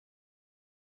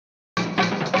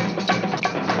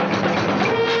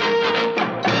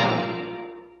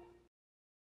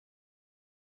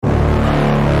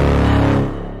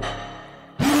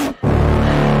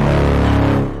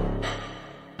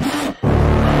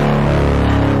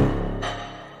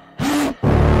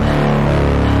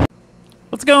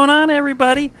What's going on,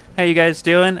 everybody? How you guys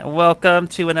doing? Welcome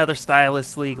to another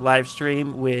Stylist League live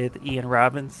stream with Ian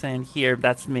Robinson here.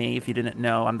 That's me. If you didn't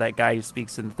know, I'm that guy who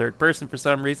speaks in the third person for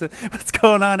some reason. What's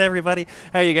going on, everybody?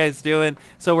 How you guys doing?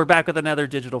 So we're back with another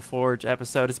Digital Forge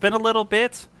episode. It's been a little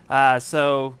bit,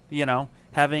 so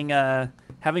having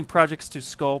projects to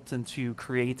sculpt and to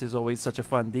create is always such a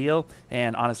fun deal.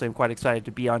 And honestly, I'm quite excited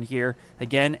to be on here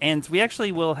again. And we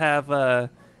actually will have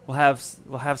we'll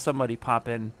have somebody pop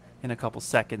in a couple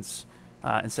seconds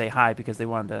and say hi because they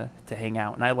wanted to hang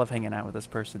out. And I love hanging out with this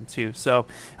person too. So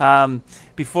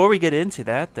before we get into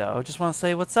that, though, I just want to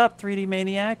say what's up, 3D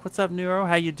Maniac? What's up, Neuro?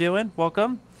 How you doing?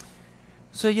 Welcome.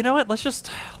 So you know what? Let's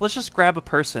just grab a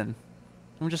person.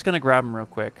 I'm just gonna grab him real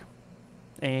quick.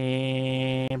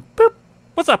 And boop.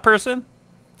 What's up, person?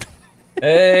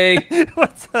 Hey,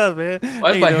 What's up, man?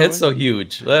 why is my head so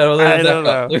huge? I don't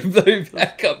know. Let me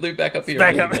back up. Let me back up here.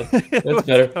 Back up. That's What's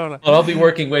better. going on? Well, I'll be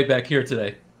working way back here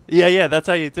today. Yeah, that's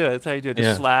how you do it. That's how you do it. Just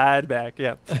Yeah. slide back.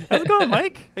 Yeah. How's it going,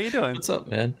 Mike? How you doing? What's up,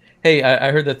 man? Hey,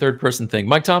 I heard that third person thing.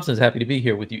 Mike Thompson is happy to be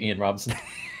here with you, Ian Robinson.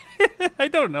 I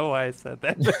don't know why I said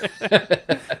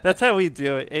that. That's how we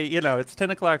do it. It's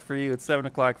 10 o'clock for you. It's 7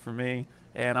 o'clock for me,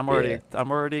 and I'm already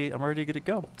good to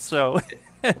go. So,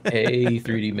 Hey,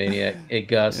 3D Maniac. Hey,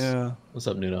 Gus. yeah, What's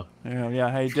up, Nuno?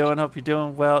 yeah. How you doing? Hope you're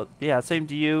doing well. Yeah, same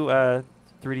to you,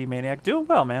 3D Maniac. Doing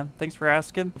well, man. Thanks for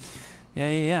asking.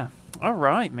 Yeah. All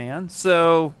right, man.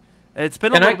 So it's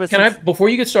been a little bit Can I, since. before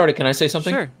you get started, can I say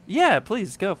something? Sure. Yeah,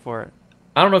 please go for it.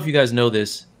 I don't know if you guys know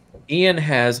this. Ian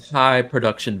has high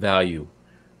production value.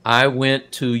 I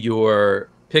went to your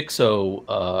Pixo,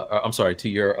 I'm sorry, to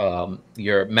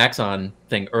your Maxon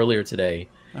thing earlier today,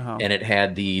 Uh-huh. and it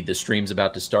had the streams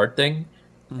about to start thing,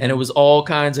 and it Mhm. was all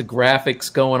kinds of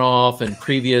graphics going off and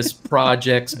previous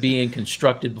projects being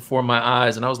constructed before my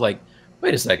eyes, and I was like,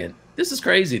 wait a second, this is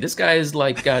crazy. This guy is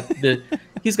like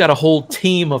he's got a whole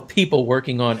team of people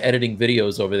working on editing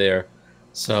videos over there.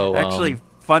 So Actually,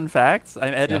 fun facts. I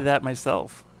edited yeah. that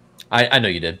myself. I know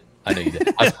you did. I know you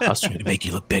did. I was trying to make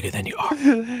you look bigger than you are.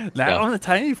 Now Yeah. I'm a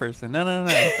tiny person. No.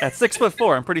 At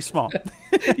 6'4", I'm pretty small.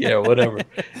 Yeah, whatever.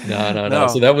 No. No.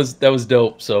 So that was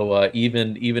dope. So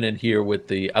even in here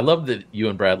with I love that you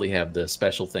and Bradley have the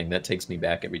special thing. That takes me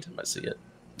back every time I see it.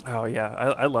 Oh yeah,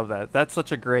 I love that. That's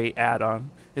such a great add-on.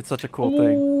 It's such a cool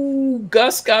thing. Ooh,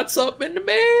 Gus got something in the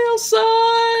mail, son.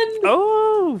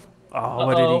 Oh,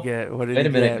 what did he Uh-oh. get? What did Wait he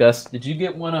a minute, get? Gus. Did you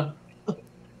get one of?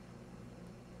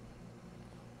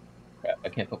 Crap! I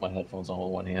can't put my headphones on with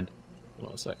one hand. Hold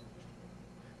on a sec.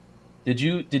 Did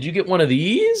you get one of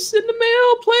these in the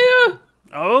mail, player?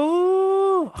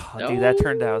 Oh, dude, that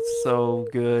turned out No. so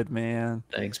good, man.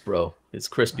 Thanks, bro. It's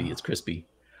crispy. It's crispy.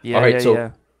 Yeah, All right,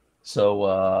 yeah.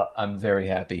 so I'm very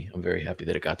happy. I'm very happy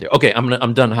that it got there. Okay, I'm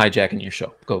done hijacking your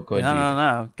show. Go ahead. No, Do your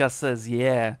no. Gus says,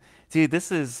 yeah. Dude,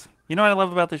 this is, you know what I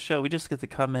love about this show? We just get to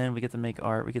come in, we get to make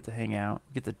art, we get to hang out,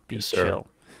 we get to be Yes, sir.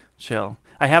 chill.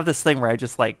 I have this thing where I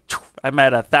just like, I'm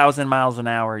at 1,000 miles an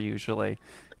hour usually.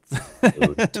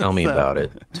 Dude, tell me So, about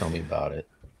it. Tell me about it.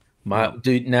 My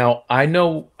dude, now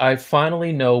I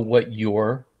finally know what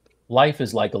your life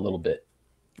is like a little bit.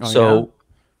 oh yeah? So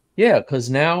yeah, because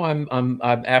now I'm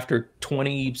after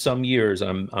 20 some years,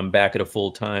 I'm back at a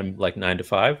full time like 9 to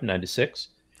 5, 9 to 6.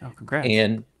 Oh, congrats.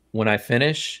 And when I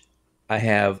finish, I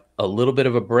have a little bit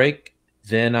of a break.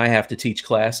 Then I have to teach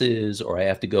classes or I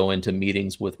have to go into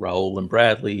meetings with Raul and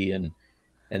Bradley and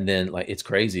then like it's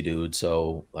crazy, dude.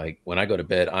 So like when I go to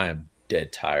bed, I am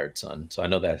dead tired, son. So I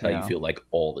know that's how you Yeah. feel like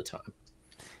all the time.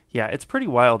 Yeah, it's pretty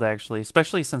wild actually,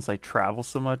 especially since I travel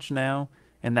so much now.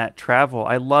 And that travel,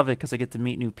 I love it because I get to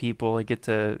meet new people. I get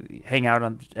to hang out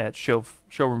at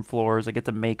showroom floors. I get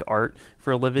to make art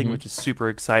for a living, Mhm. which is super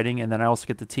exciting. And then I also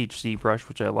get to teach ZBrush,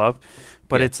 which I love.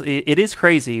 But Yeah. it is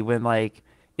crazy when like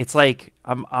it's like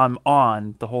I'm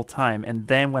on the whole time, and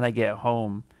then when I get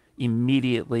home,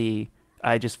 immediately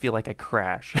I just feel like I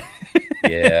crash.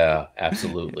 Yeah, And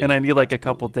absolutely. I need like a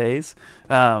couple Absolutely. days.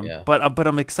 Yeah. But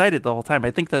I'm excited the whole time.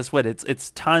 I think that's what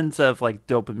it's tons of like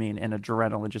dopamine and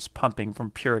adrenaline just pumping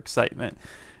from pure excitement,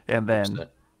 and then 100%.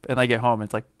 and I get home,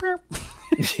 it's like, "Burp."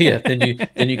 Yeah, then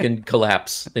you can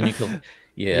collapse. Then you can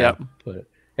yeah. Yep, But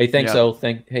hey, thanks, yep. El.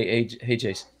 Hey,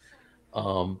 Jace.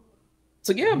 Um,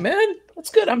 so yeah, man, that's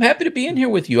good. I'm happy to be in here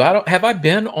with you. Have I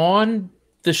been on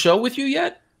the show with you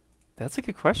yet? That's a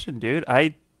good question, dude.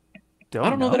 I I don't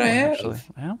don't know that I know actually.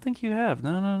 have. I don't think you have.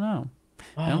 No.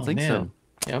 I don't Oh think so. man.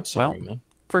 Yeah, I'm Well, sorry, man.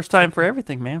 first time for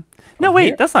everything, man. No, I'm wait,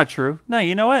 here. that's not true. No,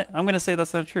 you know what? I'm gonna say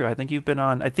that's not true. I think you've been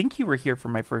on. I think you were here for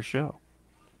my first show.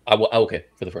 Okay,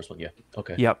 for the first one, yeah.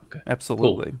 Okay. Yep, Okay. Cool.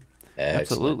 absolutely. Excellent.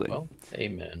 Absolutely. Well,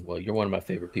 amen. Well, you're one of my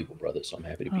favorite people, brother, so I'm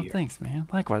happy to be Oh, here. thanks, man.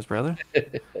 Likewise, brother.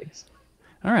 Thanks.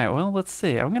 All right, well, let's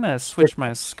see. I'm gonna switch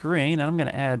my screen, and I'm gonna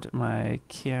add my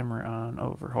camera on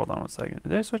over. Hold on one second.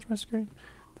 Did I switch my screen?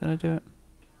 Did I do it?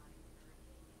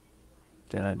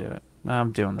 Did I do it? No,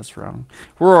 I'm doing this wrong.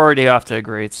 We're already off to a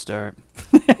great start.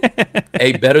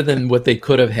 Hey, better than what they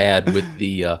could have had with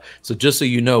the. So just so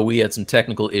you know, we had some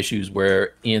technical issues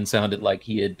where Ian sounded like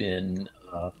he had been.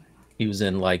 He was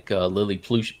in like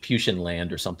Lilliputian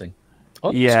land or something.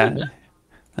 Oh, that was good, Yeah, man.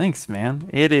 thanks, man.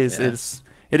 It is Yeah.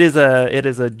 it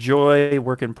is a joy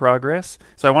work in progress.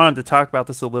 So I wanted to talk about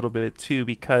this a little bit too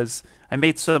because I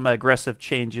made some aggressive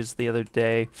changes the other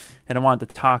day, and I wanted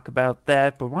to talk about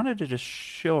that, but wanted to just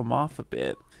show them off a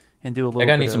bit and do a I little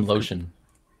got bit need some of. lotion.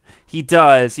 He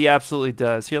does. He absolutely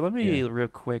does. Here, let Yeah. me real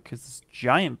quick because this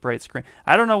giant bright screen.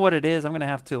 I don't know what it is. I'm gonna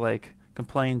have to like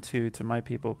complain to my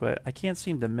people, but I can't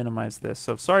seem to minimize this.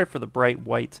 So sorry for the bright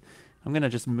white. I'm gonna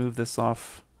just move this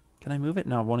off. Can I move it?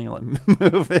 No, it won't even let me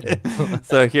move it.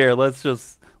 So here, let's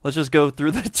just go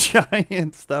through the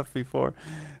giant stuff before.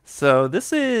 So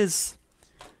this is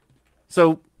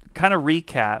so kind of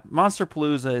recap. Monster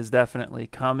Palooza is definitely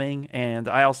coming, and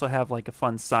I also have like a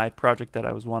fun side project that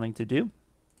I was wanting to do.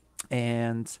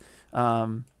 And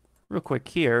real quick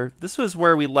here, this was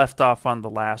where we left off on the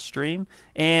last stream.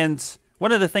 And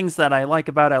one of the things that I like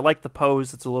about it, I like the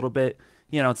pose. It's a little bit,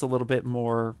 it's a little bit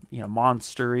more,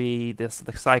 monstery. The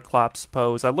Cyclops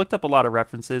pose. I looked up a lot of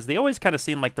references. They always kind of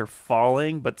seem like they're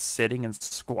falling, but sitting and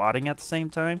squatting at the same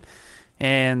time.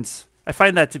 And I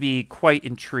find that to be quite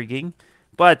intriguing.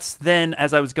 But then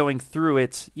as I was going through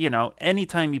it,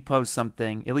 anytime you post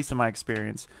something, at least in my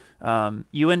experience,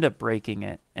 you end up breaking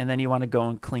it and then you want to go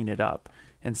and clean it up.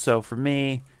 And so for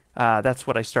me, that's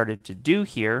what I started to do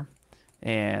here.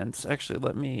 And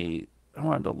actually, I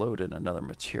wanted to load in another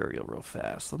material real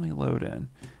fast. Let me load in.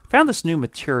 Found this new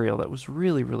material that was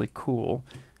really, really cool.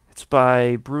 It's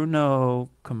by Bruno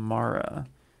Camara.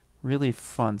 Really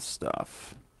fun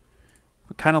stuff.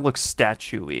 It kind of looks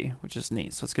statuey, which is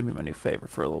neat. So it's gonna be my new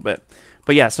favorite for a little bit.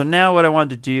 But yeah, so now what I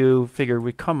wanted to do, figured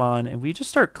we come on and we just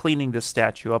start cleaning this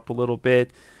statue up a little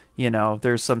bit.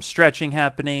 There's some stretching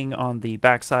happening on the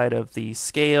backside of the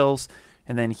scales.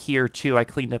 And then here too, I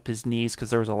cleaned up his knees because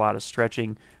there was a lot of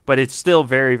stretching, but it's still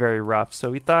very, very rough.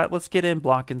 So we thought, let's get in,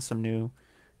 block in some new,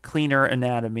 cleaner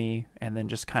anatomy, and then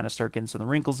just kind of start getting some of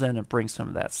the wrinkles in and bring some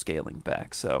of that scaling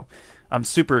back. So I'm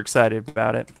super excited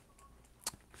about it.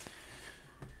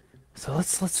 So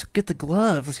let's get the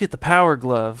glove. Let's get the power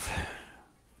glove.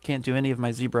 Can't do any of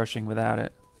my Z brushing without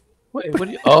it. Wait, what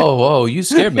do you? Oh, you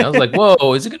scared me. I was like,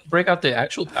 whoa, is it gonna break out the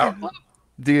actual power glove?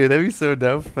 Dude, that'd be so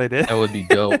dope if I did. That would be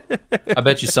dope. I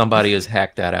bet you somebody has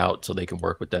hacked that out so they can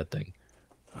work with that thing.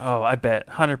 Oh, I bet.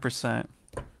 100%. Is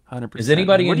 100%, man.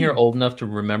 anybody What in do here you old enough to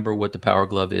remember what the power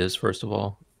glove is, first of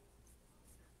all?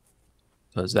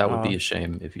 Because that would be Oh, a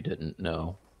shame if you didn't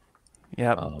know.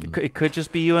 yeah. It Um, could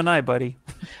just be you and I, buddy.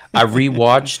 I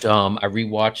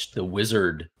rewatched The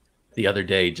Wizard the other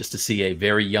day just to see a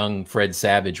very young Fred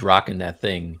Savage rocking that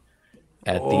thing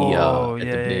Oh, at the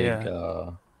yeah, yeah, big yeah.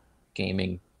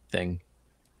 gaming thing.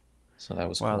 So that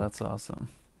was Wow, cool. that's awesome.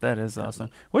 That is Yeah. awesome.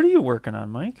 What are you working on,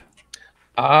 Mike?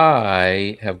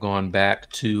 I have gone back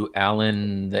to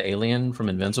Alan the Alien from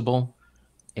Invincible,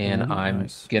 and Ooh, I'm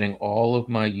nice. getting all of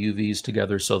my UVs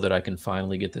together so that I can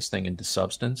finally get this thing into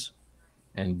substance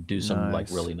and do some like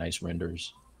Nice. really nice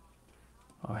renders.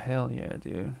 Oh, hell yeah,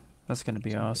 dude. That's gonna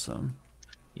be So awesome.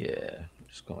 yeah,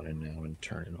 just going in now and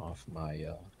turning off my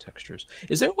textures.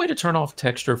 Is there a way to turn off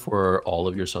texture for all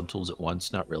of your subtools at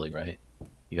once? Not really, right?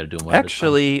 You got to do them one at a time.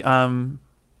 Actually,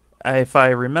 if I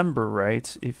remember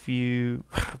right, if you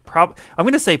I'm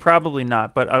gonna say probably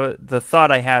not, but the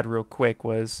thought I had real quick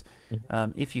was,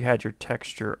 if you had your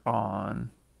texture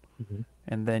on Mhm.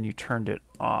 and then you turned it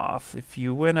off, if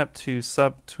you went up to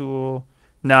subtool,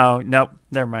 no, nope,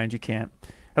 never mind, you can't.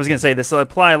 I was gonna say this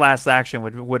apply last action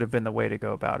would have been the way to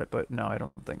go about it, but no, I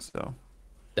don't think so.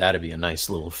 That'd be a nice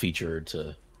little feature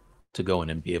to go in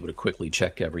and be able to quickly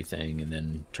check everything and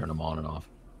then turn them on and off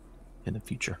in the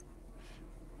future.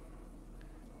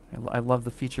 I love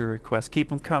the feature requests. Keep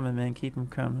them coming, man. Keep them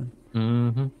coming. Hmm.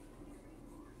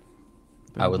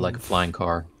 I Boom, would like boom. a flying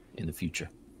car in the future.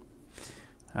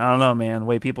 I don't know, man. The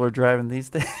way people are driving these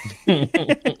days.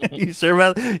 You sure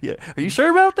about? Yeah. Are you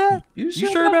sure about that? You You sure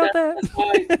sure about about that? That's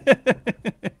why.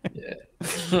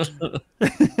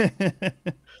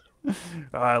 that? Yeah.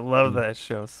 Oh, I love that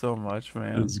show so much,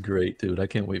 man. It's great, dude. I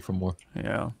can't wait for more.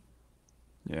 Yeah.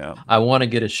 Yeah. I want to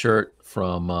get a shirt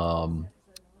from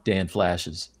Dan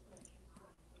Flashes.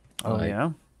 Oh Like,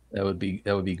 yeah. that would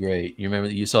be great. You remember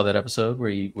you saw that episode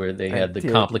where they I had the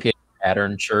did. complicated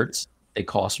pattern shirts? They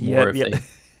cost more Yep, if yep.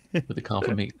 they with the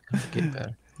complicated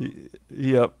pattern.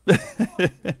 Yep.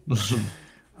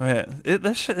 Man,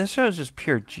 that show is just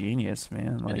pure genius,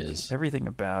 man. It Like is. everything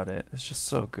about it, it's just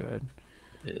so good,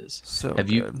 It is. so Have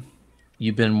good.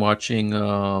 you been watching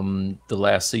the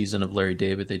last season of Larry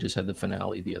David? They just had the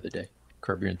finale the other day.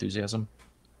 Curb Your Enthusiasm.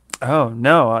 Oh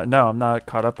no, no, I'm not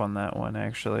caught up on that one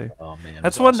actually. Oh man, it's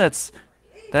That's one awesome. that's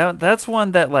that's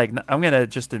one that like I'm gonna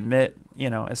just admit, you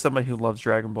know, as somebody who loves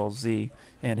Dragon Ball Z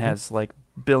and Hmm. has like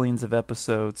billions of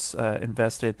episodes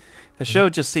invested, the Hmm. show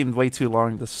just seemed way too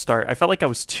long to start. I felt like I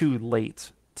was too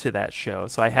late to that show,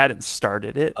 so I hadn't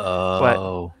started it. But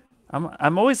Oh,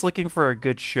 I'm always looking for a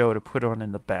good show to put on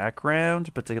in the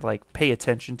background, but to like pay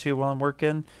attention to while I'm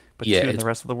working, but yeah, tune the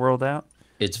rest of the world out.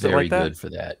 it's Is it very like that? good for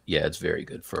that. Yeah, it's very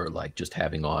good for like just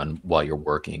having on while you're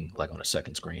working, like on a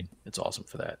second screen. It's awesome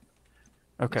for that.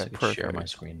 I guess Okay, I could share my perfect.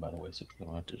 screen by the way, so you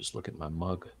don't have to just look at my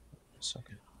mug. A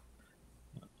second.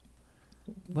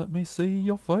 Let me see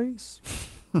your face.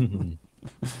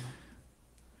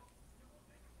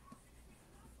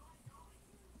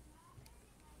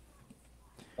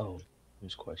 Oh,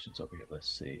 there's questions over here. Let's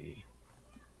see.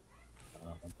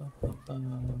 Bum, bum,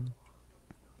 bum.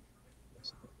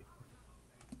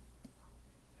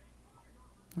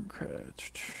 Okay.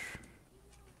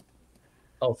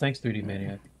 Oh, thanks, 3D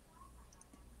Maniac.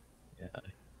 Yeah,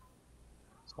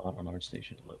 spot on art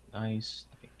station to look nice.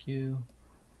 Thank you.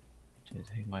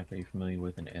 Hey, Mike, are you familiar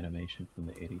with an animation from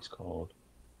the 80s called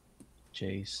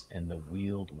Jace and the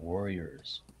Wheeled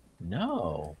Warriors?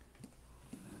 No.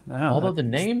 No, Although the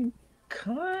that's name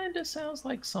kind of sounds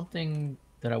like something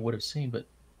that I would have seen, but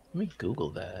let me Google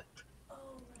that.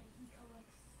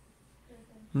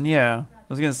 yeah. I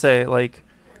was gonna say like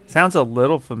sounds a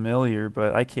little familiar,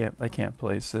 but I can't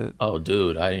place it. Oh,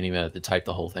 dude, I didn't even have to type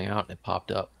the whole thing out and it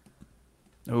popped up.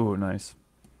 Oh, nice.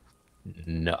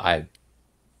 No, I.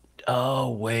 Oh,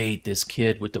 wait, this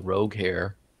kid with the rogue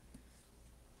hair.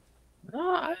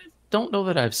 I don't know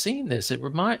that I've seen this. It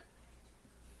reminds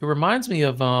me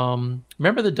of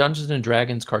remember the Dungeons and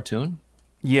Dragons cartoon?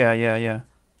 Yeah, yeah, yeah.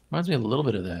 Reminds me a little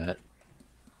bit of that.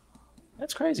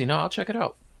 That's crazy. No, I'll check it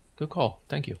out. Good call.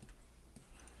 Thank you.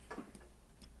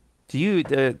 Do you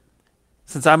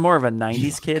since I'm more of a You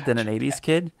 90s kid than an gotcha. 80s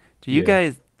kid,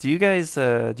 Yeah. do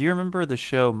you remember the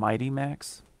show Mighty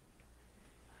Max?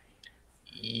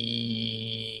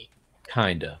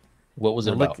 Kinda. What was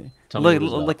it Now look, about? Tell me what it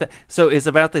was look about. that. So it's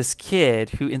about this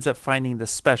kid who ends up finding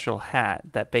this special hat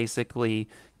that basically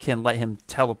can let him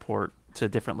teleport to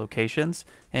different locations,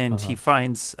 and he Uh-huh.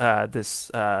 finds this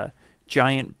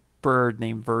giant bird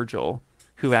named Virgil,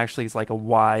 who actually is like a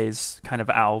wise kind of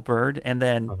owl bird, and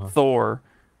then Uh-huh. Thor,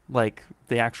 like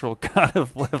the actual god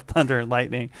of thunder and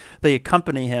lightning. They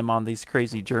accompany him on these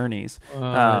crazy journeys.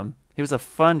 What? It was a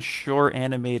fun short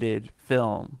animated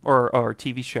film or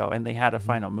TV show, and they had a Mhm.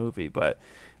 final movie. But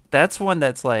that's one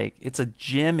that's like it's a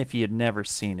gem if you had never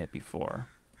seen it before.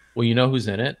 Well, you know who's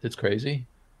in it? That's crazy.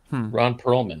 Hmm. Ron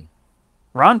Perlman.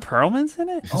 Ron Perlman's in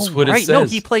it. Oh That's what it right, no, he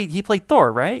says. played he played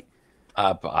Thor, right?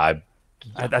 I'm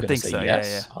I gonna think say so. Yeah, yeah,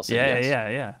 yes. I'll say yeah, yes. yeah,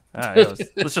 yeah. Yeah,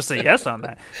 let's just say yes on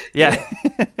that. Yeah,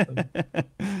 Yeah,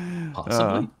 uh,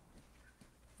 possibly.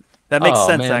 that makes Oh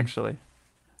sense man, actually.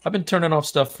 I've been turning off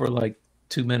stuff for like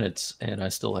 2 minutes, and I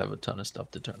still have a ton of stuff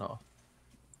to turn off.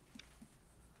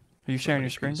 Are you So sharing many your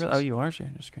screen, bro? Oh, pieces. you are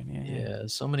sharing your screen. Yeah, yeah, Yeah,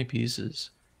 so many pieces.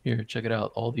 Here, check it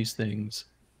out. All these things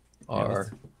yeah. Let's.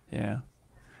 are Yeah.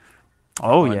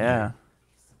 Oh on yeah. here.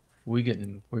 We're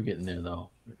getting there though.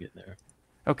 We're getting there.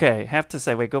 Okay, have to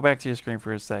say, wait, go back to your screen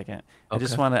for a second. Okay,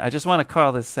 I just want to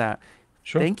call this out.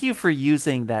 sure. Thank you for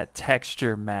using that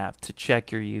texture map to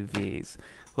check your UVs.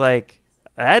 Like,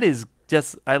 that is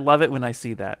just, I love it when I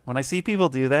see that. When I see people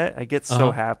do that, I get so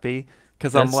Uh-huh. happy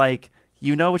because I'm That's like,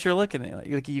 you know what you're looking at.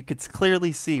 Like you could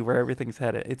clearly see where everything's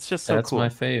headed. It's just so that's my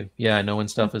cool. fave. Yeah, I know when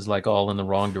stuff is like all in the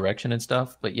wrong direction and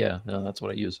stuff, but yeah, no, that's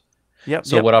what I use. Yep,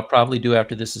 So yep. what I'll probably do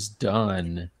after this is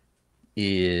done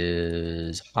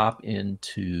is hop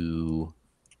into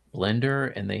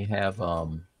Blender, and they have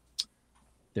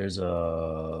there's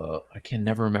a I can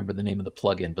never remember the name of the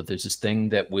plugin, but there's this thing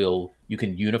that will you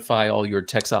can unify all your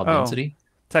textile Oh, density.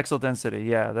 texel density.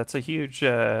 Yeah, that's a huge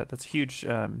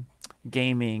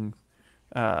gaming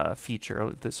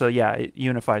feature. So yeah, it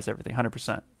unifies everything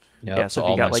 100%. Yeah, Yep. so So if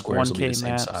you all my got like squares will be the 1K same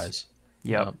maps, size.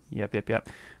 yep, Yep. yep, yep, yep.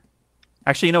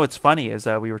 Actually, you know what's funny is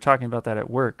we were talking about that at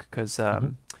work because Hmm.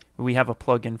 we have a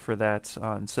plugin for that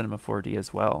on Cinema 4D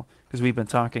as well because we've been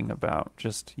talking about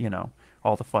just, you know,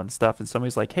 all the fun stuff and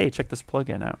somebody's like, "Hey, check this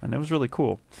plugin out." And it was really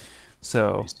cool.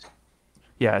 So, Nice.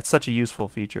 Yeah, it's such a useful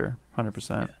feature.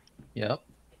 100%. Yeah. Yep.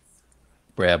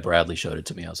 Brad Bradley showed it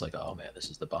to me. I was like, oh man,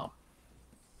 this is the bomb.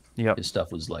 Yep. His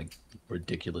stuff was like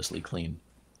ridiculously clean.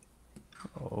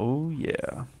 Oh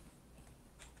yeah.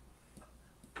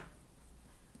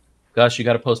 Gosh, you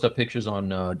got to post up pictures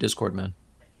on Discord, man.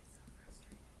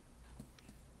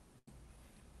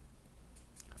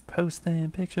 Posting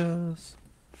pictures.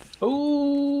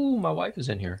 Oh, my wife is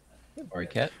in here. All right,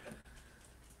 cat.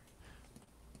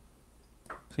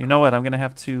 So you know what? I'm gonna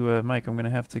have to, Mike. I'm gonna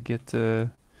have to get.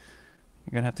 You're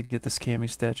gonna have to get this Cammy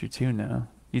statue too now.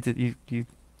 You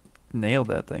nailed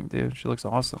that thing, dude. She looks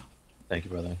awesome. Thank you,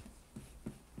 brother.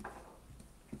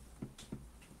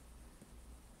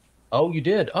 Oh, you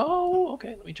did. Oh,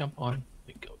 okay. Let me jump on.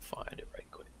 Let me go find it right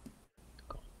quick.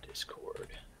 Go on Discord.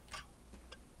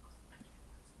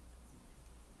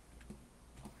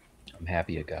 I'm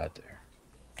happy it got there.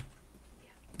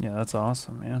 Yeah, that's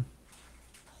awesome, man.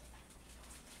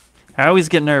 I always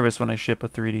get nervous when I ship a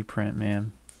 3D print,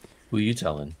 man. Who are you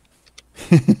telling?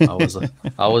 I was,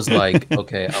 I was like,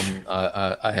 okay,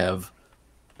 I have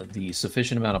the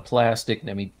sufficient amount of plastic.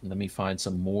 Let me find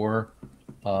some more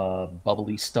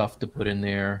bubbly stuff to put in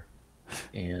there,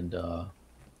 and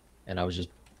I was just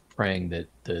praying that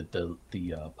the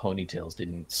ponytails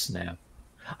didn't snap.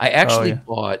 I Oh actually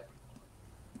yeah.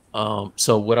 bought.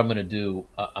 So what I'm going to do,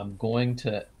 I'm going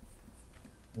to,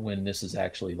 when this is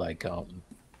actually like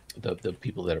the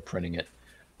people that are printing it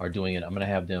are doing it, I'm going to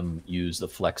have them use the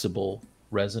flexible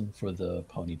resin for the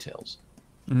ponytails.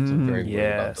 So I'm very worried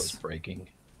about those Yes. breaking.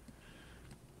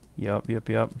 Yep. Yep.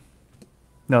 Yep.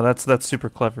 No, that's super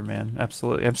clever, man.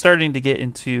 Absolutely. I'm starting to get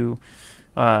into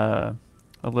uh,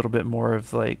 a little bit more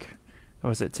of like, what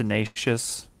was it,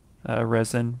 tenacious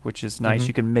resin, which is nice. Hmm.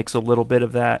 You can mix a little bit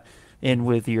of that in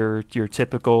with your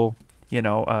typical,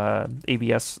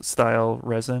 ABS style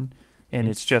resin, and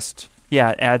Hmm. it's just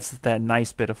yeah, it adds that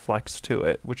nice bit of flex to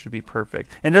it, which would be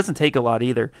perfect. And it doesn't take a lot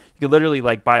either. You could literally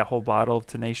like buy a whole bottle of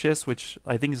tenacious, which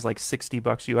I think is like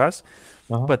 $60 US,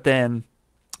 Uh-huh. but then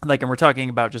like and we're talking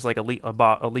about just like a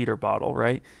liter bottle,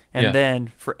 right? And Yeah. then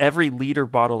for every liter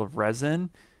bottle of resin,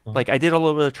 Uh-huh. like I did a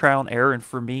little bit of trial and error, and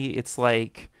for me it's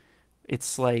like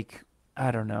I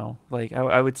don't know, like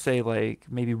I would say like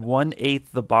maybe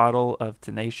 1/8 the bottle of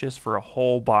tenacious for a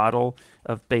whole bottle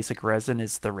of basic resin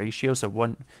is the ratio, so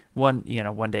one 1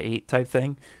 to 8 type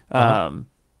thing. Uh-huh. um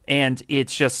and it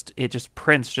just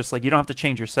prints just like you don't have to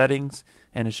change your settings,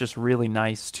 and it's just really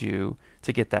nice to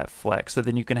get that flex. So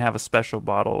then you can have a special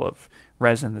bottle of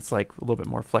resin that's like a little bit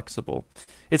more flexible.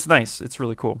 It's nice. It's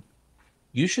really cool.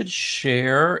 You should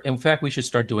share. In fact, we should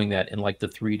start doing that in like the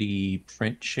 3D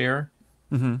print share.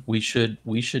 Hmm. We should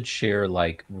share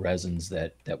like resins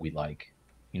that we like.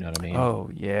 You know what I mean? Oh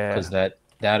Because yeah.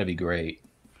 that'd be great.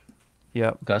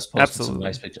 Yep. Gus posted some Absolutely.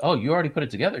 nice pictures. Oh, you already put it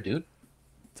together, dude.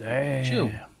 Look at you.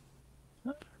 Damn.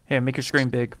 Hey, make your screen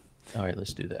big. All right,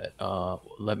 let's do that.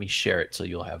 Let me share it so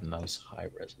you'll have nice high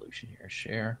resolution here.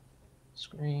 Share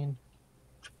screen,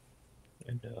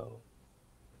 window.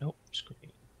 Nope,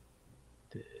 screen.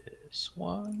 This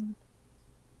one.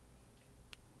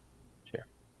 Share.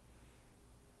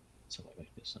 So I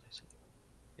make this nice and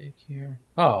big here.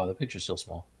 Oh, the picture's still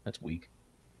small. That's weak.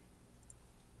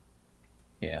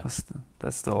 Yeah.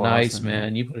 That's still Nice, awesome, man.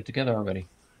 man. You put it together already.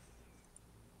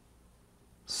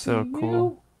 So See cool.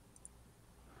 you.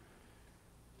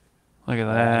 Look at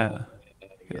that. Uh,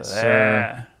 Look at yes, sir.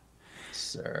 that.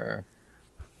 Sir.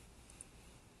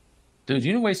 Dude,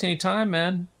 you didn't waste any time,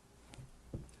 man.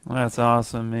 That's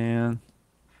awesome, man.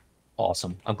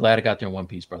 Awesome. I'm glad I got there in one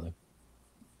piece, brother.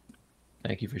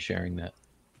 Thank you for sharing that.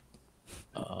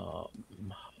 I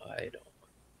don't.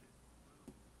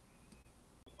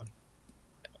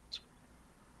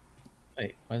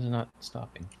 Wait, why is it not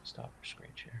stopping? Stop screen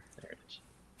share. There it is.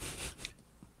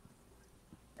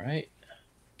 All right.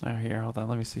 Oh, here, hold on.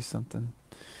 Let me see something.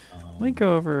 Let me Um,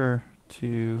 go over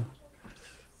to.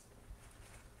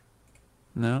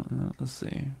 No, no. Let's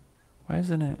see. Why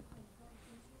isn't it?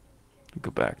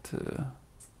 Go back to.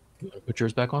 you want to put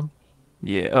yours back on?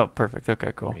 Yeah. Oh, perfect. Okay,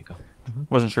 There cool. you go. Hmm.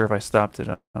 Wasn't sure if I stopped it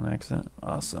on accident.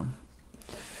 Awesome.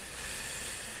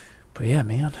 But yeah,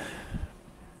 man.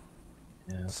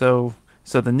 Yeah, So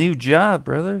the new job,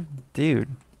 brother, dude.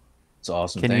 it's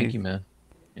awesome. Can Thank you you, man.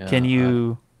 can Yeah.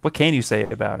 you what can you say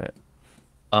about it?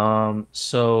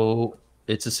 So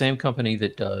it's the same company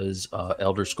that does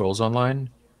Elder Scrolls Online,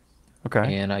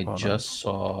 Okay. and Hold on. I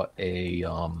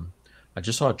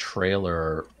just saw a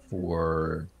trailer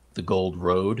for the Gold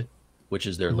Road, which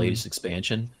is their Hmm. latest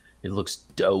expansion. It looks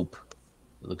dope.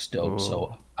 It looks dope.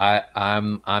 So Oh,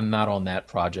 I'm not on that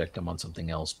project. I'm on something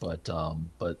else, but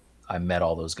I met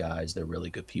all those guys. They're really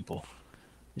good people.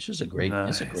 It's just it's a great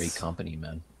Nice. company,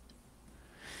 man.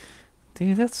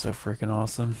 Dude, that's so freaking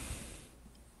awesome.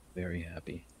 Very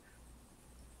happy.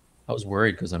 I was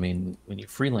worried because I mean, when you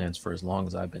freelance for as long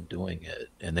as I've been doing it,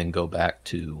 and then go back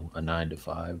to a 9 to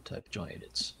 5 type joint,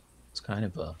 it's kind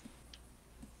of a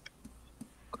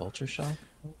culture shock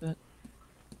a little bit.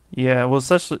 Yeah, well,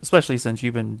 especially since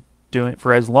you've been doing it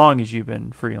for as long as you've been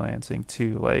freelancing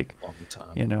too, like, Long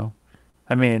time. you know.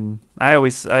 I mean,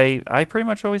 I pretty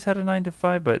much always had a 9 to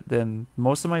 5, but then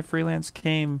most of my freelance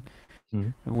came Hmm.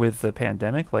 with the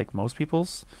pandemic, like most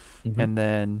people's, Hmm. and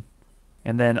then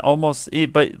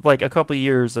but like a couple of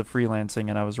years of freelancing,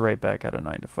 and I was right back at a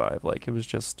 9 to 5. Like it was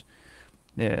just,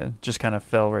 yeah, just kind of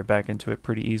fell right back into it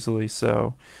pretty easily.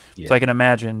 So Yeah, I can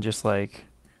imagine just like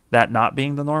that not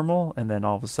being the normal, and then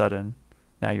all of a sudden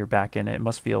now you're back in it. It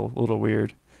must feel a little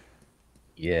weird.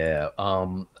 yeah.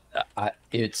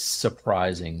 It's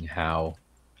surprising how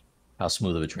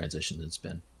smooth of a transition it's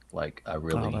been. Like Oh,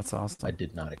 that's I awesome.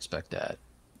 did not expect that.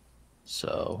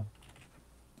 So,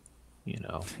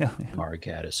 Yeah, yeah.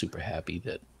 Margat is super happy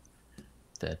that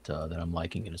I'm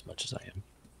liking it as much as I am.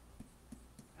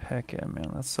 Heck yeah,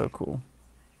 man. That's so cool.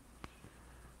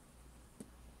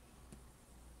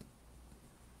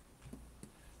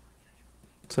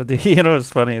 So you know what's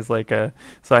funny is like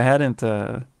so I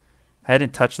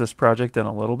hadn't touched this project in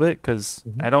a little bit because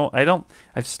Hmm.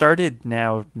 I've started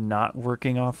now not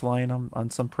working offline on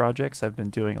some projects. I've been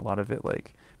doing a lot of it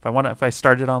like if I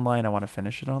start it online, I want to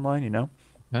finish it online, you know?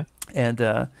 Okay. And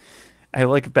I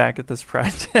look back at this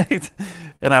project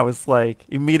and I was like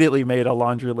immediately made a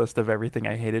laundry list of everything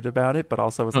I hated about it, but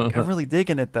also was like, I'm really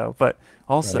digging it though. Right.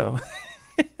 Also,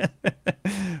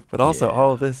 but also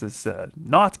all of Yeah, this is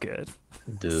not good.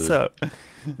 dude. So,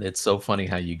 It's so funny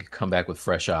how you come back with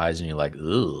fresh eyes and you're like,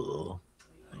 ooh,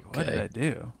 like, what did okay. I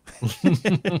do?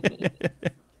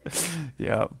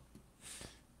 Yeah.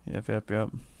 Yep, yep, yep.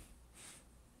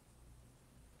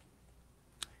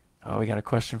 Oh, we got a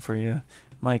question for you.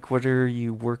 Mike, what are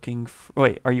you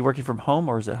wait, are you working from home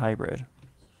or is it hybrid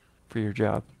for your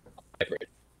job? Hybrid.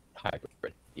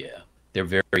 Hybrid. Yeah. They're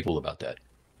very cool about that.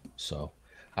 So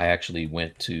I actually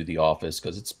went to the office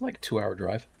because it's like a 2 hour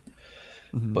drive.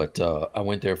 Hmm. But I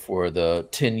went there for the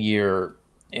 10-year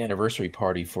anniversary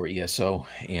party for ESO,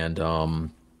 and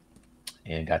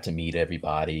got to meet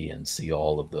everybody and see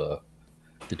all of the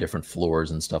different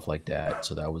floors and stuff like that.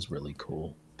 So that was really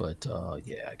cool. But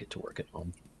yeah, I get to work at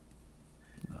home.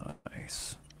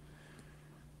 Nice.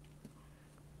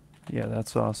 Yeah,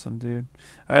 that's awesome, dude.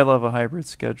 I love a hybrid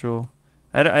schedule.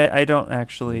 I don't Mm.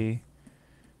 actually,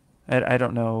 I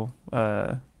don't know,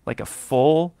 like a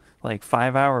full, like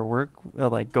 5 hour work,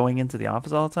 like going into the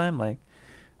office all the time. Like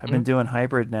I've been Mhm. doing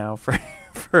hybrid now for,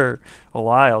 for a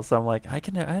while. So I'm like, I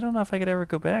don't know if I could ever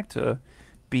go back to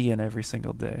being every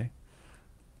single day.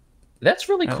 That's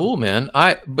really I, cool, man.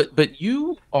 But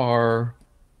you are,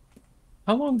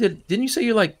 how long didn't you say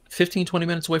you're like 15, 20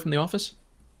 minutes away from the office?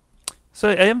 so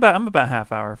I'm about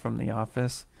half hour from the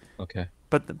office, Okay.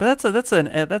 but that's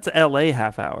a LA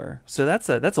half hour. So that's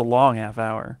a long half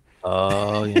hour.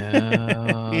 Oh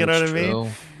yeah, You know it's what I mean? true.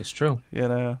 It's true. You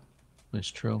know, It's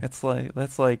true. it's like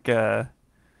that's like I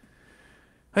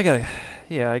gotta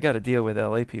yeah, I gotta deal with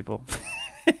LA people.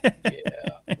 Yeah,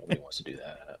 nobody wants to do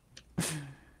that.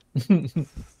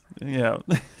 Yeah.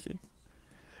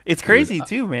 It's Dude, crazy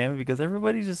too, man, because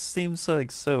everybody just seems so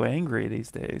like so angry these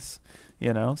days.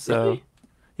 You know? So really?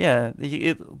 yeah,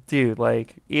 dude,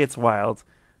 like it's wild.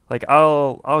 Like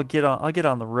I'll get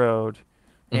on the road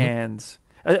Hmm. and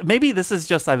maybe this is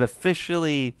just I've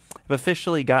officially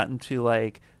gotten to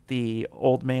like the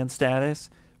old man status,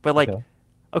 but like Okay.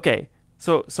 okay,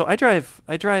 so I drive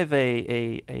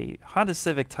a Honda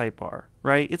Civic Type R,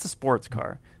 right? It's a sports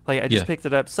car. Like I just Yeah. picked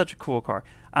it up, such a cool car.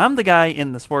 I'm the guy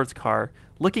in the sports car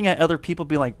looking at other people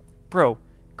being like, "Bro,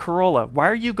 Corolla, why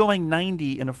are you going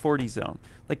 90 in a 40 zone?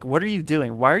 Like what are you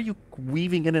doing? Why are you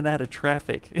weaving in and out of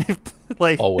traffic?"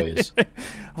 Like Always.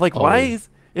 like why Always. is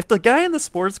if the guy in the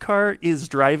sports car is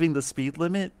driving the speed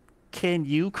limit, can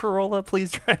you Corolla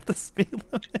please drive the speed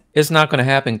limit? It's not going to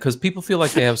happen because people feel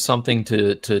like they have something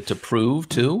to prove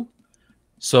too.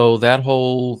 So that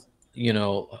whole, you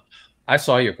know, I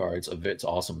saw your car. It's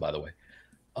awesome, by the way.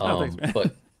 Oh, thanks, Um, man.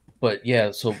 but but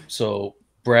yeah, so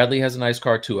Bradley has a nice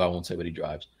car too. I won't say what he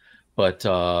drives, but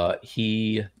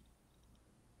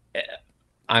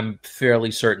I'm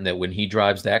fairly certain that when he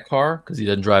drives that car, because he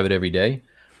doesn't drive it every day,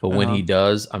 but when Uh-huh. he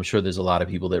does, I'm sure there's a lot of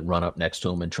people that run up next to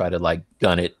him and try to like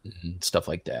gun it and stuff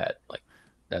like that. Like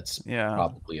that's Yeah.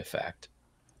 probably a fact.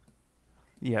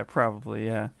 Yeah, probably,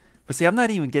 yeah. But see, I'm not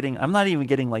even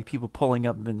getting like people pulling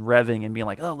up and revving and being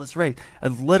like, "Oh, let's race."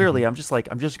 And literally, Mhm.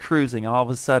 I'm just cruising, and all of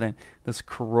a sudden, this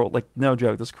Corolla, like no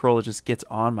joke, this Corolla just gets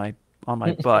on my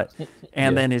butt, and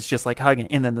Yeah, then it's just like hugging,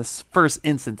 and then this first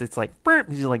instant, it's like, burp,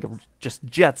 he's like just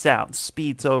jets out, and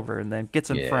speeds over, and then gets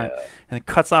in front, yeah. and it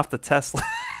cuts off the Tesla.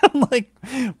 I'm like,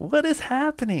 what is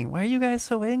happening? Why are you guys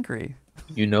so angry?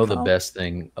 You know the Calm. best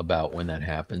thing about when that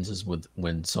happens is with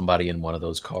when somebody in one of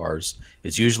those cars,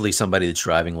 it's usually somebody that's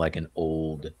driving like an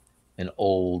old,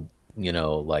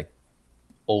 like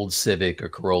old Civic or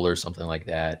Corolla or something like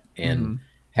that, and Hmm.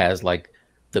 has like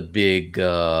the big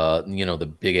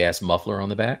ass muffler on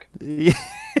the back, Yeah.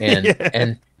 and Yeah.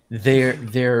 and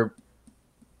they're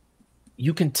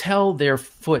you can tell their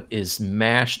foot is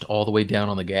mashed all the way down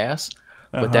on the gas,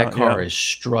 but that Uh-huh. car Yeah. is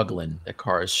struggling. That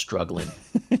car is struggling.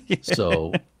 Yeah.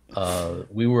 So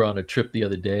we were on a trip the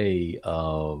other day,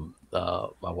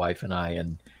 my wife and I,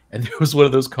 and there was one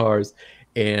of those cars,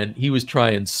 and he was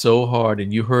trying so hard,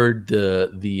 and you heard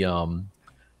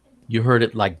you heard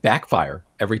it like backfire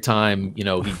every time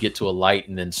he'd get to a light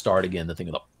and then start again. The thing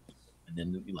would, and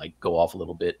then like go off a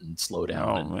little bit and slow down,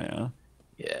 Oh and man.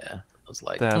 yeah, I was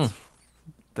like, That's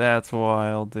that's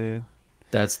wild, dude.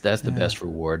 that's the Yeah. best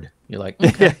reward. You're like,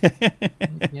 okay,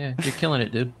 yeah, you're killing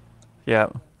it, dude. Yeah.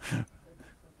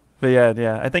 But yeah,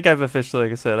 yeah. I think I've officially,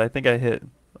 like I said, I think I hit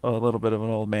a little bit of an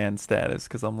old man status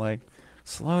because I'm like,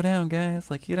 slow down, guys.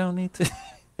 Like you don't need to,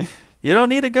 you don't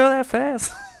need to go that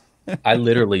fast. I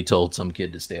literally told some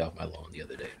kid to stay off my lawn the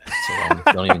other day, man.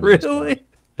 So don't even get me started. Really?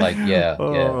 Like, yeah, yeah,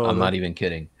 Oh, I'm that, not even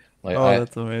kidding. Like oh,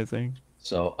 that's amazing.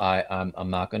 so I'm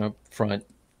not gonna front.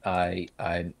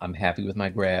 I'm happy with my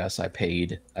grass. I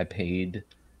paid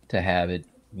to have it,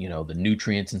 the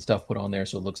nutrients and stuff put on there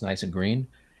so it looks nice and green.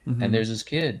 And Hmm. there's this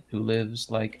kid who lives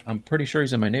like I'm pretty sure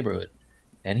he's in my neighborhood,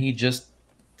 and he just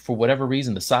for whatever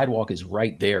reason the sidewalk is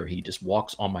right there. He just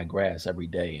walks on my grass every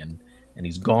day, and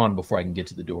he's gone before I can get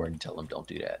to the door and tell him don't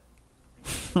do that.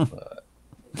 But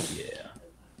yeah,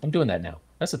 I'm doing that now.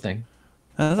 That's the thing.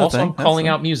 That's the Also, I'm thing. That's calling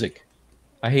the. out music.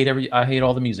 I hate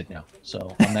all the music now.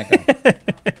 So I'm that guy.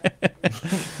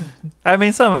 I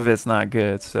mean, some of it's not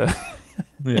good, so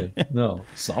Yeah. No,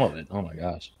 some of it. Oh my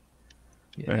gosh.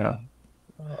 yeah. Yeah.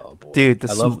 Oh boy. Dude,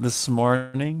 I love. this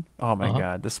morning, oh my Uh-huh.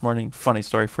 God, this morning, funny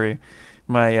story for you.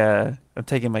 I'm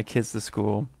taking my kids to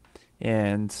school,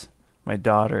 and my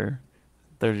daughter,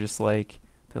 they're just like,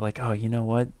 they're like, oh, you know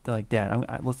what? They're like, Dad,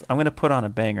 I'm gonna put on a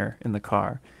banger in the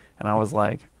car, and I was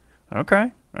like,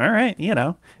 okay, all right,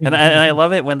 and I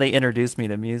love it when they introduce me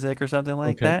to music or something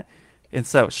like Okay. that, and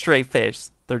so straight face,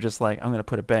 they're just like, I'm gonna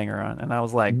put a banger on, and I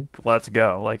was like, Mhm. let's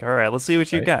go, like, all right, let's see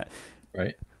what you Right. got.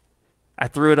 Right. I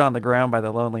threw it on the ground by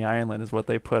the Lonely Island is what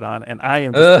they put on, and I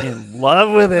am just Uh, in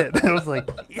love with it. I was like,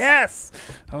 yes.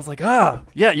 I was like, oh,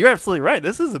 yeah, you're absolutely right.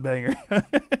 This is a banger.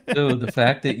 so the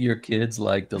fact that your kids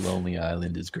like the Lonely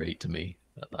Island is great to me.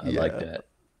 I like Yeah. that.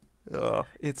 Oh,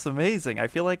 it's amazing. I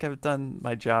feel like I've done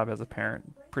my job as a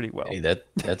parent pretty well. Hey,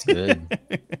 that's good.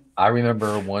 I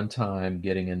remember one time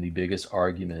getting in the biggest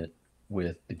argument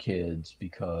with the kids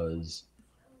because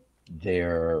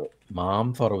their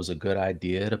mom thought it was a good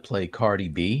idea to play Cardi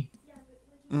B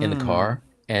in the Mm. car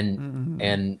and Mm.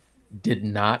 and did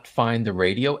not find the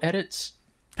radio edits.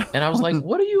 And I was like,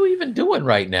 "What are you even doing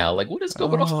right now? Like, what is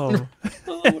going on? Oh. I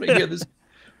don't want to hear this.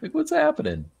 Like, what's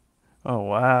happening?" Oh,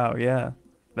 wow. Yeah.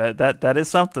 That is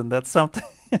something. That's something.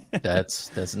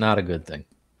 That's not a good thing.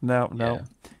 No, no. Yeah,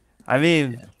 I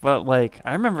mean, yeah. but like,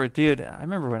 I remember, dude, I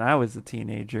remember when I was a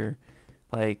teenager.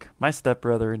 Like my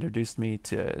stepbrother introduced me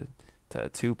to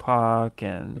Tupac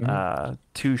and Hmm.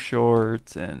 Too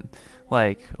Short and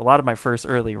like a lot of my first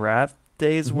early rap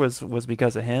days Hmm. was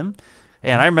because of him.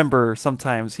 And Hmm. I remember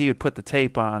sometimes he would put the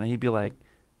tape on and he'd be like,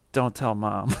 "Don't tell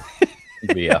mom."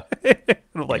 Yeah, And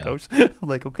I'm like, yeah. "Oh," I'm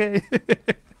like, "Okay."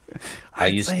 I I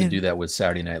ain't used to do saying. that with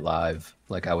Saturday Night Live.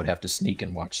 Like, I would have to sneak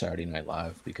and watch Saturday Night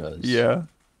Live because Yeah.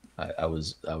 I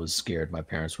was scared my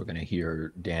parents were going to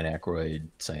hear Dan Aykroyd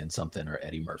saying something or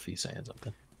Eddie Murphy saying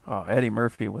something. Oh, Eddie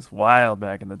Murphy was wild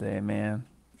back in the day, man.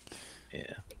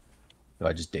 Yeah, so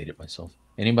I just dated myself.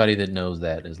 Anybody that knows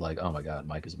that is like, "Oh my God,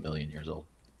 Mike is a million years old."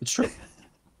 It's true.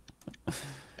 I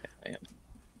am.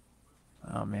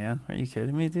 Oh man, are you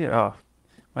kidding me, dude? Oh,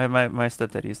 my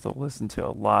stepdad used to listen to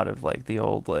a lot of like the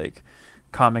old like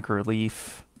comic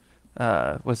relief.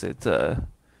 Was it?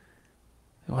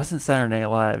 It wasn't Saturday Night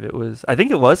Live. It was. I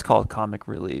think it was called Comic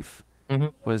Relief. Hmm.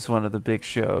 Was one of the big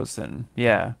shows, and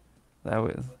yeah, that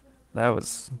was that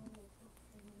was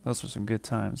those were some good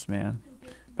times, man.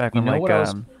 Back You when know like what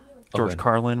else? Oh, George good.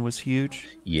 Carlin was huge.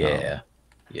 Oh, Yeah.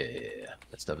 Yeah, yeah, yeah.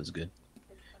 That stuff is good.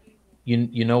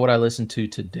 you know what I listened to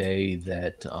today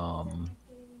that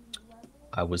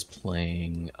I was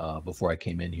playing before I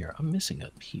came in here. I'm missing a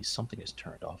piece. Something is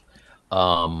turned off.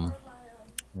 Um,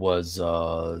 was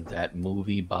that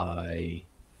movie by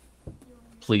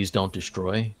Please Don't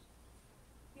Destroy?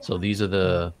 So these are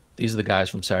the guys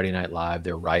from Saturday Night Live.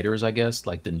 They're writers, I guess,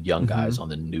 like the young Mm-hmm. guys on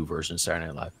the new version of Saturday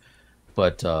Night Live.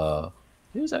 But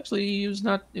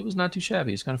it was not too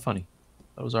shabby. It's kind of funny.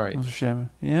 That was all right.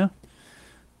 Yeah.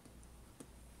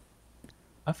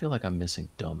 I feel like I'm missing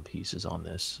dumb pieces on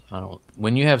this. I don't.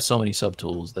 When you have so many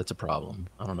subtools, that's a problem.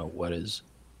 I don't know what is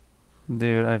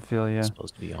Dude, I feel you.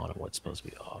 supposed to be on and what's supposed to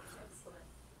be off.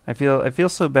 I feel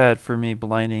so bad for me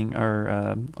blinding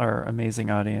our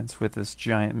amazing audience with this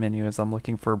giant menu as I'm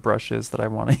looking for brushes that I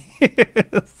want to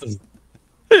use.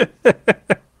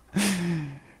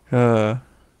 uh, I'm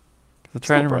It's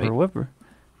trying still to remember bright.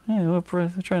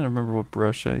 I'm trying to remember what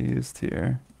brush I used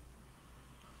here.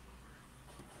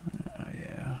 Oh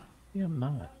yeah. Yeah, I'm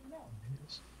not.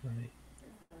 It's right.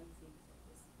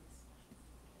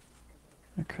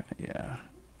 Okay, yeah.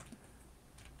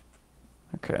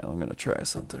 Okay, I'm gonna try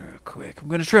something real quick. I'm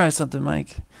gonna try something,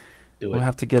 Mike. Do We'll it.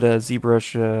 have to get a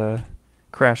ZBrush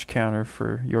crash counter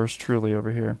for yours truly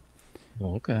over here.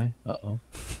 Oh, okay. Uh-oh.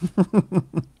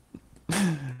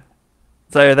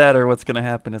 It's either that or what's gonna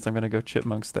happen is I'm gonna go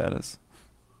chipmunk status.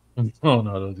 Oh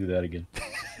no! Don't do that again.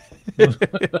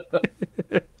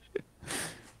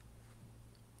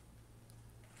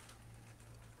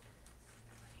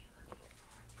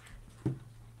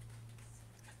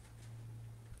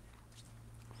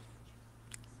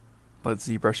 Let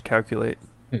ZBrush calculate.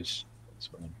 It's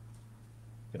fine.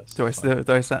 Yes, Do I it's fine.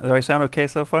 do I sound okay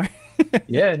so far?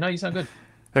 Yeah. No, you sound good.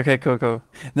 Okay, cool, cool.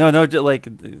 No, like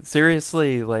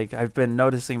seriously, like I've been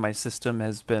noticing my system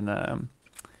has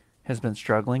been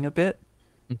struggling a bit,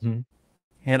 Hmm.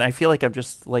 and I feel like I'm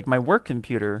just like my work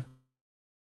computer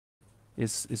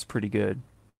is pretty good.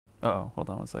 Oh, hold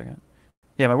on one second.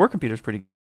 Yeah, my work computer's pretty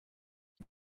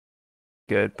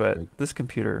good, but this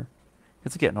computer,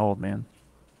 it's getting old, man.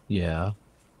 Yeah.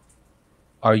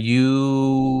 Are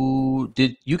you?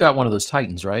 Did you got one of those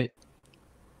Titans, right?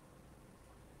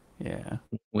 Yeah.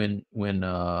 When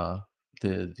the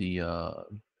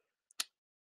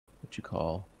what you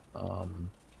call Uh,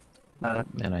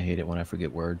 man, I hate it when I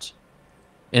forget words.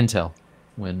 Intel.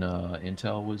 When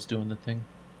Intel was doing the thing.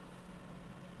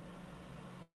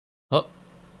 Oh,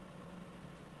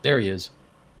 there he is.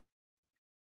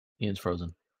 Ian's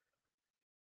frozen.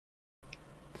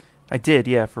 I did,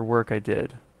 yeah, for work I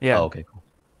did. Oh, Yeah. okay, cool.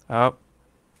 Oh.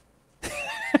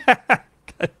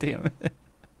 God damn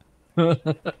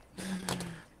it.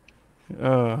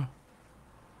 Uh,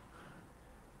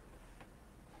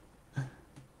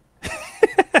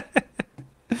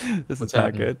 this What's is not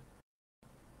happening? good.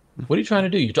 What are you trying to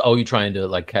do? You trying to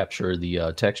like capture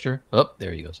the texture? Oh,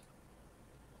 there he goes.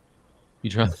 You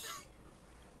trying?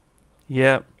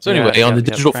 Yep. So Yeah, anyway, on the yep,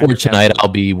 yep. digital Trying to forge tonight, capture it.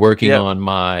 I'll be working Yep. on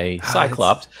my Ah, it's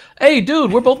Cyclops. Hey,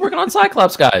 dude, we're both working on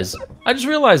Cyclops, guys. I just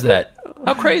realized that.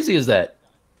 How crazy is that?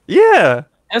 yeah.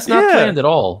 That's not Yeah. planned at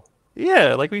all.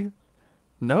 Yeah, like we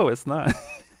no, it's not.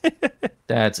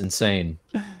 That's insane.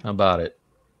 How about it?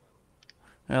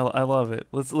 I love it.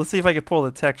 Let's see if I can pull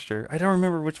the texture. I don't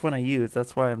remember which one I used.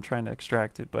 That's why I'm trying to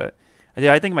extract it, but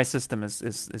yeah, I think my system is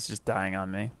just dying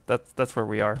on me. That's where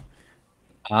we are.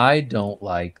 I don't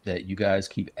like that you guys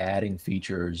keep adding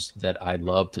features that I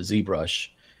love to ZBrush,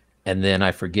 and then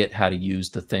I forget how to use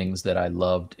the things that I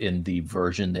loved in the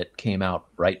version that came out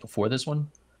right before this one.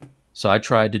 So I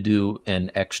tried to do an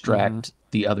Hmm. extract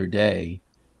the other day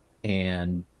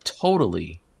and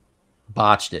totally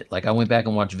botched it. Like I went back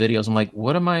and watched videos. I'm like,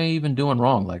 what am I even doing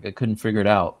wrong? Like I couldn't figure it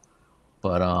out.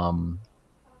 But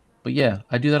but yeah,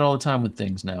 I do that all the time with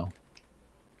things now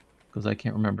because I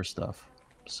can't remember stuff.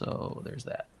 So there's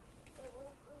that.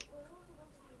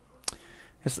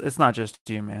 It's not just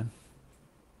you, man.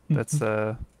 That's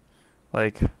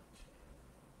like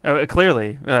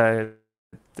clearly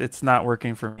it's not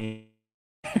working for me.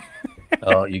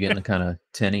 Oh, you're getting kind of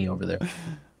tinny over there.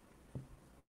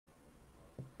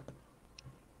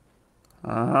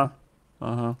 Uh-huh.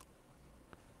 Uh-huh.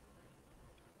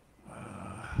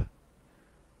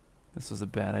 This was a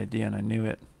bad idea and I knew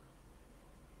it.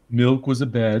 Milk was a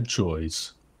bad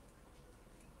choice.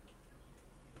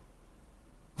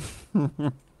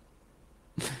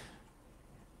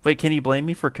 Wait, can you blame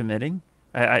me for committing?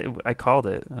 I called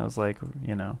it. I was like,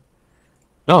 you know,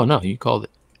 No, no, you called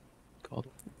it. Called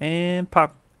it. and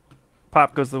pop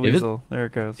goes the If it, weasel. There it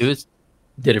it goes. was,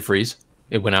 did it freeze?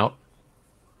 It went out.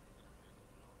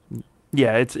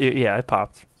 Yeah, it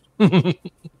popped.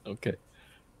 Okay.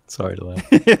 Sorry to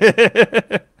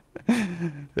laugh.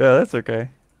 Yeah, that's okay.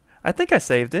 I think I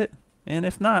saved it, and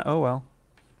if not, oh well.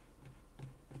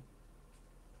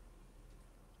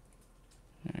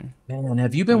 Here, Man,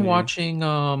 have you let been me watching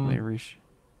let me reach.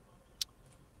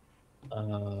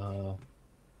 uh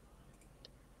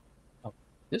oh,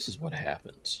 this is what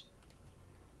happens.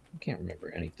 I can't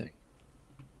remember anything.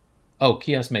 Oh,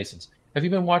 Kiosk Masons. Have you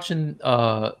been watching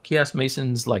Kiosk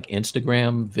Masons like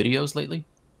Instagram videos lately?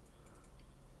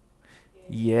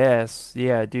 Yes,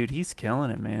 yeah, dude, he's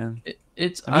killing it, man.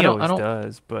 It's I mean, he always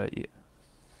does, but yeah.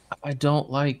 I don't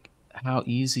like how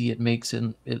easy it makes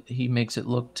he makes it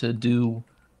look to do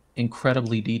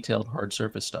incredibly detailed hard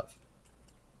surface stuff.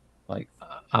 Like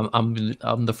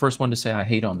I'm the first one to say I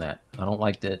hate on that. I don't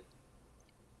like that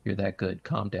you're that good.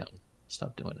 Calm down.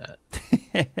 Stop doing that.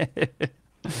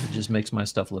 It just makes my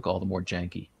stuff look all the more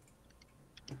janky.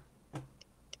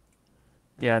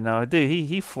 Yeah, no, dude,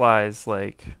 he flies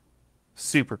like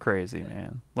super crazy,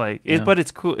 man. Like it, Yeah. but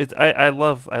it's cool. It's I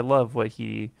love what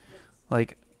he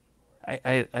like.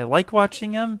 I like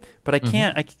watching him, but I Hmm.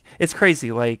 can't. It's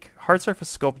crazy. Like hard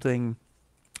surface sculpting,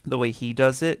 the way he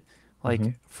does it. Hmm. Like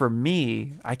for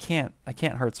me, I can't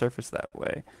hard surface that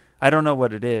way. I don't know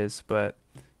what it is, but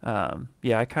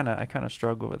yeah, I kind of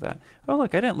struggle with that. Oh,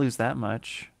 look, I didn't lose that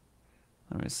much.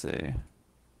 Let me see.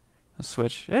 A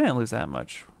switch. I didn't lose that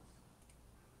much.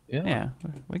 Yeah. Yeah,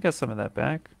 we got some of that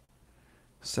back.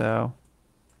 So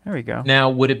there we go. Now,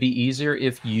 would it be easier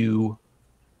if you,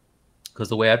 because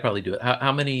the way I'd probably do it,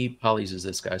 how many polys is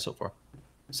this guy so far?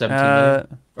 17 million? Uh,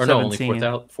 Or no, only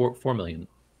 17. 4 million.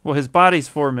 Well, his body's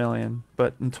 4 million,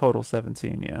 but in total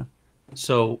 17. Yeah.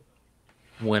 So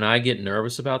when I get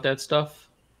nervous about that stuff,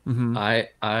 Mm-hmm.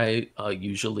 I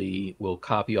usually will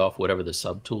copy off whatever the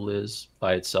subtool is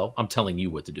by itself. I'm telling you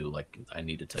what to do. Like I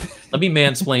need to tell you. Let me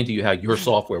mansplain to you how your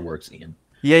software works, Ian.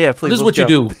 Yeah, yeah. This Please, is let's what you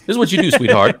go. do. This is what you do,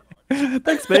 sweetheart.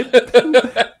 Thanks, babe.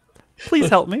 Please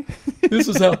help me. This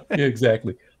is how. Yeah,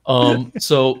 exactly.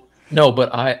 So no,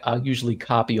 but I usually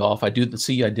copy off. I do the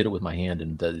see. I did it with my hand,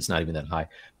 and it's not even that high.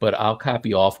 But I'll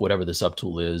copy off whatever the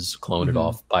subtool is, clone it Mm-hmm.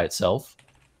 off by itself,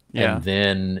 Yeah.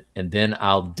 and then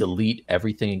I'll delete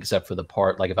everything except for the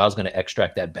part. Like if I was going to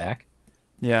extract that back,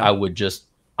 Yeah. I would just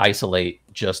isolate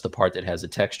just the part that has a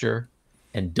texture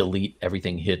and delete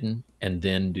everything hidden, and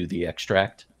then do the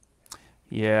extract.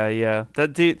 Yeah, yeah.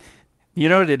 That dude, you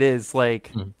know what it is?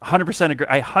 Like Mm. 100% agree.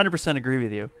 I 100% agree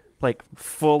with you. Like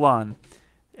full on.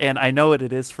 And I know what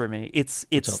it is for me. It's So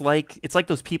it's like it's like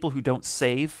those people who don't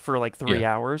save for like yeah, 3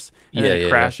 hours and then yeah, it yeah, yeah,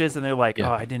 crashes and they're like, yeah,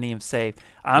 "Oh, I didn't even save."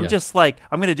 I'm yeah. just like,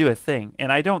 I'm gonna do a thing,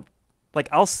 and I don't like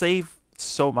I'll save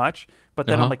so much, but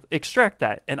then I'm Uh like, extract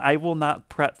that, and I will not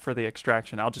prep for the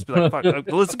extraction. I'll just be like, "Fuck, huh.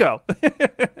 let's go."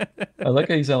 I like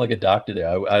how you sound like a doctor there.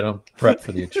 I don't prep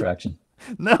for the extraction.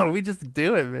 No, we just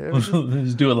do it, man. We just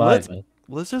Just do it live, let's man.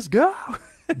 let's just go.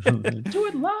 Do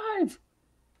it live.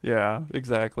 Yeah,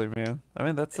 exactly, man. I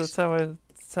mean, that's Nice. how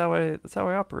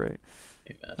I operate.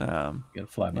 Hey, man. Um, You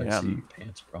gotta fly by the yeah. seat of your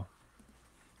pants, bro.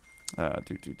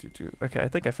 Do. Okay, I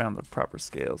think I found the proper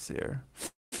scales here.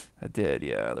 I did,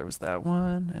 yeah. There was that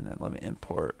one, and then let me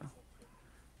import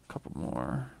a couple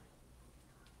more.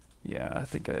 Yeah, I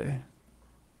think I.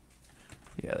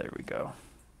 Yeah, there we go.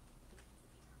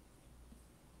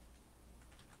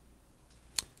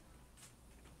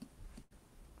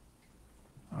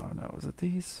 Oh no, was it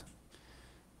these?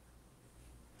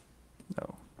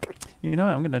 No. You know,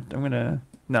 what, I'm gonna.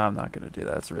 No, I'm not gonna do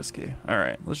that. It's risky. All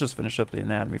right, let's just finish up the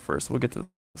anatomy first. We'll get to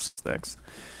this next.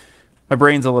 My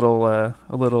brain's a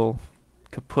little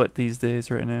kaput these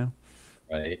days right now.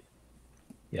 Right.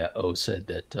 Yeah. O said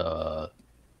that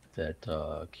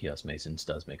Kiosk Masons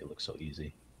does make it look so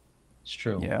easy. It's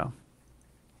true. Yeah.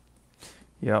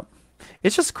 Yep.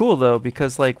 It's just cool though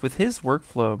because like with his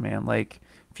workflow, man, like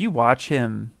if you watch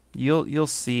him, you'll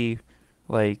see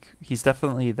like he's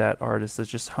definitely that artist that's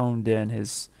just honed in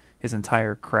his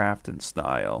entire craft and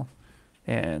style.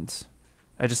 And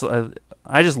I just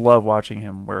love watching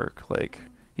him work. Like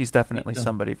he's Me definitely too.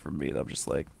 somebody for me that I'm just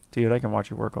like, dude, I can watch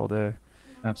you work all day.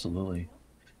 Absolutely.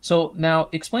 So now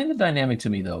explain the dynamic to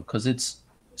me though, because it's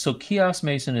so Kiosk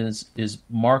Mason is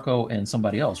Marco and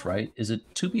somebody else, right? Is it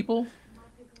two people?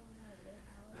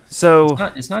 So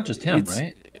It's not just him, it's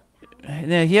right?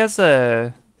 yeah, he has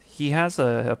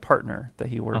a partner that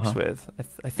he works Uh-huh. with.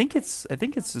 I think it's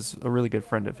a really good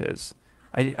friend of his.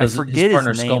 I Because his forget his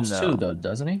partner name sculpts too, though. though,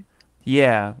 doesn't he?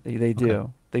 Yeah, they Okay.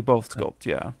 do. They both Okay. sculpt.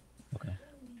 Yeah, Okay.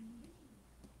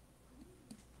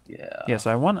 yeah. Yeah.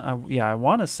 So I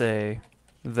want to say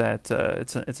that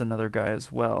it's another guy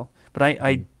as well. But I Mhm.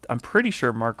 I I'm pretty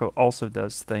sure Marco also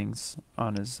does things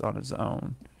on his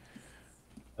own.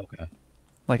 Okay.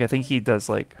 Like I think he does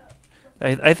like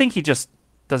I think he just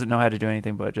doesn't know how to do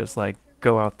anything but just like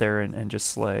go out there and just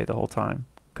slay the whole time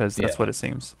because that's Yeah. what it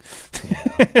seems.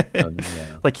 Yeah.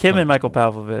 Yeah. Like him and Michael 100%.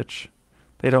 Pavlovich,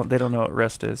 they don't know what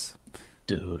rest is.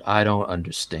 Dude, I don't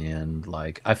understand.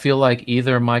 Like, I feel like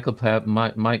either Mike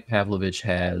Pavlovich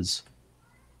has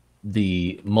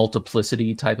the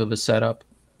multiplicity type of a setup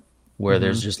where Hmm.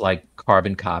 there's just like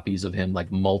carbon copies of him,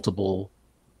 like multiple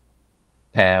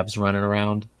Pavs running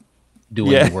around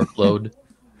doing the Yeah. workload.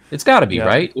 It's got to be Yeah.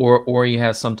 right, or he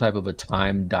has some type of a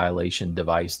time dilation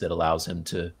device that allows him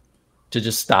to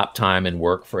just stop time and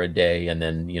work for a day, and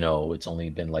then it's only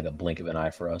been like a blink of an eye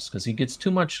for us because he gets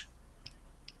too much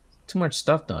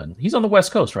stuff done. He's on the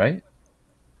West Coast, right?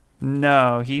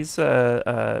 No, he's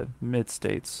mid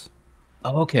states,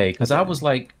 Oh, okay, I because I was think.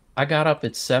 like, I got up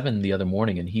at 7 the other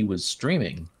morning and he was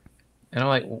streaming, and I'm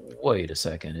like, wait a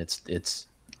second, it's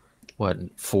what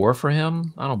 4 for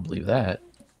him? I don't believe that.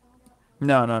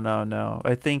 No, no, no, no.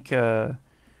 I think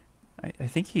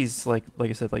he's like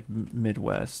I said, like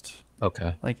Midwest.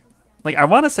 Okay, Like like I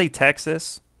want to say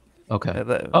Texas, okay.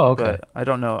 Oh, okay. but I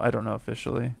don't know. I don't know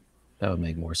officially. That would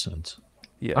make more sense.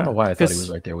 I don't know Yeah, why I thought he was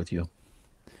right there with you.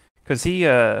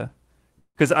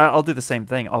 because I'll do the same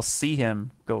thing. I'll see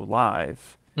him go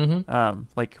live. Mm-hmm.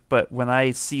 Like, but when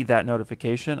I see that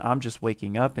notification, I'm just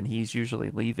waking up and he's usually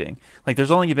leaving. Like,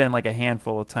 there's only been like a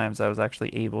handful of times I was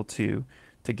actually able to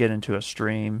get into a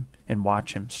stream and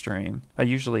watch him stream.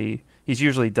 He's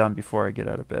usually done before I get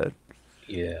out of bed.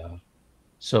 Yeah.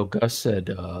 So Gus said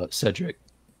Cedric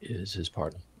is his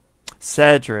partner.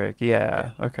 Cedric,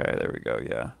 Yeah. yeah. Okay, there we go.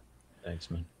 Yeah. Thanks,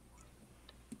 man.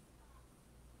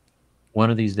 One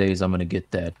of these days, I'm gonna get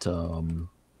that.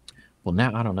 Well,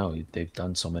 now I don't know. They've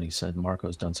done so many since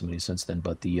Marco's done so many since then.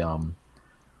 But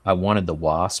I wanted the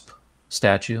Wasp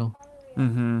statue,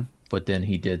 Mm-hmm. but then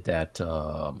he did that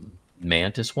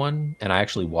Mantis one, and I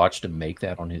actually watched him make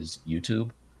that on his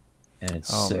YouTube, and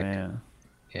it's Oh sick. man.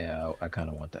 Yeah, I kind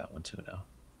of want that one too now.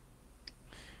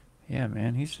 Yeah,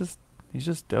 man. He's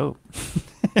just dope.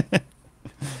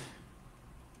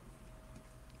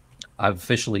 I've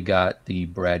officially got the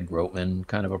Brad Grootman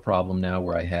kind of a problem now,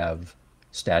 where I have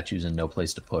statues and no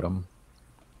place to put them.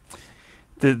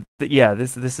 Yeah,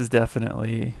 this is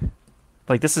definitely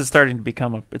like this is starting to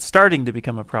become a it's starting to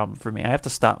become a problem for me. I have to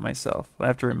stop myself. I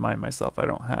have to remind myself I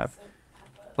don't have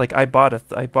like I bought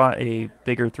a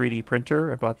bigger 3D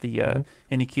printer. I bought the Hmm.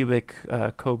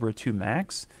 Anycubic Cobra 2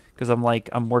 Max because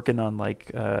I'm working on like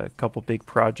a couple big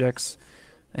projects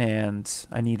and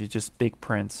I needed just big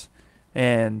prints.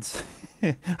 And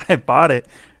I bought it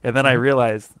and then I Hmm.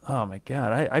 realized, oh my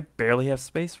God, I barely have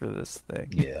space for this thing.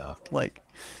 Yeah. Like,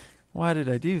 why did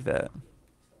I do that?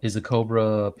 Is the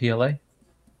Cobra PLA?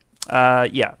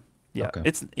 Yeah, yeah. Okay.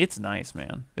 It's nice,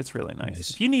 man. It's really nice. Nice.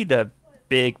 If you need a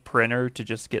big printer to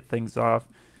just get things off,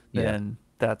 Yeah. then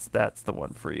that's the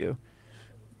one for you.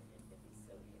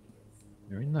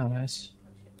 Very nice.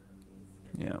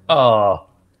 Yeah. Oh,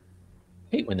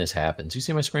 hate when this happens. You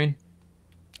see my screen?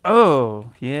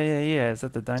 Oh, yeah, yeah, yeah. Is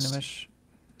that the Dynamesh?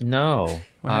 No.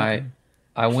 What I happened?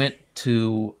 I went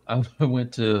to I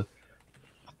went to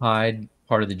hide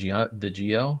part of the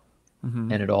geo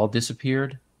Mm-hmm. and it all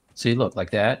disappeared. See, look,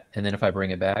 like that, and then if I bring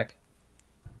it back,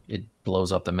 it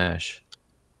blows up the mesh.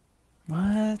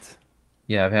 What?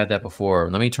 Yeah, I've had that before.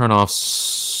 Let me turn off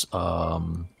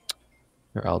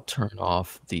here, I'll turn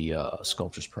off the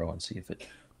Sculptures Pro and see if it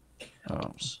Oh,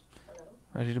 helps.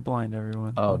 ready to blind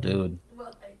everyone. Oh, Mm-hmm. dude.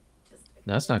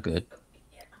 That's not good.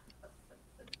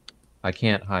 I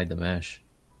can't hide the mesh.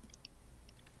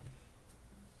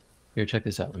 Here, check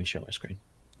this out. Let me share my screen.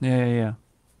 Yeah, yeah, yeah.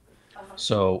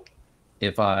 So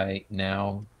if I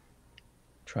now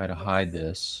try to hide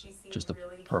this, just the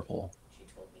purple,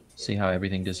 see how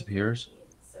everything disappears?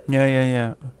 Yeah, yeah,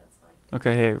 yeah.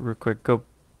 Okay, hey, real quick, go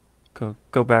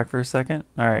back for a second.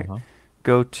 All right. Uh-huh.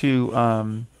 Go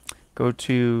to go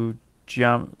to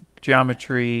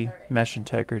geometry mesh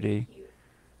integrity.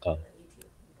 Oh,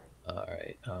 all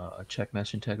right. Check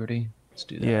mesh integrity. Let's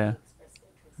do that. Yeah.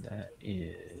 That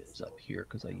is up here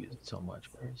because I use it so much.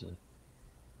 Where is it?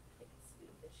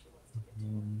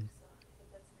 Um,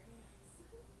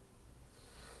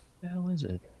 the hell is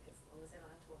it?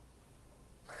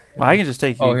 Well, I can just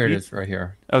take Oh, you here if it you. is, right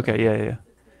here. Okay, yeah, yeah.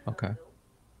 Okay.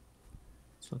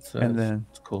 So it And says then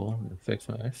it's cool. Fix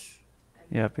mesh.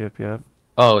 yep, yep, yep.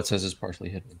 Oh, it says it's partially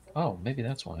hidden. Oh, maybe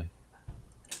that's why.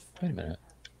 Wait a minute.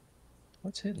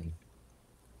 What's hidden?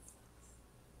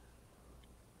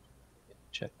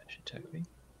 Check mesh integrity.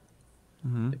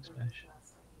 Mm-hmm. Fix mesh.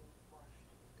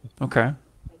 Okay.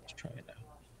 Let's try it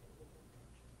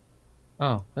now.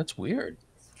 Oh, that's weird.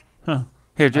 Huh.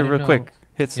 Here, I do didn't real know. quick.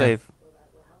 Hit Yeah. save.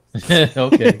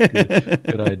 Okay, good.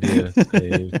 Good idea.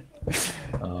 Save.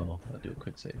 Oh, I'll do a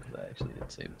quick save because I actually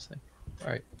did save this thing. All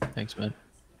right. Thanks, man.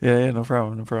 Yeah, no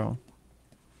problem, no problem.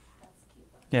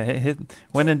 Yeah,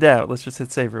 when in doubt, let's just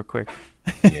hit save real quick.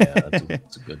 Yeah,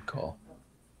 that's a good call.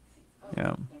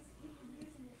 Yeah.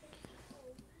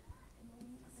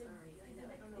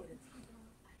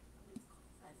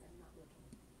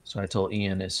 So I told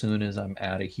Ian as soon as I'm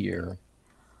out of here,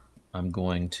 I'm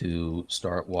going to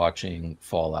start watching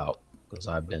Fallout because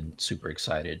I've been super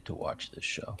excited to watch this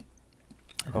show.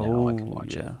 And now I can Oh,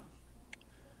 watch it. yeah.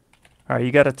 All right,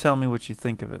 you got to tell me what you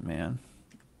think of it, man.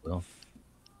 Well,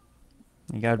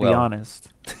 You got to be well, honest.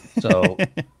 so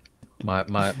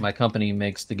my company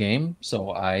makes the game,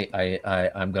 so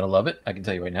I'm gonna love it. I can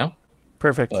tell you right now.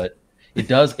 Perfect. But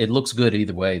it looks good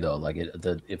either way though. Like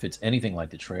if it's anything like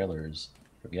the trailers,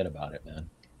 forget about it, man.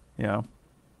 Yeah.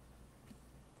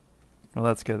 Well,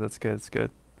 that's good. That's good. That's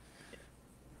good.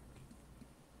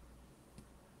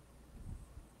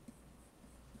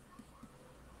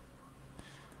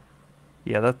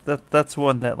 Yeah, that's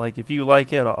one that like if you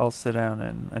like it, I'll sit down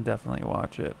and definitely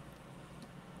watch it.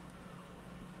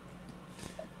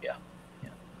 Yeah, yeah.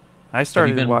 I Have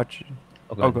you started been? watching.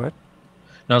 Oh, go Oh, ahead. go ahead.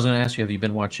 No, I was gonna ask you, have you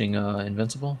been watching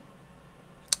Invincible?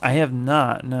 I have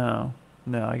not. No,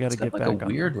 no. I got It's to got get like a back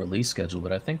on that. weird release schedule,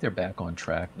 but I think they're back on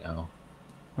track now.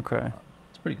 Okay.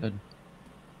 It's pretty good.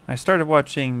 I started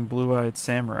watching Blue-Eyed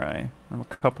Samurai. I'm a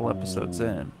couple episodes Oh,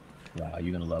 in. wow,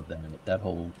 you're gonna love that. That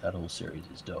whole series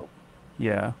is dope,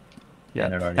 Yeah, yeah.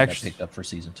 and it already got Actually, picked up for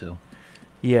season two.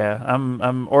 yeah.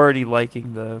 I'm already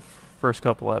liking the first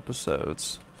couple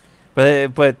episodes.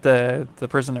 But the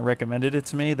person that recommended it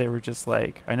to me, they were just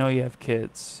like, I know you have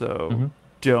kids, so Hmm.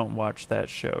 don't watch that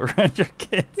show around your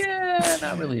kids. Yeah,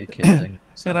 not really a kid thing.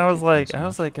 It's And not a kid thing so I was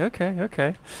much. like, okay,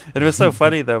 okay. And it was so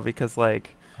funny though because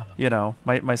like,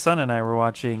 my son and I were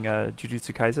watching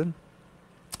Jujutsu Kaisen,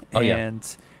 Oh yeah.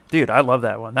 and dude, I love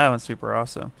that one. That one's super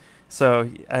awesome. So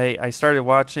I started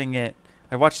watching it.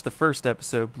 I watched the first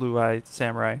episode, Blue Eye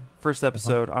Samurai, first Uh-huh.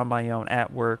 episode on my own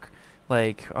at work,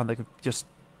 like on the just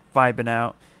vibing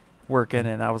out, working,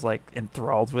 and I was like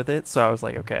enthralled with it. So I was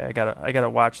like, okay, I gotta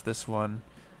watch this one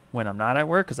when I'm not at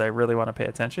work because I really want to pay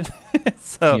attention.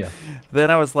 So Yeah. then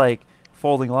I was like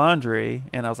folding laundry,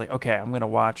 and I was like, okay, I'm gonna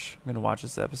watch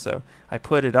this episode. I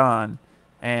put it on,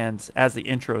 and as the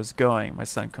intro is going, my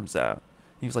son comes out.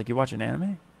 He was like, "You watching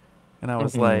anime?" And I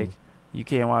was like, Mm-mm. "You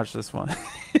can't watch this one."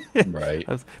 Right.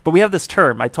 But we have this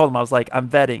term. I told him I was like, "I'm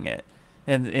vetting it,"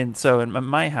 and so in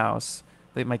my house,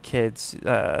 like my kids,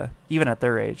 even at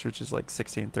their age, which is like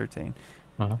 16, 13,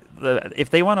 Uh-huh. if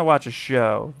they want to watch a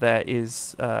show that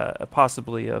is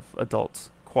possibly of adult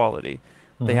quality,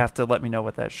 they Hmm. have to let me know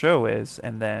what that show is,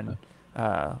 and then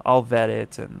I'll vet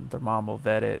it, and their mom will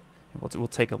vet it, and we'll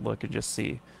take a look and just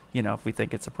see, if we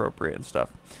think it's appropriate and stuff.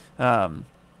 Um,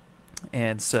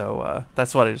 and so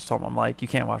that's what I just told him. I'm like, you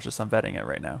can't watch this. I'm vetting it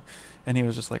right now. And he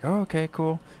was just like, oh, okay,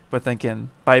 cool. But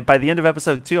thinking by the end of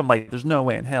episode 2, I'm like, there's no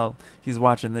way in hell he's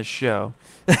watching this show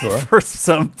Sure. for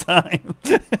some time.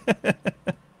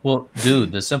 Well,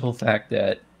 dude, the simple fact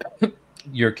that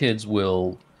your kids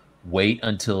will wait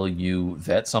until you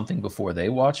vet something before they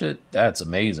watch it, that's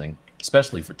amazing,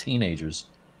 especially for teenagers.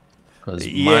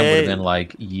 Because mine would have Yeah, been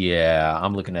like, yeah,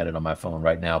 I'm looking at it on my phone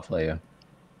right now, player.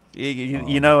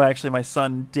 Um, actually, my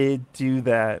son did do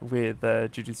that with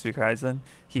Jujutsu Kaisen.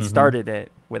 He hmm started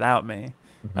it without me,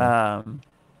 hmm um,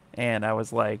 and I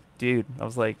was like, dude, I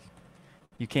was like,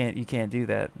 you can't do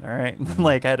that. All right, hmm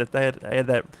like I had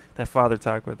that father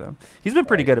talk with him. He's been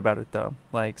pretty Right. good about it though.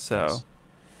 Like so, Nice.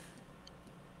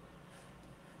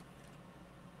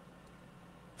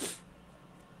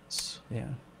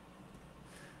 yeah.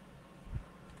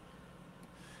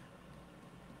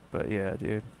 But yeah,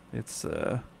 dude, it's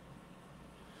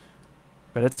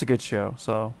but it's a good show.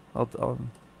 So I'll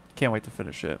can't wait to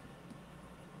finish it.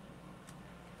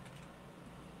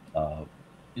 Uh,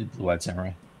 Blue Eyed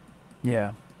Samurai.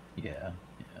 Yeah. Yeah,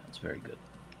 yeah, it's very good.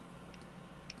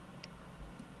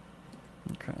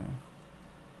 Okay.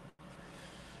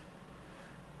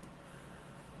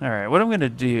 All right, what I'm gonna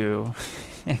do,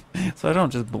 so I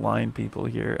don't just blind people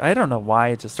here. I don't know why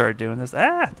I just started doing this.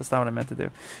 That's not what I meant to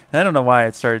do. I don't know why I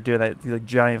started doing that like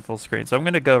giant full screen. So I'm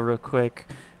gonna go real quick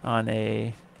on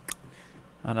a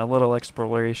little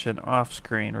exploration off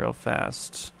screen real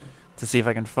fast to see if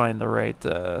I can find the right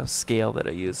scale that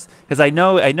I use. Because I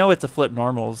know it's a flip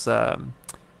normals.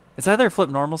 It's either a flip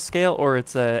normal scale or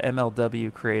it's a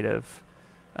MLW creative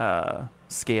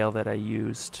scale that I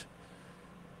used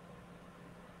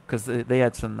because they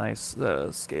had some nice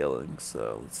scaling.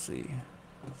 So let's see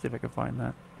if I can find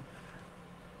that.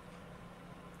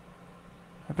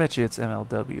 I bet you it's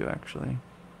MLW actually.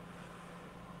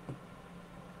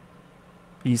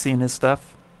 You seen his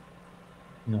stuff?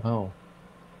 No.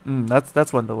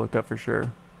 That's one to look up for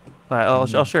sure. I'll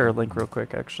share a link MLW. real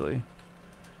quick actually.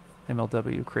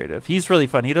 MLW Creative. He's really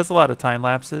fun. He does a lot of time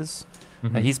lapses.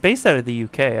 Hmm. He's based out of the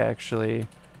UK actually,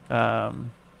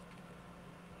 um,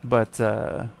 but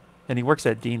and he works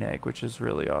at DNEG, which is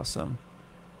really awesome.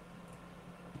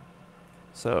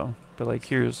 So, but like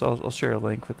here's I'll share a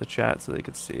link with the chat so they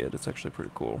could see it. It's actually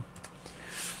pretty cool.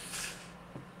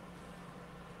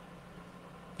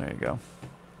 There you go.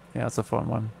 Yeah, it's a fun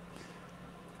one.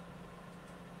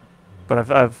 But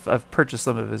I've purchased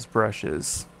some of his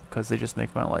brushes because they just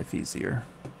make my life easier.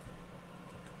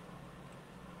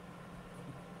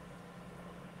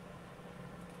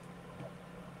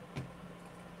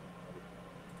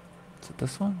 Is it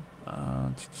this one?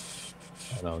 Oh,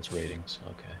 no, it's ratings.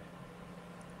 Okay.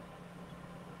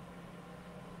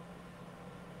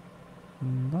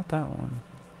 Not that one.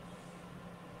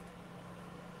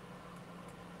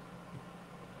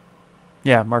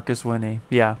 Yeah, Marcus Winnie.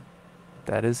 Yeah,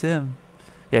 that is him.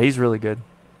 Yeah, he's really good.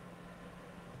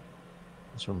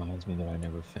 This reminds me that I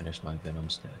never finished my Venom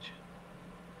statue.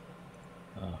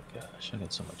 Oh gosh, I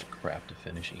got so much crap to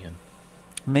finish, Ian.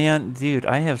 Man, dude,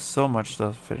 I have so much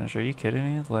stuff to finish. Are you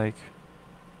kidding me? Like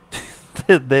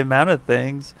the amount of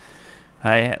things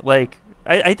I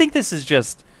think this is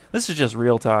just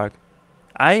real talk.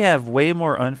 I have way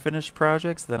more unfinished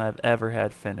projects than I've ever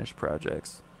had finished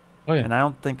projects, Oh yeah. and I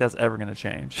don't think that's ever gonna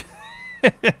change.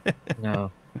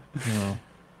 No, no,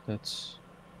 that's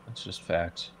that's just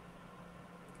facts.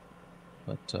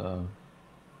 But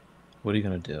what are you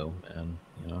gonna do, man?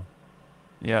 You know,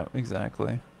 Yeah,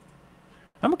 exactly.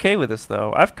 I'm okay with this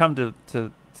though. I've come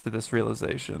to this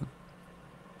realization.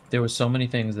 there were so many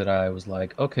things that I was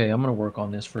like, okay, I'm gonna work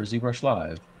on this for ZBrush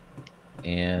Live,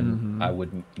 and Mm-hmm. I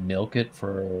would milk it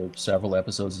for several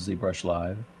episodes of ZBrush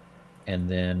Live, and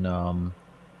then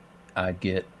I'd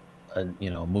get a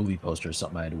movie poster or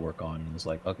something I had to work on, and it's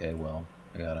like, okay, well,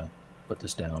 I gotta put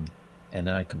this down, and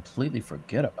then I completely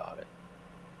forget about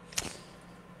it,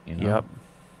 you know, Yep.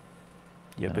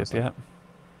 Yep. and I Yep. was like,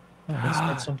 oh, let's start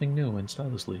Yep. something new in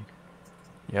Stylus League.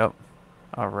 Yep.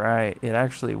 All right. It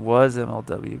actually was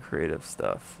MLW creative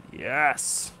stuff.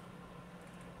 Yes.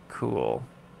 Cool.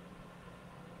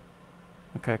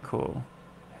 Okay, cool.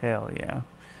 Hell yeah.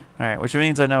 All right, which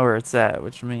means I know where it's at,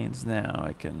 which means now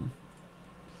I can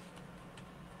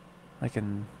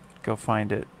go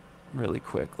find it really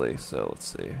quickly. So let's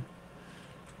see.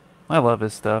 I love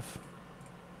his stuff.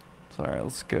 So, all right,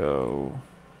 let's go.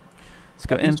 Let's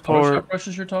go Are these import. Photoshop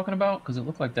brushes you're talking about? Because it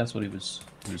looked like that's what he was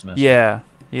messing with. Yeah,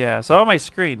 yeah. So on my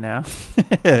screen now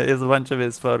is a bunch of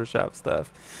his Photoshop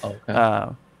stuff. Oh, okay.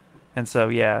 Uh, and so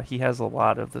yeah, he has a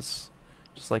lot of this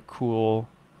just like cool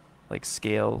like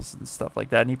scales and stuff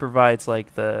like that. And he provides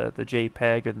like the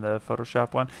JPEG and the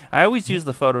Photoshop one. I always Mhm. use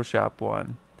the Photoshop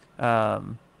one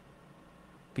um,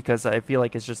 because I feel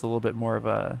like it's just a little bit more of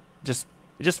a just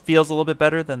it just feels a little bit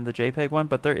better than the JPEG one,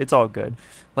 but it's all good.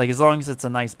 Like as long as it's a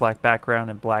nice black background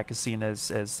and black is seen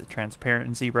as transparent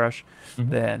in ZBrush, Mhm.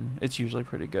 then it's usually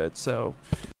pretty good. So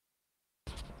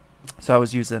I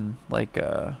was using like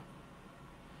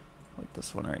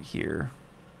this one right here,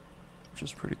 which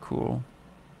is pretty cool.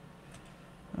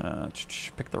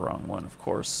 Pick the wrong one, of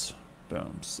course.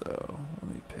 Boom. So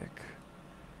let me pick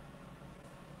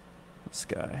this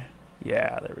guy.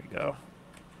 Yeah, there we go.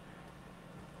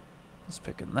 Let's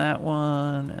pick in that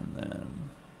one, and then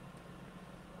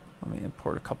let me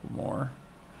import a couple more.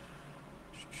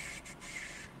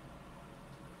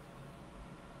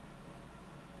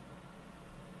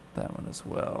 That one as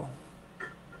well.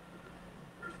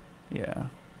 Yeah.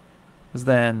 Because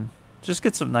then just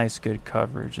get some nice, good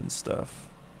coverage and stuff.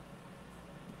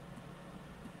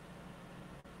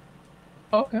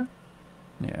 Oh, okay.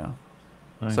 Yeah.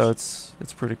 So Nice.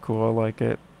 it's pretty cool. I like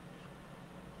it.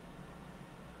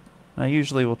 I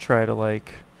usually will try to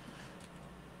like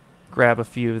grab a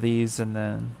few of these, and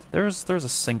then there's a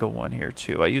single one here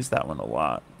too. I use that one a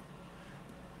lot.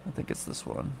 I think it's this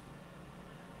one.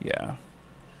 Yeah.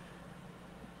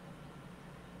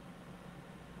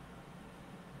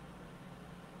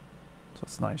 So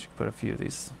it's nice. You can put a few of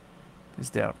these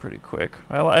down pretty quick.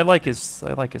 I like his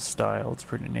style. It's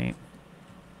pretty neat.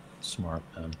 Smart,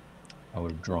 man. I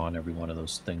would have drawn every one of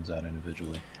those things out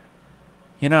individually.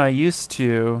 You know, I used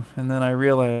to, and then I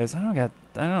realized I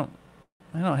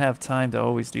don't have time to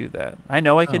always do that. I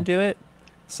know I can Oh. do it,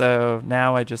 so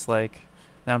now I'm just like,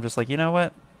 you know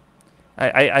what?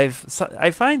 I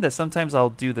find that sometimes I'll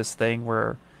do this thing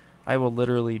where I will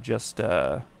literally just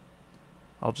I'll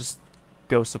just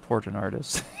go support an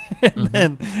artist. And Hmm.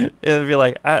 then it'd be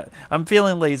like, I'm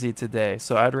feeling lazy today,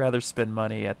 so I'd rather spend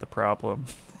money at the problem.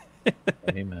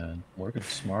 Hey man, working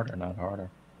smarter, not harder.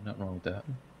 Nothing wrong with that.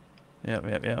 Yep,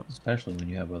 yep, yep. Especially when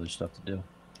you have other stuff to do.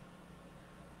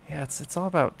 Yeah, it's all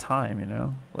about time, you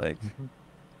know? Like, Hmm.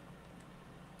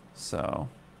 so.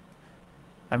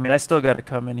 I mean, I still got to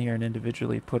come in here and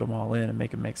individually put them all in and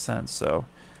make it make sense. So,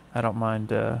 I don't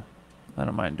mind. I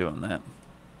don't mind doing that.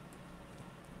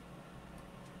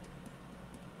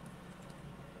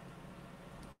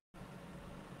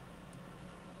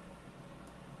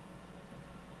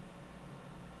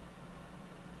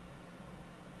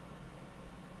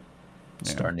 It's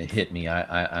Yeah. starting to hit me.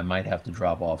 I might have to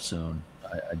drop off soon.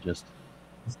 I just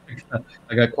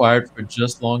I got quiet for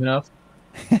just long enough,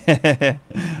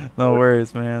 No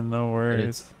worries, man. No but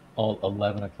it's worries. all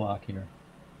 11 o'clock here,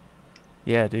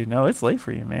 Yeah, dude. No, it's late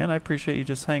for you, man. I appreciate you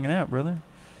just hanging out, brother.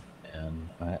 and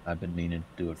I've been meaning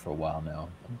to do it for a while now.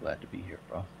 I'm glad to be here,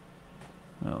 bro.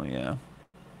 Oh yeah.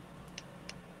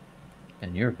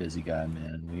 And you're a busy guy,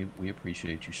 man. We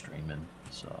appreciate you streaming.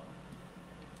 So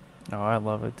Oh, I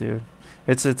love it, dude.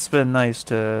 It's been nice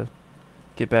to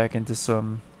get back into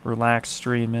some relaxed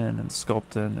streaming and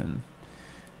sculpting and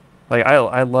like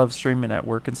I love streaming at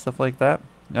work and stuff like that.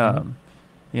 mhm. Um,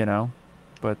 you know,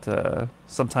 but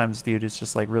sometimes, dude, it's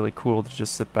just like really cool to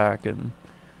just sit back and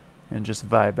just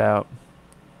vibe out.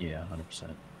 Yeah,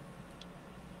 100%.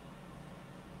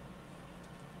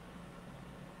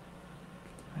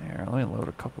 Here, let me load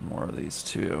a couple more of these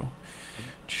too.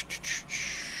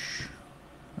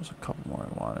 There's a couple more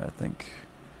I want. I think,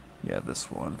 yeah, this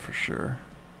one for sure.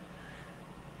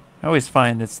 I always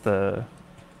find it's the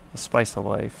spice of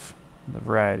life, the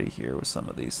variety here with some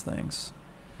of these things.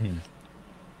 Hmm.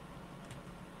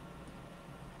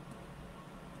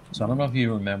 So I don't know if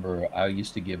you remember, I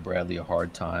used to give Bradley a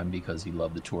hard time because he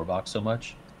loved the tour box so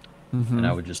much, and I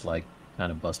Mm-hmm. would just like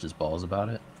kind of bust his balls about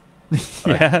it.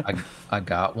 But Yeah. I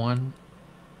got one.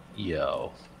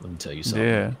 Yo, let me tell you something.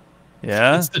 Yeah.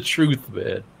 Yeah. It's the truth,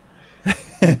 man.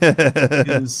 It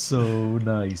is so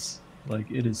nice. Like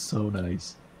it is so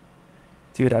nice.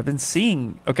 Dude, I've been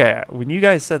seeing. Okay, when you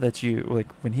guys said that you like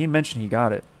when he mentioned he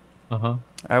got it, Uh-huh.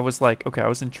 I was like, okay, I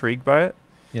was intrigued by it,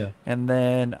 Yeah. and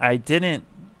then I didn't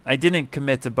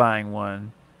commit to buying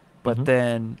one, but Hmm.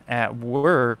 then at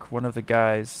work, one of the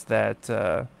guys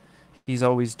that he's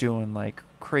always doing like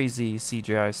crazy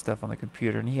CGI stuff on the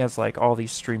computer, and he has like all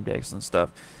these stream decks and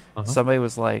stuff. Uh-huh. Somebody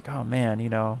was like, "Oh man,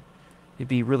 it'd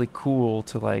be really cool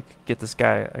to like get this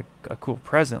guy a cool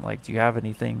present. Like, do you have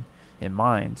anything in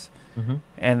mind?" Hmm.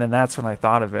 And then that's when I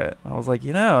thought of it. I was like,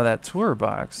 that tour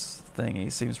box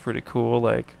thingy seems pretty cool.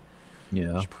 Like,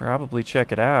 Yeah. should probably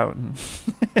check it out.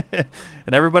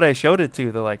 And everybody I showed it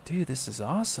to, they're like, dude, this is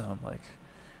awesome. Like,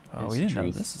 oh, It's we the didn't know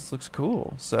truth. this looks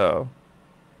cool. So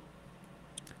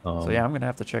yeah, Um, I'm gonna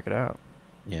have to check it out.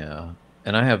 yeah.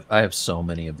 And I have so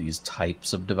many of these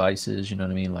types of devices, you know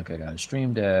what I mean? Like I got a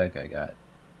Stream Deck, I got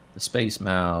the Space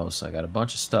Mouse, I got a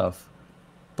bunch of stuff,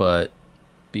 but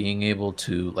being able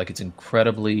to like it's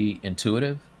incredibly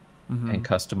intuitive Mm-hmm. and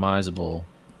customizable,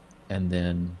 and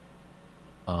then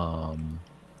um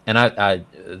and I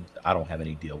don't have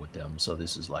any deal with them, so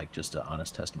this is like just an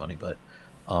honest testimony, but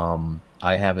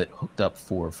I have it hooked up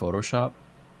for Photoshop.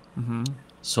 Mm-hmm.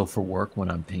 So for work when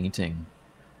I'm painting,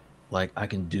 like I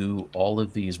can do all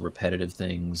of these repetitive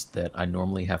things that I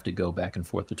normally have to go back and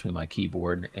forth between my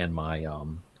keyboard and my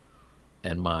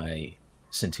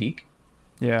Cintiq,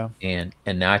 Yeah. and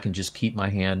now I can just keep my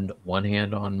one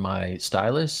hand on my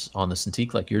stylus on the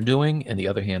Cintiq like you're doing, and the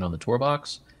other hand on the tour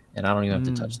box, and I don't even have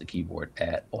to Mm. touch the keyboard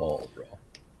at all, bro.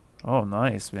 Oh,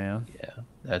 nice, man. Yeah,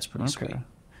 that's pretty Okay. sweet.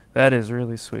 That is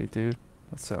really sweet, dude.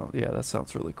 That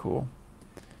sounds really cool.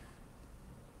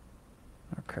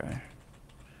 Okay.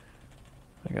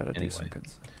 I gotta do some Anyway, good.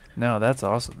 No, that's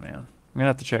awesome, man. I'm gonna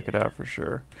have to check it out for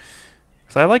sure.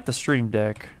 Cause I like the Stream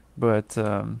Deck, but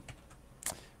uh,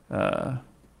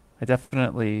 I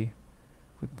definitely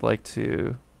would like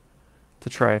to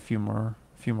try a few more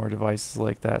devices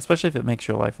like that, especially if it makes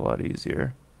your life a lot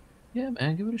easier. yeah,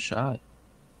 man, give it a shot.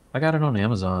 I got it on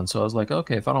Amazon, so I was like,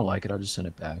 okay, if I don't like it, I'll just send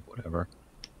it back, whatever.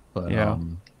 But Yeah.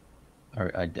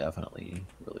 I definitely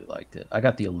really liked it. I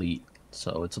got the Elite,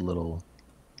 so it's a little,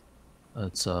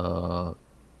 it's it's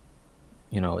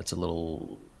a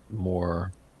little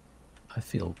more. I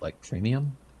feel like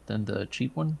premium than the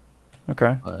cheap one,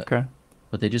 Okay. but Okay.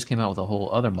 they just came out with a whole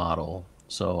other model,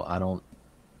 so I don't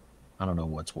know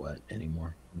what's what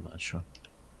anymore. I'm not sure.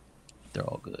 They're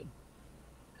all good.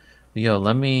 But yo,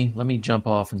 let me jump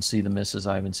off and see the missus.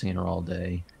 I haven't seen her all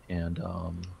day, and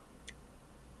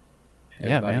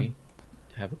Yeah, man. everybody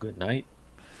have a good night.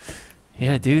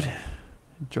 Yeah, dude.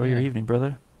 Enjoy your Yeah, evening,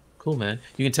 brother. cool, man.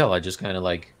 You can tell I just kind of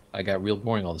like I got real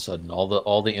boring all of a sudden.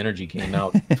 All the energy came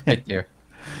out right there. It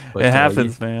But yeah,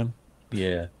 happens, man.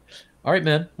 yeah. All right,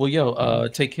 man. Well, yo,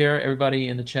 take care, everybody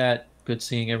in the chat. Good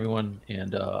seeing everyone,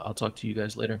 and I'll talk to you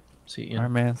guys later. See you, All Ian.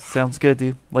 right, man. Sounds good,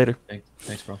 dude. Later.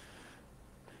 Thanks, bro.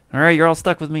 All right, you're all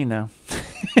stuck with me now.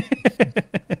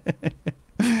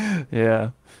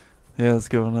 Yeah. Yeah, what's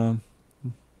going on?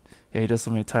 Yeah, he does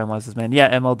so many time lapses, man.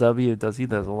 Yeah, MLW does. He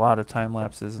does a lot of time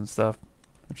lapses and stuff.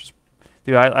 Which is,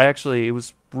 dude, I actually, it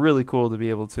was really cool to be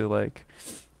able to like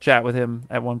chat with him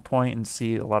at one point and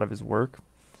see a lot of his work.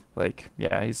 Like,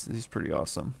 yeah, he's pretty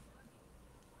awesome.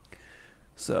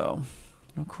 So,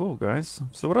 oh, cool, guys.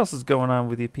 So, what else is going on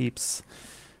with you peeps?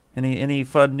 Any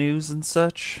fun news and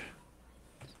such?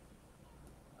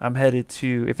 I'm headed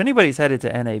to. If anybody's headed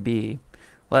to NAB,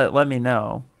 let me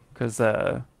know, because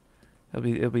it'll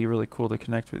be really cool to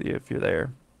connect with you if you're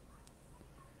there.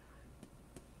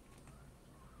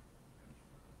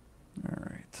 All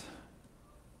right.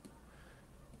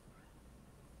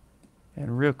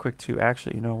 And real quick too,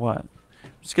 actually, you know what?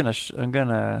 I'm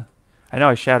gonna. I know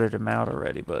I shouted them out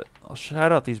already, but I'll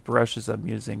shout out these brushes I'm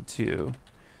using too,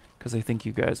 because I think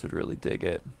you guys would really dig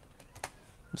it.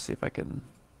 Let's see if I can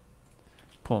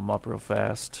pull them up real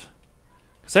fast.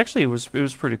 Because actually, it was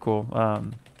pretty cool. Let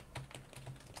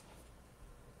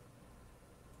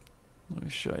me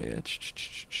show you.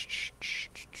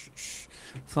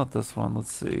 It's not this one.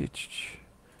 Let's see.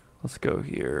 Let's go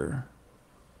here.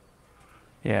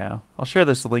 Yeah, I'll share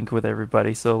this link with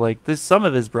everybody. So like this, some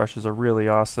of his brushes are really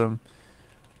awesome.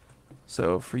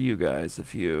 So for you guys,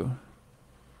 if you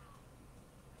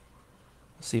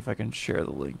see if I can share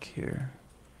the link here.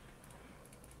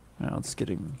 Now it's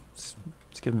giving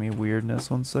me weirdness.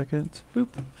 1 second. Boop.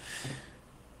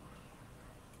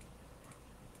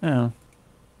 Oh,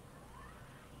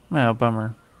 oh,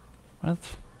 bummer. What?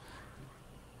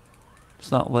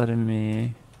 It's not letting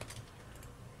me.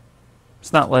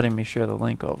 It's not letting me share the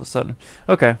link all of a sudden.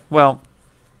 Okay, well,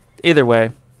 either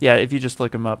way, yeah. If you just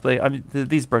look them up, I mean,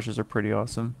 these brushes are pretty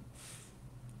awesome.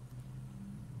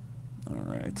 All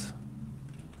right.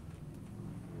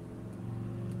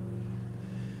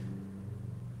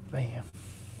 Bam.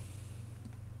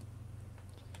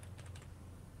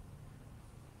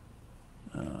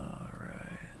 All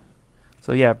right.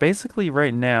 So yeah, basically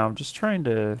right now I'm just trying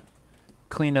to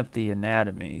clean up the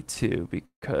anatomy too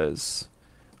because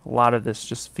a lot of this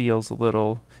just feels a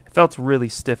little. It felt really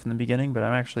stiff in the beginning, but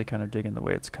I'm actually kind of digging the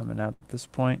way it's coming out at this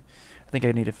point. I think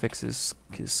I need to fix his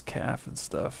calf and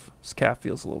stuff. His calf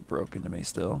feels a little broken to me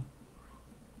still.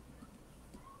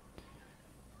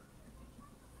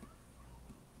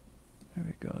 There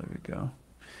we go. There we go.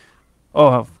 Oh,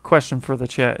 a question for the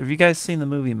chat. Have you guys seen the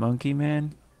movie Monkey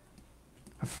Man?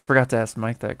 I forgot to ask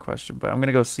Mike that question, but I'm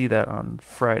gonna go see that on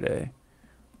Friday.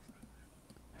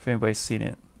 If anybody's seen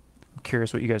it, I'm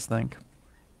curious what you guys think.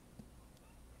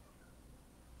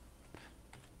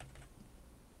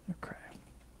 Okay.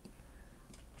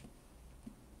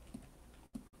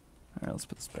 All right, let's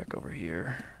put this back over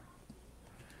here.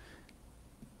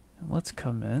 And let's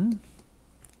come in.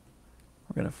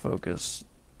 We're gonna focus.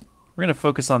 We're gonna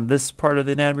focus on this part of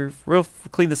the anatomy. We'll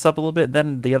clean this up a little bit.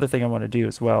 Then the other thing I want to do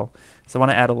as well is I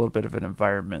want to add a little bit of an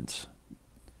environment.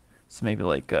 So maybe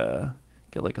like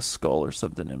get like a skull or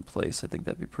something in place. I think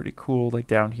that'd be pretty cool. Like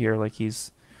down here, like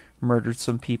he's murdered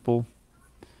some people.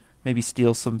 Maybe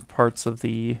steal some parts uh, of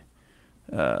the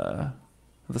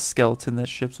skeleton that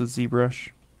ships with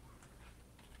ZBrush.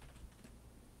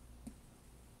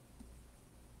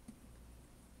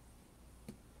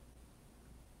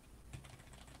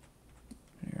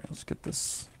 Here, let's get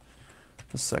this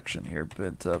section here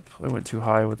bent up. I went too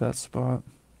high with that spot.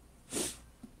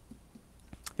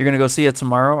 You're gonna go see it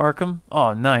tomorrow, Arkham?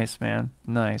 Oh, nice, man.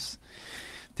 Nice.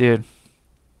 Dude.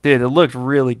 Dude, it looked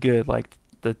really good, like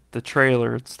the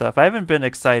trailer and stuff. I haven't been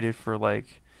excited for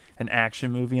like an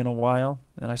action movie in a while,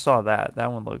 and I saw that.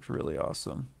 That one looked really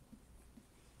awesome.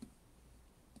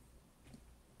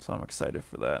 So I'm excited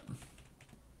for that.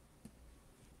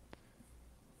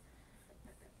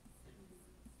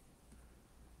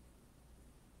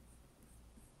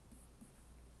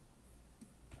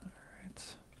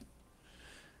 Right.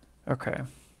 Okay.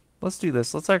 Let's do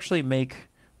this. Let's actually make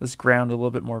this ground a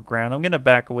little bit more ground. I'm gonna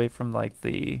back away from like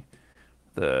the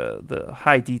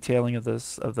high detailing of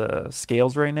this of the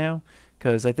scales right now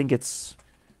because I think it's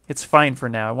fine for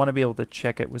now. I want to be able to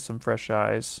check it with some fresh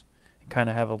eyes and kind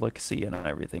of have a look see and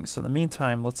everything. So in the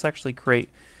meantime, let's create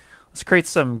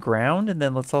some ground and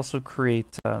then let's also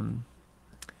create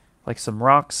like some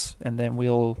rocks and then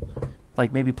we'll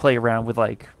like maybe play around with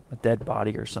like a dead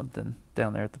body or something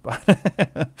down there at the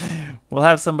bottom. We'll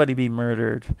have somebody be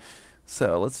murdered.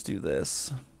 So let's do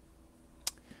this.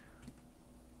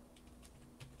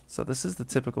 So this is the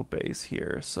typical base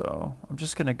here. So I'm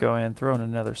just going to go in, throw in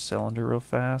another cylinder real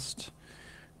fast.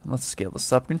 And let's scale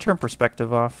this up. I'm going to turn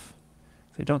perspective off.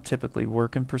 They don't typically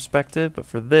work in perspective, but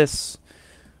for this,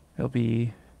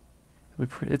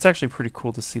 it's actually pretty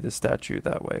cool to see the statue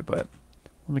that way, but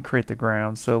let me create the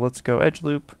ground. So let's go edge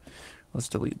loop. Let's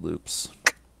delete loops.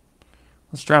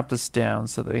 Let's drop this down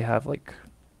so that we have like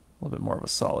a little bit more of a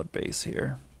solid base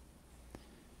here.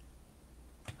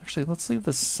 Actually, let's leave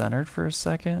this centered for a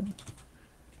second.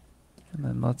 And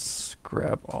then let's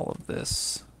grab all of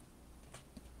this.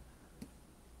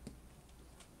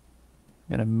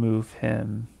 I'm going to move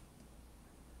him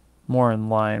more in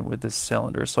line with this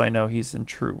cylinder so I know he's in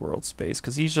true world space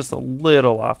because he's just a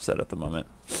little offset at the moment.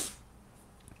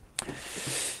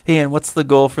 Hey, and what's the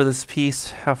goal for this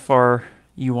piece? How far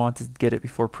you want to get it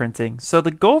before printing? So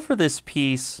the goal for this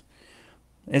piece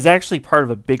is actually part of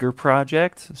a bigger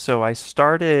project. So I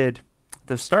started,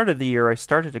 the start of the year, I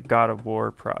started a God of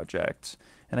War project,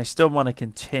 and I still want to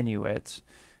continue it.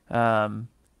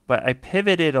 But I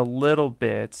pivoted a little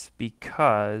bit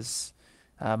because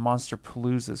Monster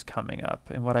Palooza is coming up,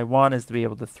 and what I want is to be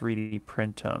able to 3D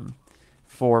print them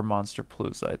for Monster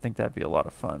Palooza. I think that'd be a lot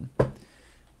of fun.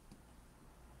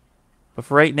 But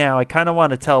for right now, I kind of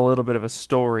want to tell a little bit of a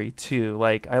story too.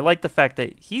 Like, I like the fact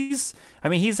that he's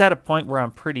at a point where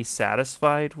I'm pretty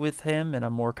satisfied with him and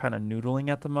I'm more kind of noodling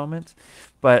at the moment.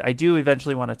 But I do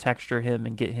eventually want to texture him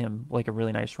and get him like a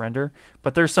really nice render.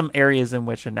 But there's some areas in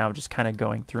which I'm now just kind of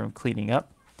going through and cleaning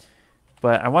up.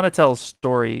 But I want to tell a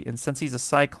story, and since he's a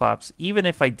Cyclops, even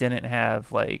if I didn't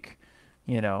have like,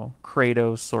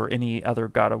 Kratos or any other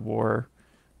God of War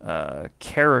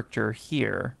character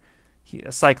here,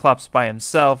 a Cyclops by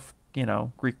himself,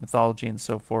 Greek mythology and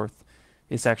so forth,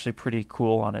 is actually pretty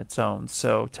cool on its own.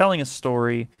 So telling a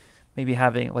story, maybe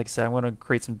having, like I said, I want to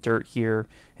create some dirt here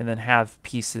and then have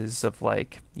pieces of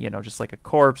like, just like a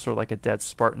corpse or like a dead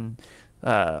Spartan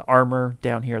armor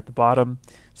down here at the bottom.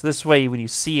 So this way, when you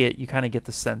see it, you kind of get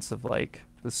the sense of like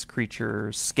this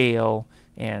creature's scale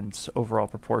and overall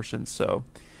proportions. So,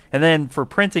 and then for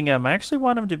printing them, I actually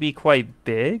want them to be quite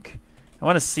big. I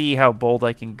want to see how bold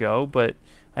I can go, but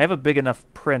I have a big enough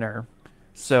printer,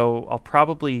 so I'll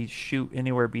probably shoot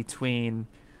anywhere between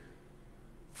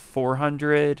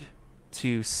 400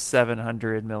 to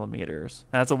 700 millimeters.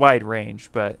 Now, that's a wide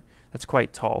range, but that's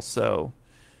quite tall. So,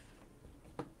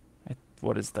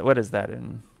 what is that? What is that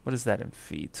in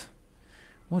feet?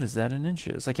 What is that in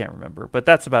inches? I can't remember, but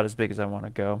that's about as big as I want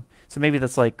to go. So maybe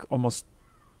that's like almost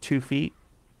 2 feet,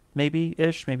 maybe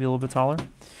ish, maybe a little bit taller.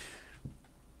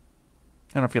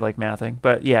 I don't know if you like mathing,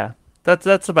 but yeah, that's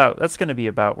going to be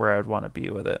about where I would want to be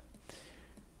with it.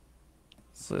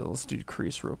 So let's do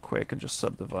crease real quick and just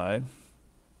subdivide.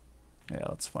 Yeah,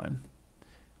 that's fine.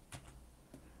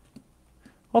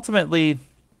 Ultimately,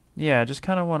 yeah, just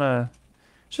kind of want to.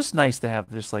 It's just nice to have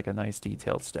just like a nice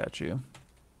detailed statue.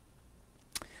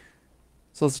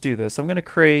 So let's do this. I'm gonna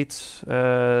create.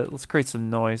 Let's create some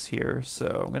noise here.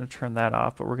 So I'm gonna turn that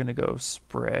off, but we're gonna go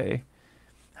spray.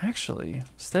 Actually,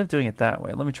 instead of doing it that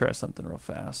way, let me try something real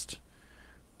fast.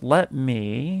 Let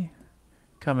me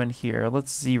come in here.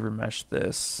 Let's Z remesh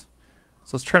this.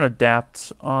 So let's turn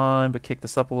adapt on, but kick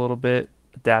this up a little bit.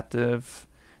 Adaptive.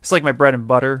 It's like my bread and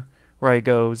butter, where I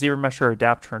go Z remesh or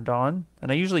adapt turned on,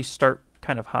 and I usually start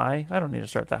kind of high. I don't need to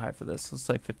start that high for this. Let's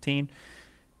say 15.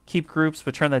 Keep groups,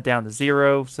 but turn that down to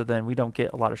 0, so then we don't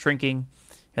get a lot of shrinking.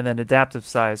 And then adaptive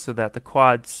size, so that the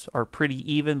quads are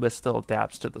pretty even, but still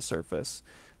adapts to the surface.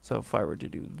 So if I were to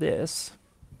do this,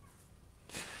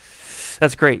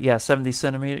 that's great. Yeah, 70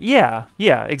 centimeters. Yeah,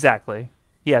 exactly.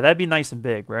 Yeah, that'd be nice and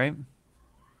big, right?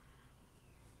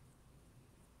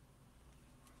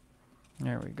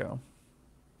 There we go.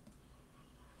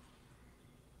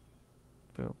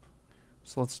 Boop.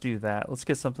 So let's do that. Let's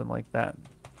get something like that.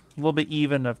 A little bit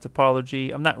even of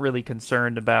topology. I'm not really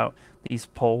concerned about these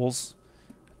poles.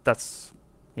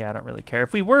 Yeah, I don't really care.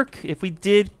 If we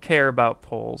did care about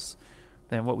poles,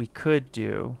 then what we could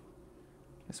do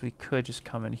is we could just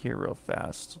come in here real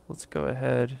fast. Let's go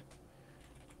ahead.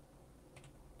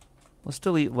 Let's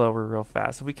delete lower real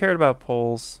fast. If we cared about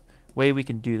poles, the way we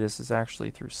can do this is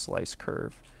actually through slice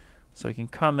curve. So we can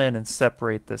come in and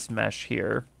separate this mesh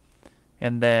here.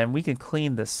 And then we can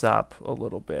clean this up a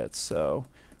little bit. So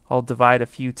I'll divide a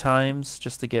few times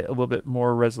just to get a little bit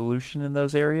more resolution in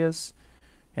those areas.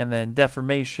 And then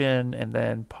deformation and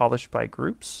then polish by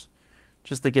groups,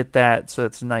 just to get that so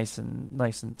it's nice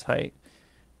and tight.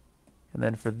 And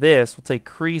then for this, we'll take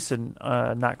crease and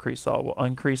not crease all. We'll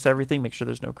uncrease everything, make sure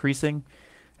there's no creasing,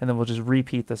 and then we'll just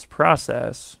repeat this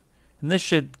process. And this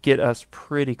should get us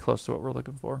pretty close to what we're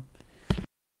looking for.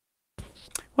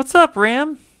 What's up,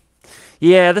 Ram?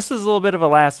 Yeah, this is a little bit of a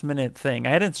last minute thing.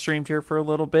 I hadn't streamed here for a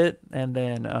little bit, and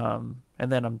then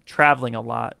I'm traveling a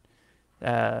lot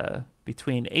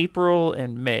between April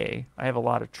and May. I have a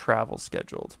lot of travel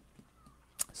scheduled.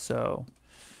 So,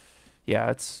 yeah,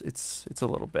 it's a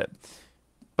little bit.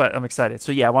 But I'm excited.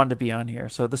 So yeah, I wanted to be on here.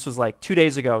 So this was like 2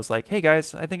 days ago. I was like, hey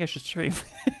guys, I think I should stream.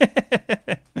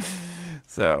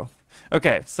 So,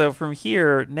 okay. So from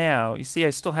here now, you see I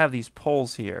still have these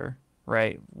poles here,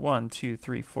 right? One, two,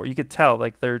 three, four. You could tell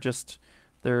like they're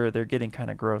getting kind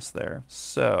of gross there.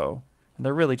 So, and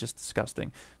they're really just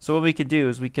disgusting. So what we could do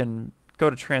is we can go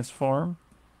to transform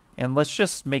and let's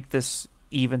just make this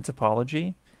even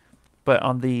topology. But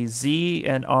on the Z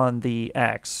and on the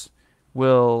X,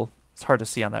 we'll, it's hard to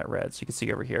see on that red, so you can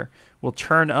see over here. We'll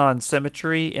turn on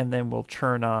symmetry and then we'll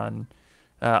turn on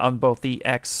both the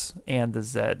X and the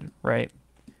Z, right?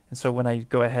 And so when I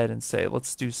go ahead and say,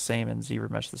 let's do same and Z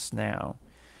remesh this now.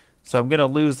 So I'm going to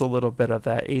lose a little bit of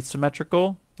that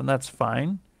asymmetrical, and that's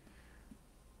fine.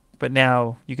 But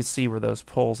now you can see where those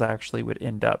poles actually would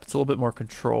end up. It's a little bit more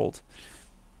controlled.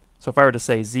 So if I were to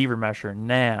say Z remesher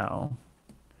now,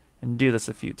 and do this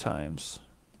a few times.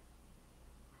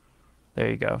 There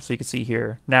you go. So you can see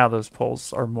here, now those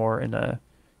poles are more in a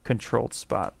controlled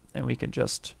spot, and we can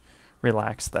just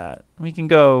relax that. We can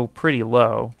go pretty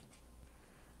low,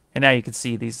 and now you can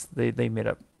see these, they made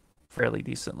up fairly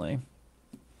decently.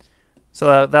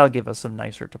 So that'll give us some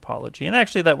nicer topology. And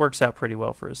actually that works out pretty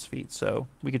well for his feet. So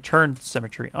we could turn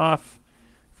symmetry off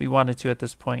if we wanted to at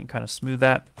this point and kind of smooth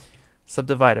that.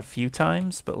 Subdivide a few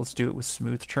times, but let's do it with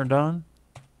smooth turned on.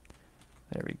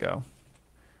 There we go.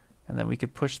 And then we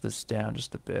could push this down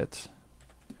just a bit.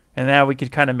 And now we could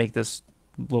kind of make this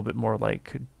a little bit more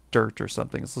like dirt or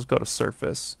something. So let's go to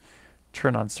surface,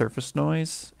 turn on surface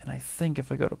noise. And I think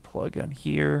if I go to plug in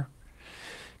here,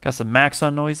 got some max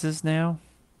on noises now.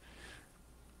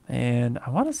 And I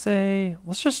want to say,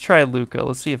 let's just try Luca.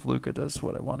 Let's see if Luca does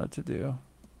what I wanted to do.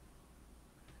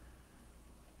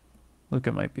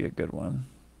 Luca might be a good one.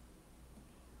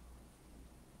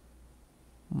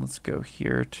 Let's go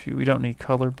here to, we don't need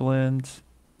color blend.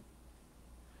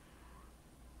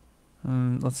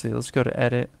 Let's see, let's go to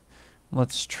edit.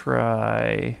 Let's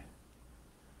try,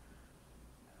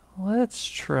 wait,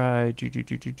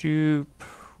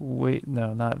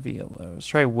 no, not VLO. Let's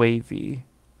try wavy.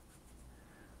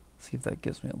 See if that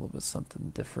gives me a little bit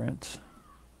something different.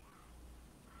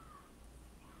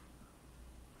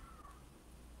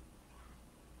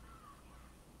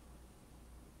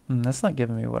 That's not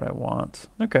giving me what I want.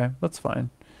 Okay, that's fine.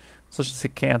 So let's just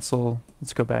hit cancel.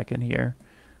 Let's go back in here.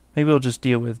 Maybe we'll just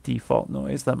deal with default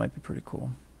noise. That might be pretty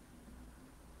cool.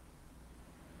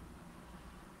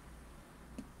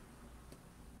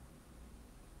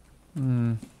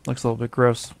 Looks a little bit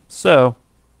gross. So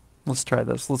let's try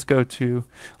this. Let's go to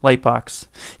Lightbox.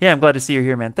 Yeah, I'm glad to see you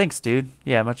here, man. Thanks, dude.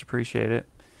 Yeah, much appreciate it.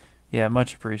 Yeah,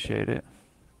 much appreciate it.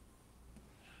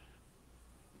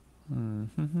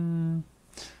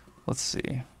 Let's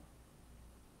see.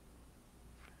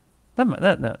 That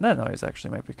noise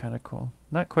actually might be kind of cool.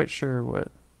 Not quite sure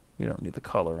what. We don't need the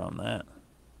color on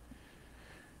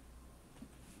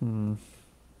that.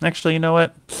 Actually, you know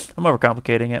what? I'm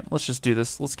overcomplicating it. Let's just do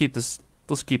this. Let's keep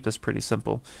this pretty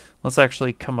simple. Let's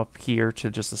actually come up here to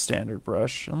just a standard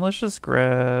brush, and let's just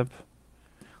grab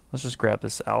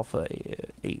this alpha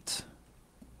 8.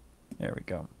 There we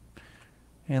go.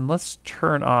 And let's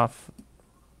turn off.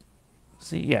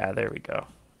 See, yeah, there we go.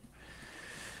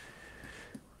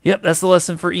 Yep, that's the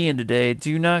lesson for Ian today.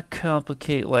 Do not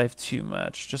complicate life too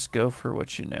much. Just go for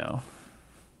what you know.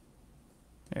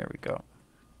 There we go.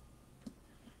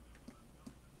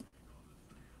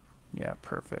 Yeah,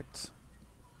 perfect.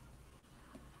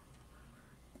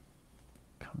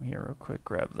 Come here real quick,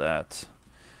 grab that.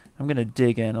 I'm going to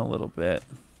dig in a little bit.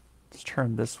 Let's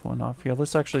turn this one off here.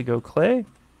 Let's actually go clay.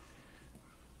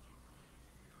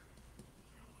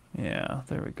 Yeah,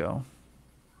 there we go.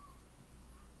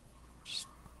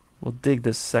 We'll dig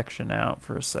this section out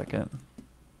for a second.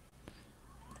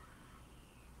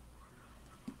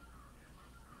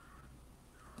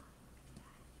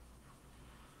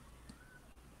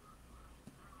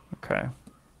 Okay.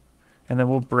 And then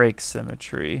we'll break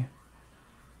symmetry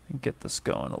and get this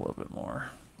going a little bit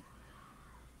more.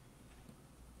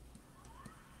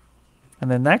 And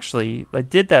then actually, I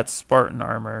did that Spartan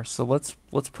armor, so let's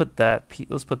put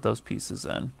those pieces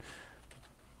in.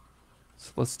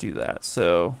 So let's do that.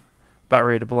 So About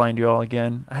ready to blind you all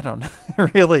again. I don't know.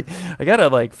 Really, I gotta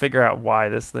like figure out why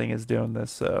this thing is doing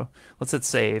this. So let's hit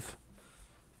save.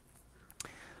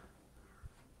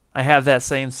 I have that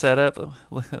same setup.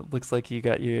 Looks like you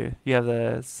have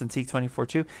the Cintiq 24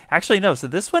 too. Actually, no. So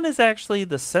this one is actually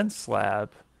the SenseLab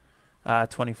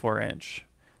 24 inch.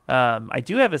 I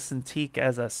do have a Cintiq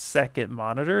as a second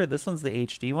monitor. This one's the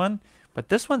HD one, but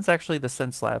this one's actually the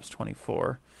SenseLabs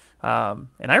 24.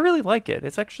 And I really like it.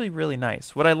 It's actually really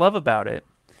nice. What I love about it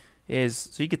is,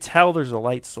 so you could tell there's a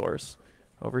light source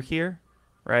over here,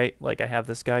 right? Like I have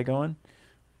this guy going.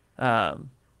 Um,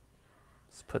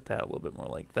 let's put that a little bit more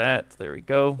like that. There we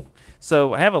go.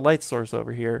 So I have a light source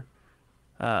over here,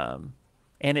 um,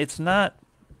 and it's not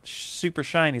super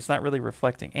shiny. It's not really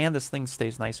reflecting, and this thing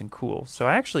stays nice and cool. So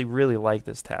I actually really like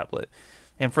this tablet,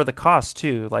 and for the cost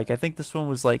too. Like I think this one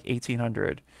was like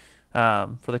 1,800.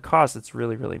 For the cost, it's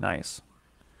really really nice.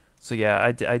 So yeah,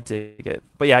 I dig it.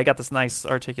 But yeah, I got this nice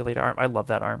articulated arm. I love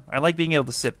that arm. I like being able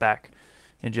to sit back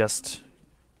and just,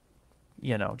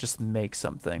 just make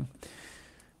something,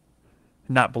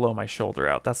 not blow my shoulder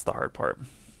out. That's the hard part.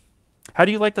 How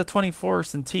do you like the 24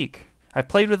 Cintiq? I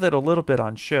played with it a little bit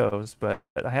on shows, but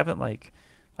I haven't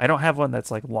I don't have one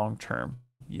that's like long-term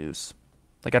use.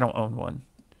 Like I don't own one.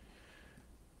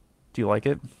 Do you like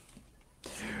it?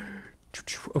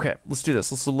 Okay, let's do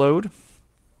this. Let's load.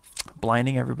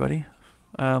 Blinding everybody.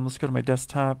 Let's go to my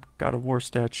desktop. God of War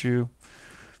statue.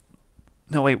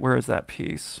 No, wait, where is that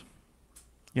piece?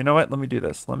 You know what? Let me do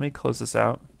this. Let me close this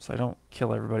out so I don't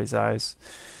kill everybody's eyes.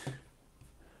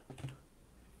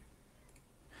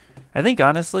 I think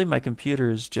honestly, my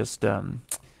computer is just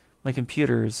my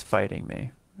computer is fighting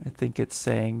me. I think it's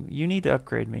saying you need to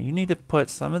upgrade me. You need to put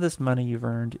some of this money you've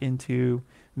earned into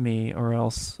me, or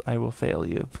else I will fail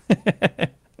you.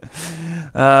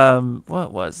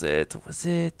 What was it? Was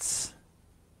it?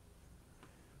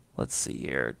 Let's see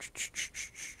here.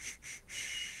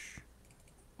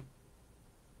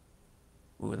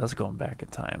 Ooh, that's going back in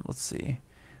time. Let's see.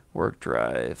 Work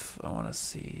drive. I want to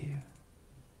see.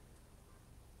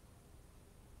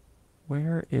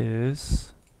 Where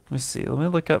is... Let me see. Let me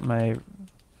look up my...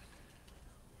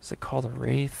 Is it called a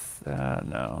Wraith?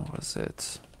 No. Was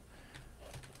it...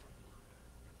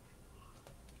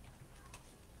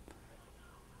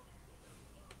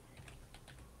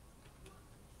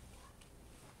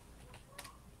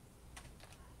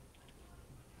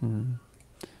 Hmm.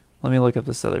 Let me look up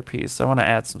this other piece. I want to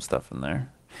add some stuff in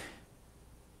there.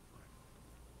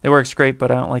 It works great,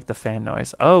 but I don't like the fan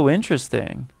noise. Oh,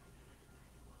 interesting.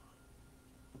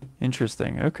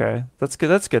 Interesting. Okay. That's good.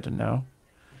 That's good to know.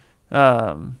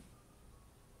 Um,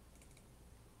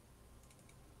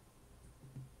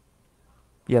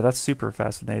 yeah, that's super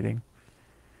fascinating.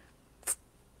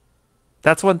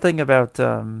 That's one thing about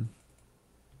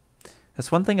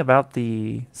that's one thing about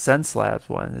the Sense Labs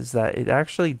one is that it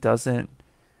doesn't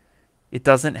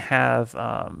have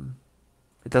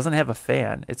it doesn't have a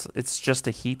fan. It's just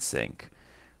a heat sink,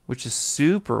 which is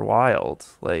super wild.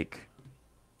 Like,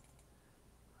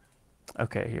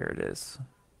 okay, here it is.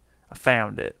 I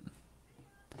found it.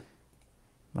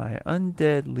 My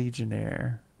undead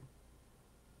legionnaire.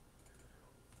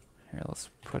 Here, let's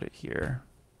put it here.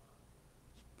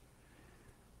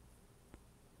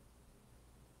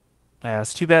 Yeah,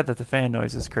 it's too bad that the fan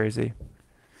noise is crazy.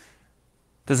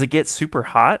 Does it get super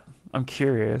hot? I'm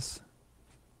curious.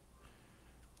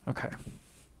 Okay.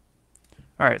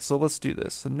 All right, so let's do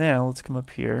this. So now let's come up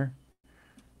here.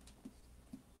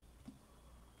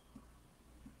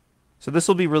 So this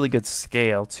will be really good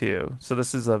scale too. So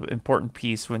this is an important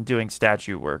piece when doing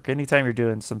statue work. Anytime you're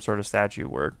doing some sort of statue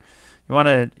work, you want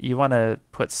to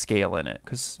put scale in it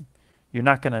because you're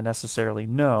not going to necessarily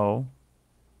know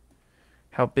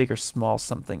how big or small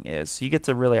something is. So you get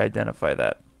to really identify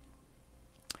that.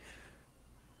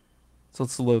 So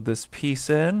let's load this piece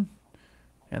in,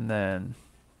 and then,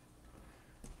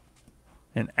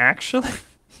 and actually,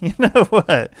 you know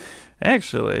what?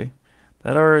 Actually,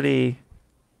 that already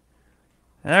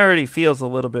feels a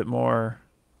little bit more.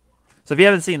 So if you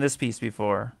haven't seen this piece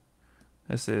before,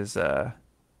 this is this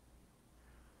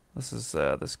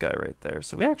guy right there.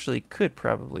 So we actually could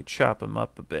probably chop him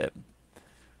up a bit.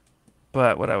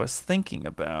 But what I was thinking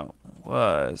about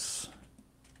was,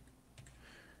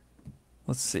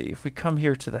 let's see, if we come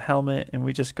here to the helmet and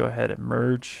we just go ahead and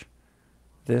merge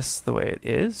this the way it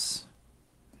is,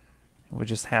 we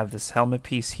just have this helmet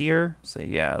piece here. So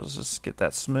yeah, let's just get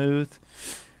that smooth.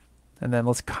 And then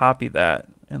let's copy that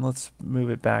and let's move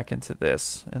it back into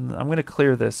this. And I'm going to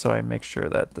clear this so I make sure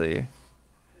that that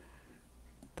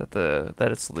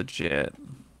it's legit.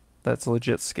 That's a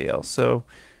legit scale. So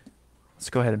let's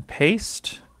go ahead and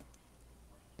paste.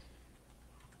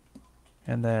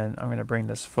 And then I'm gonna bring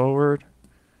this forward.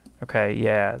 Okay,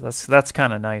 yeah, that's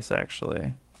kind of nice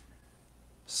actually.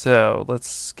 So let's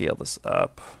scale this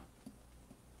up.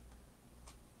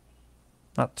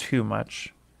 Not too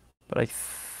much, but is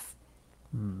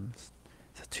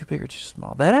that too big or too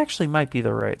small? That actually might be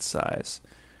the right size.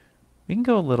 We can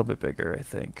go a little bit bigger, I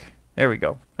think. There we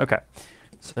go. Okay.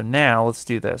 So now let's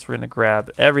do this. We're going to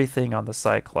grab everything on the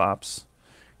Cyclops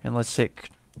and let's hit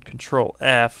Control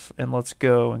F and let's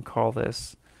go and call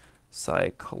this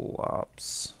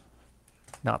Cyclops,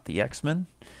 not the X-Men.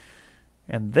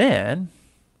 And then,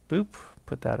 boop,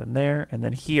 put that in there. And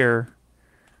then here,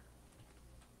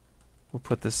 we'll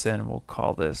put this in and we'll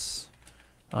call this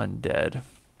Undead.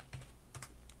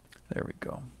 There we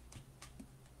go.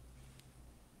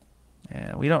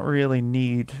 And we don't really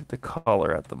need the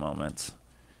color at the moment.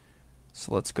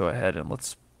 So let's go ahead and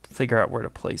let's figure out where to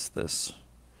place this.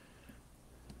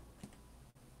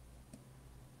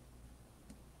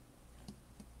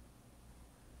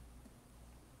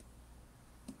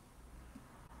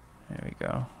 There we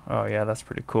go. Oh yeah, that's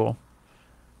pretty cool.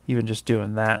 Even just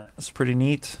doing that is pretty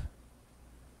neat.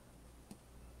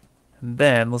 And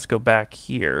then let's go back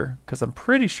here because I'm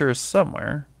pretty sure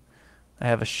somewhere I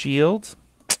have a shield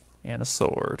and a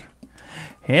sword.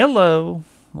 Hello.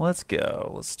 Let's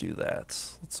go. Let's do that.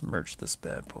 Let's merge this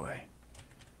bad boy.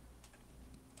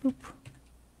 Boop.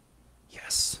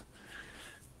 Yes.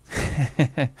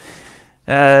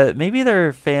 Maybe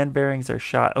their fan bearings are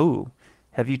shot. Oh,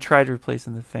 have you tried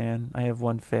replacing the fan? I have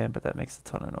one fan, but that makes a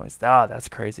ton of noise. Ah, that's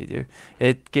crazy, dude.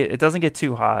 It doesn't get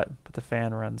too hot, but the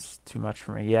fan runs too much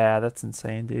for me. Yeah, that's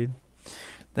insane, dude.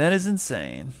 That is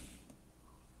insane.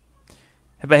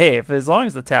 But hey, if as long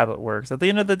as the tablet works, at the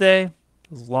end of the day,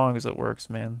 as long as it works,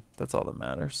 man, that's all that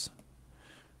matters.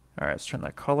 All right, let's turn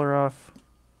that color off.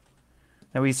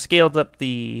 Now we scaled up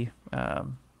the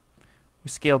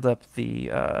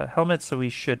helmet, so we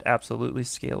should absolutely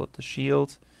scale up the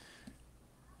shield.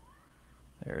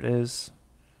 There it is.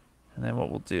 And then what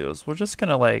we'll do is we're just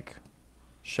gonna like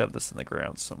shove this in the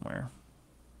ground somewhere.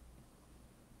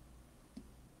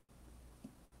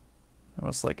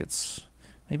 Almost like it's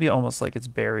maybe almost like it's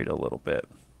buried a little bit.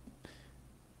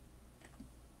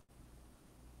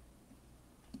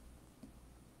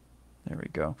 There we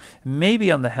go.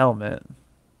 Maybe on the helmet,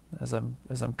 as I'm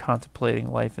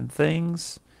contemplating life and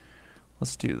things,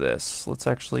 let's do this. Let's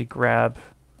actually grab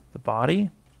the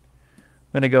body.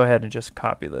 I'm gonna go ahead and just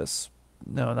copy this.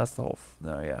 No, that's the whole.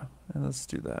 No, yeah. And let's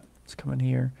do that. Let's come in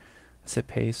here. Let's hit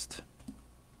paste.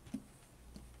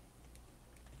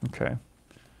 Okay.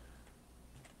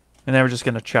 And then we're just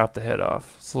gonna chop the head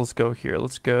off. So let's go here.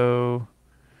 Let's go.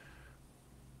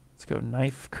 Let's go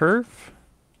knife curve.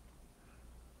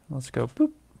 Let's go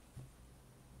boop.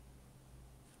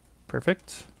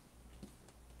 Perfect.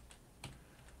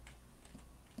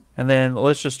 And then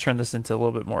let's just turn this into a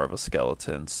little bit more of a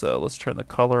skeleton. So let's turn the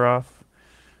color off.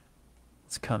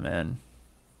 Let's come in.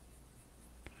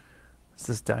 Is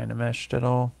this dynameshed at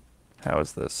all? How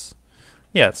is this?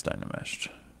 Yeah, it's dynameshed.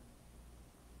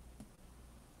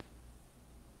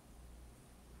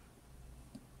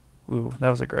 Ooh, that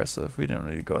was aggressive. We didn't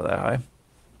need to go that high.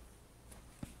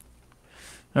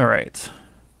 All right.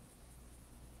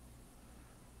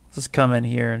 Let's just come in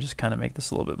here and just kind of make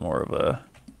this a little bit more of a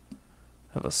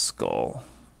skull.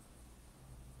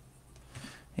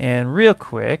 And real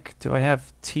quick, do I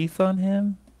have teeth on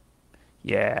him?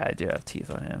 Yeah, I do have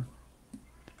teeth on him.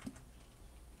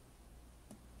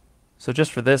 So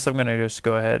just for this, I'm going to just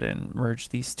go ahead and merge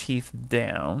these teeth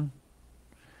down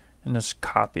and just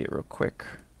copy it real quick.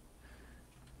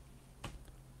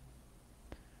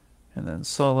 And then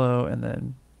solo, and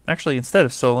then actually instead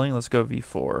of soloing, let's go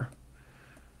V4.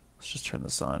 Let's just turn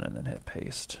this on and then hit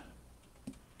paste.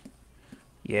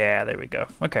 Yeah, there we go.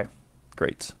 Okay,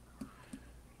 great.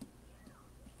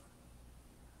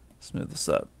 Smooth this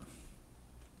up.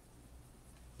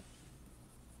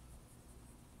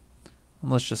 And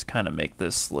let's just kind of make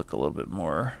this look a little bit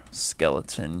more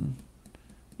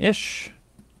skeleton-ish.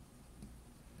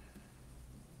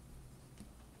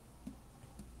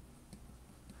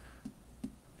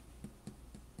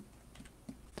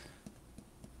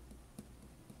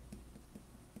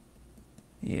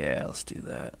 Yeah, let's do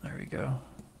that. There we go.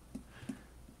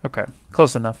 Okay,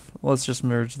 close enough. Let's just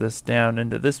merge this down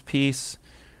into this piece.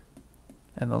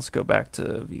 And let's go back to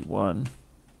V1.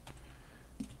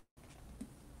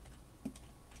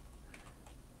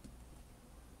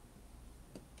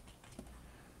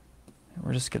 And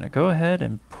we're just going to go ahead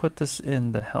and put this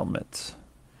in the helmet.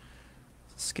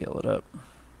 Scale it up.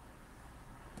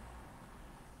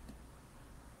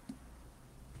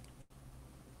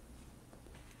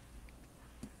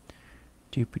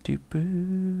 Doopy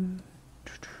doopoo.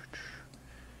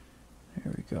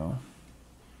 There we go.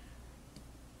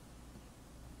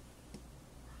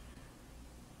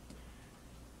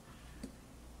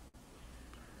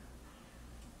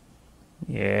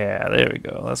 Yeah, there we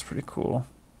go. That's pretty cool.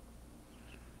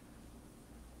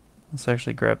 Let's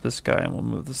actually grab this guy and we'll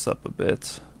move this up a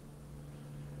bit.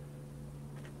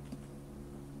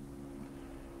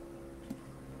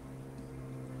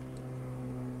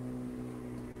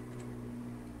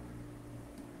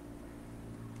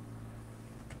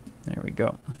 There we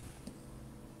go.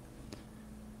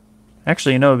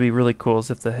 Actually, you know, it'd be really cool is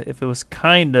if it was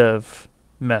kind of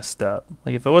messed up.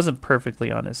 Like if it wasn't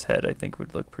perfectly on his head, I think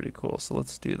would look pretty cool. So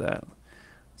let's do that.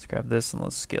 Let's grab this and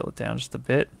let's scale it down just a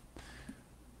bit.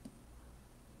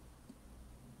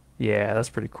 Yeah, that's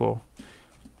pretty cool.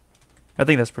 I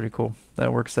think that's pretty cool.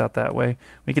 That works out that way.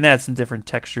 We can add some different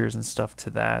textures and stuff to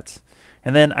that.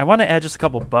 And then I want to add just a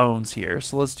couple bones here.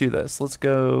 So let's do this. Let's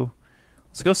go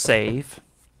save.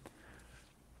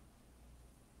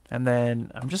 And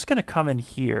then I'm just going to come in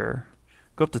here,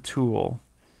 go up to tool,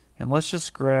 and let's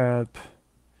just grab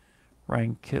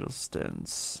Ryan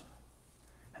Kittleston's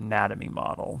anatomy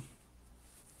model.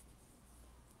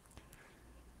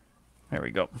 There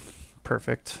we go.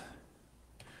 Perfect.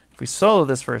 If we solo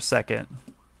this for a second.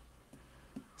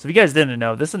 So if you guys didn't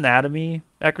know, this anatomy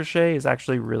accroche is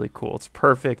actually really cool. It's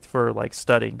perfect for like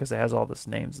studying because it has all this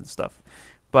names and stuff.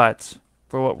 But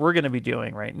for what we're going to be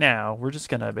doing right now, we're just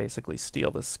going to basically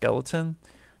steal this skeleton.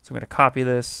 So I'm going to copy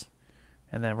this,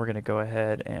 and then we're going to go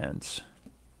ahead and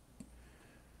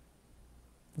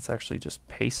let's actually just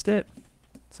paste it.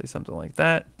 Say something like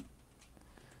that.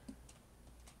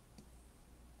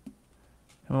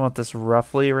 And we want this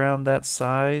roughly around that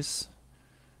size.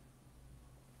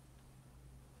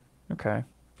 Okay.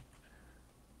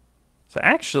 So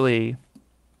actually,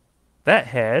 that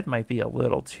head might be a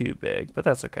little too big, but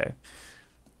that's okay.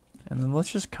 And then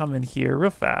let's just come in here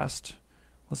real fast.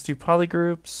 Let's do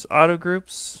polygroups, auto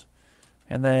groups,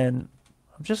 and then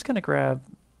I'm just going to grab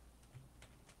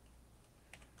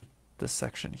this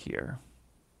section here.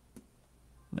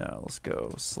 Now let's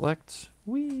go select.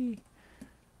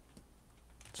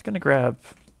 Just going to grab,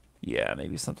 yeah,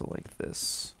 maybe something like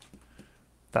this.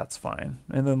 That's fine.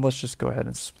 And then let's just go ahead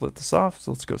and split this off.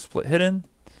 So let's go split hidden.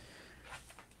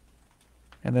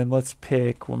 And then let's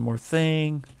pick one more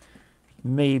thing.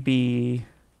 Maybe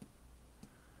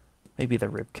the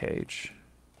rib cage.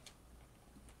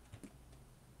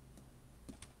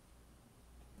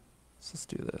 So let's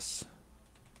do this.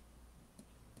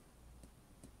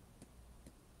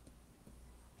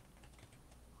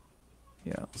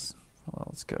 Yeah,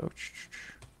 let's go.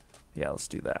 Yeah, let's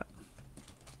do that.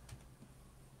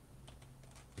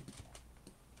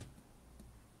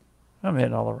 I'm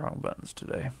hitting all the wrong buttons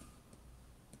today.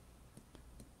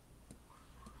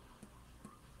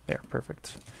 There,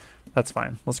 perfect. That's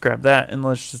fine. Let's grab that and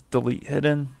let's just delete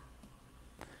hidden.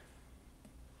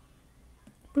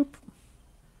 Boop.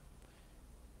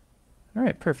 All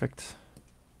right, perfect.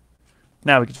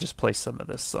 Now we could just place some of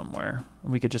this somewhere.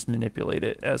 We could just manipulate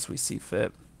it as we see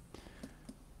fit.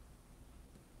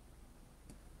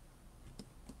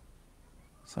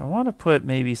 So I want to put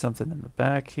maybe something in the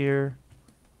back here.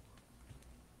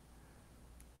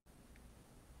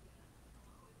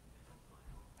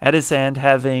 At his hand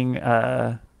having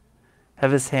have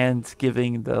his hand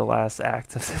giving the last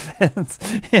act of defense.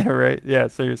 Yeah, right. Yeah,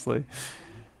 seriously.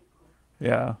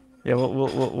 Yeah. Yeah,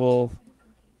 we'll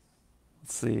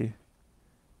let's see.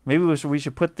 Maybe we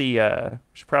should put the we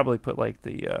should probably put like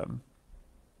the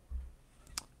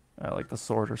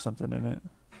sword or something in it.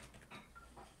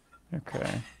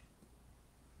 Okay.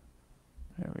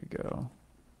 There we go.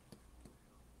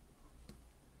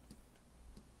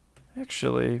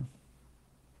 Actually,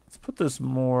 let's put this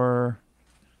more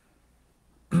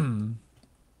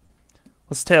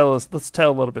let's tell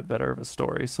a little bit better of a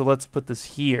story. So let's put this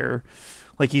here.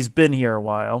 Like he's been here a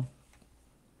while.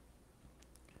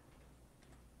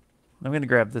 I'm going to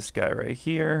grab this guy right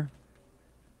here.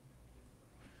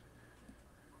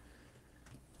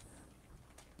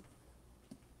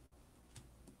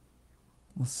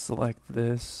 Let's select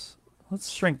this. Let's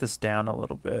shrink this down a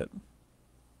little bit.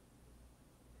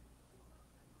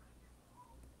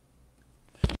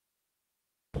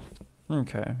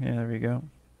 Okay, yeah, there we go.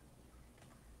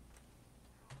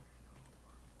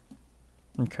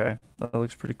 Okay, that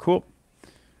looks pretty cool.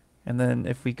 And then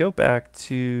if we go back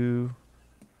to,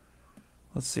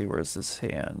 let's see, where's this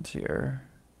hand here?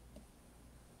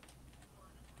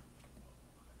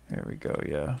 There we go,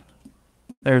 yeah.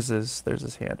 There's his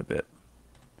hand a bit.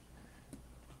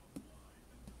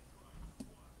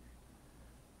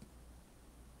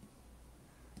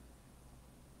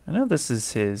 I know this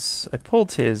is his. I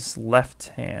pulled his left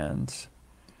hand.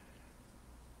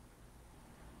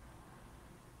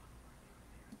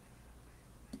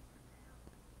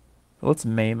 Let's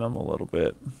maim him a little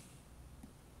bit.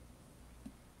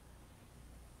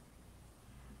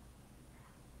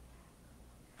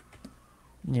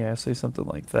 Yeah, say something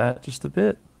like that, just a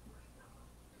bit.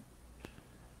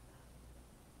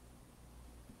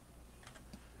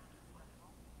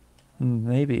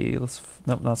 Maybe let's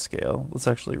nope, not scale. Let's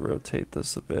actually rotate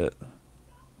this a bit.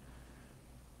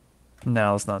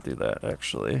 No, let's not do that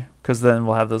actually, because then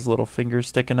we'll have those little fingers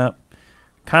sticking up.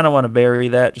 Kind of want to bury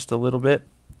that just a little bit.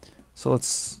 So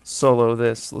let's solo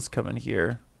this. Let's come in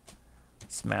here.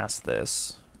 Let's mask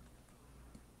this.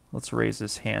 Let's raise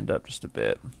his hand up just a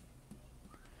bit.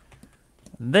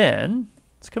 And then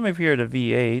let's come over here to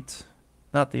V8,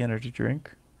 not the energy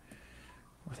drink.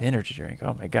 With energy drink,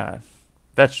 oh my god,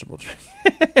 vegetable drink.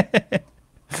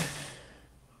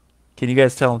 Can you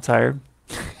guys tell I'm tired?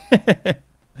 All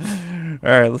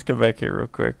right, let's come back here real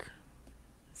quick.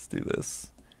 Let's do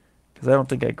this because I don't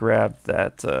think I grabbed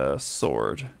that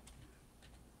sword.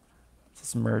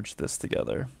 Let's merge this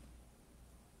together.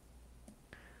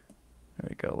 There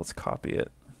we go. Let's copy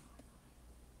it.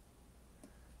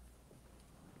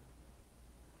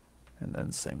 And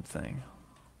then same thing.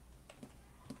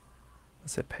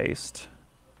 Let's hit paste.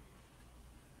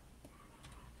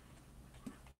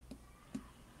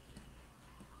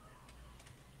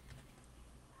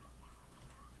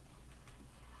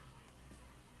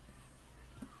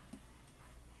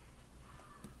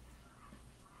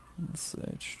 Let's see.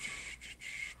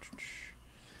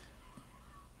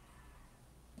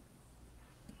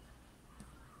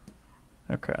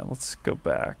 Okay, let's go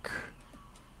back.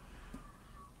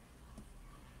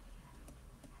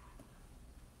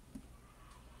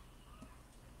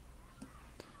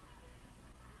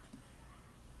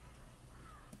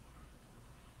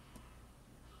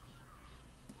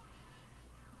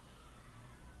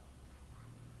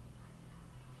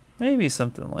 Maybe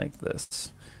something like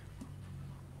this.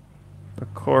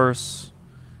 Of course,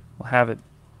 we'll have it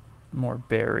more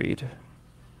buried.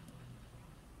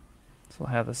 So we'll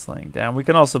have this laying down. We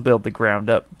can also build the ground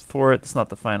up for it. It's not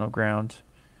the final ground.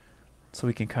 So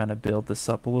we can kind of build this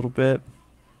up a little bit.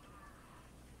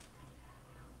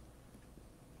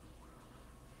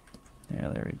 Yeah,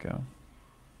 there we go.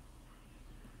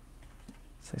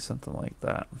 Say something like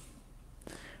that.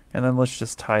 And then let's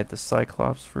just hide the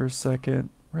Cyclops for a second.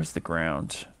 Where's the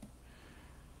ground?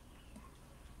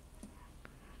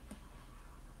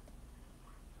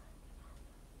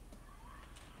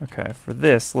 Okay, for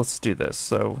this, let's do this.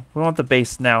 So we want the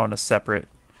base now on a separate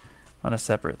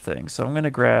thing. So I'm gonna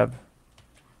grab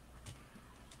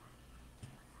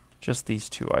just these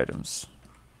two items.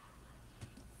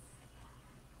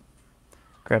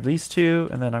 Grab these two,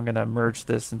 and then I'm gonna merge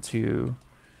this into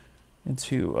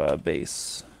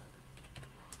base.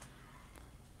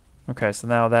 Okay, so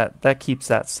now that keeps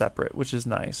that separate, which is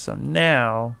nice. So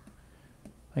now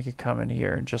I could come in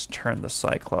here and just turn the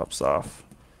Cyclops off.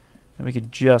 And we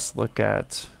could just look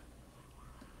at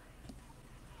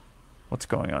what's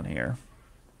going on here.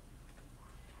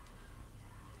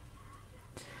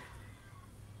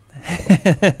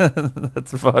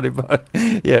 That's a body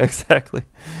body. Yeah, exactly.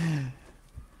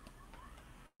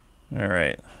 All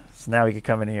right. So now we can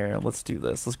come in here and let's do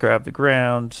this. Let's grab the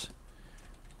ground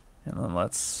and then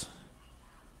let's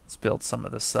build some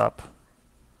of this up.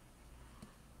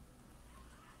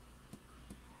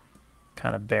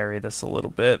 Kind of bury this a little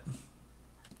bit.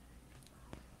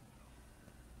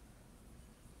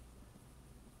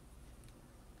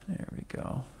 There we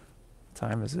go. What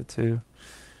time is it too?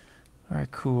 All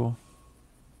right, cool.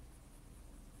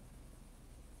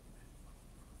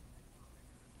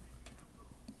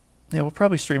 Yeah, we'll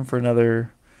probably stream for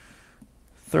another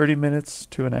 30 minutes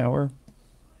to an hour.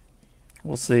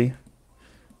 We'll see.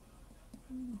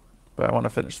 But I want to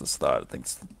finish this thought. I think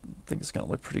it's going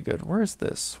to look pretty good. Where is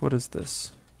this? What is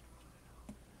this?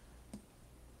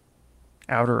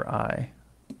 Outer eye.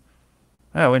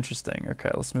 Oh, interesting.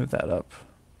 Okay, let's move that up.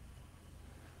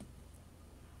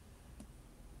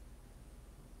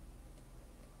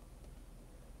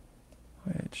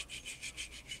 Wait.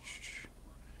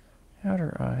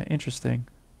 Outer eye. Interesting.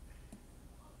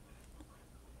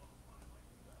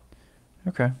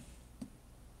 Okay.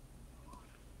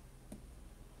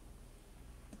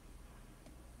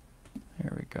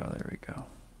 There we go. There we go.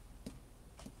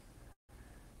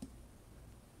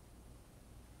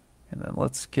 And then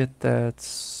let's get that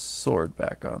sword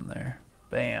back on there.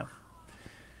 Bam.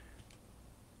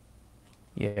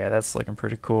 Yeah, that's looking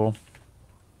pretty cool.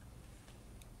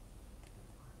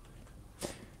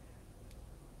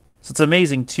 So it's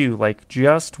amazing too, like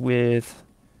just with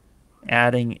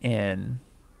adding in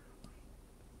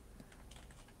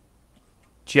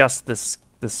just this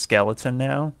skeleton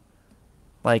now,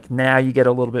 like now you get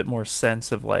a little bit more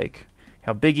sense of like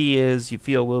how big he is. You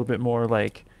feel a little bit more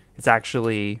like it's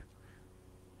actually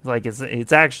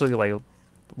it's actually like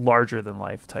larger than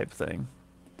life type thing.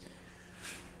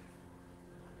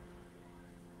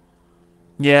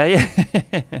 Yeah,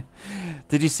 yeah.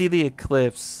 Did you see the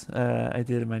eclipse? I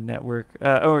did in my network.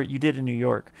 Or you did in New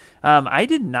York. I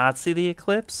did not see the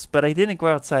eclipse, but I didn't go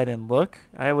outside and look.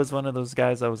 I was one of those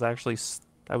guys. I was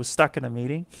stuck in a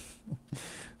meeting.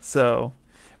 So,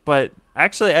 but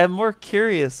actually, I'm more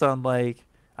curious on like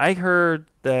I heard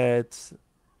that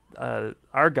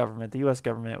our government, the U.S.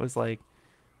 government, was like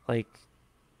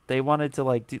they wanted to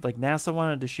like do like NASA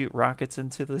wanted to shoot rockets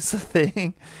into this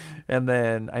thing, and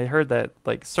then I heard that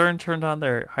like CERN turned on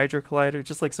their hydro collider,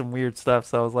 just like some weird stuff.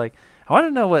 So I was like, I want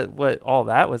to know what all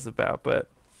that was about. But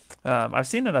I've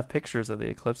seen enough pictures of the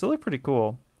eclipse; it looked pretty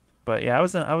cool. But yeah, I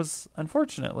was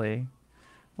unfortunately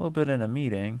a little bit in a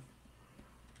meeting,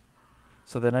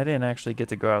 so then I didn't actually get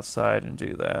to go outside and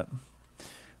do that.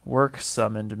 Work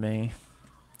summoned me.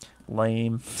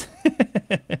 Lame.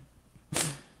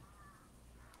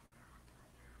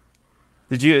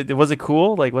 Did you? Was it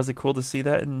cool? Like, was it cool to see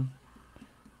that in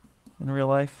real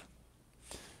life?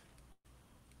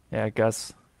 Yeah, I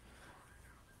guess.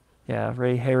 Yeah,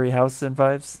 Ray Harryhausen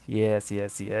vibes. Yes,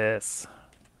 yes, yes.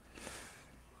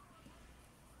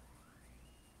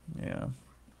 Yeah,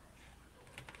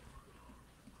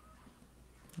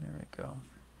 there we go.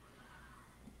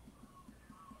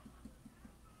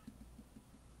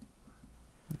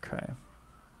 Okay.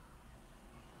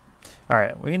 All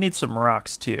right, we need some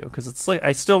rocks too, because it's like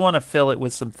I still want to fill it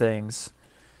with some things,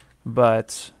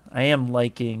 but I am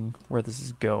liking where this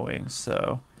is going.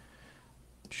 So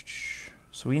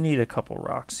we need a couple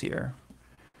rocks here.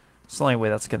 It's the only way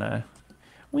that's gonna.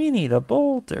 We need a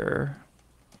boulder.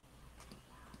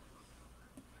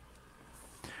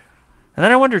 And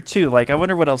then I wonder too, like I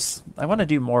wonder what else I want to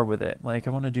do more with it. Like I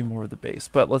want to do more with the base,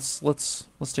 but let's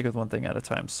stick with one thing at a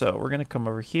time. So we're gonna come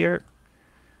over here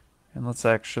and let's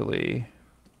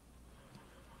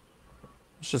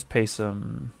just pay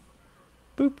some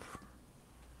boop.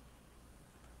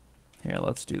 Here,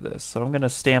 let's do this. So I'm gonna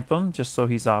stamp him just so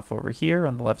he's off over here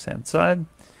on the left hand side.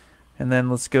 And then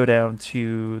let's go down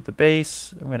to the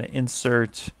base. I'm gonna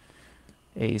insert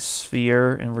a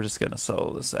sphere and we're just gonna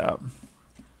solo this out.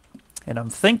 And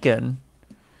I'm thinking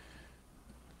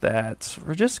that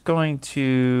we're going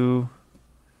to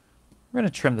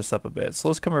trim this up a bit. So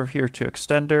let's come over here to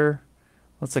extender.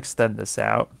 Let's extend this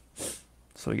out.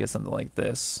 So we get something like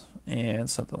this and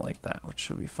something like that, which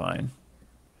should be fine.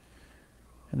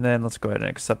 And then let's go ahead and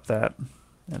accept that.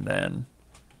 And then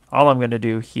all I'm going to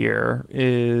do here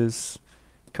is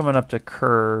coming up to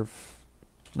curve,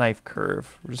 knife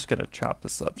curve. We're just going to chop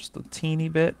this up just a teeny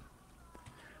bit.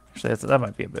 Actually, that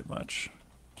might be a bit much.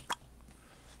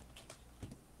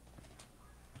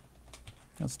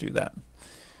 Let's do that.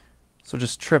 So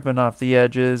just tripping off the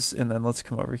edges, and then let's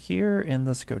come over here and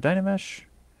let's go Dynamesh.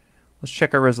 Let's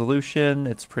check our resolution.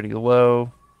 It's pretty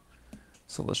low.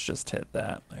 So let's just hit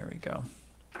that. There we go.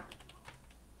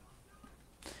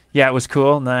 Yeah, it was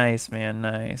cool. Nice, man.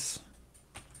 Nice.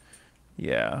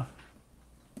 Yeah.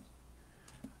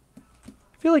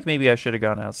 I feel like maybe I should have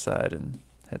gone outside and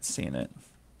had seen it.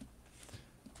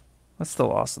 That's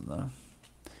still awesome, though.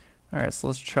 All right, so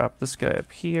let's chop this guy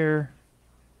up here.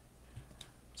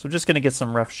 So I'm just going to get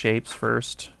some rough shapes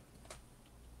first.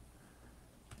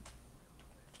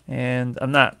 And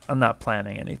I'm not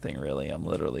planning anything really. I'm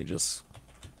literally just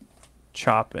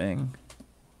chopping.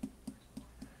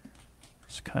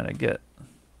 Just kind of get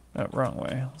wrong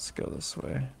way. Let's go this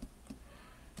way.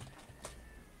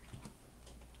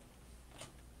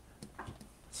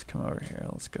 Let's come over here.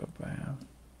 Let's go bam.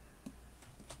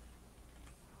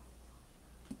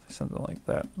 Something like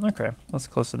that. Okay, that's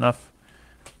close enough.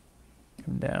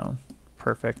 Come down.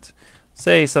 Perfect.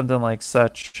 Say something like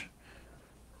such.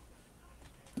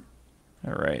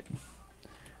 All right.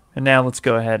 And now let's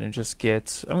go ahead and just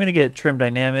I'm going to get trim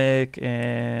dynamic,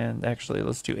 and actually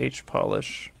let's do H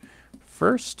polish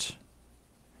first.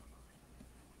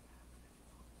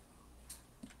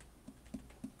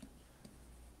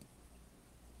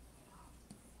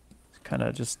 Kind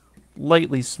of just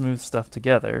lightly smooth stuff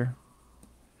together.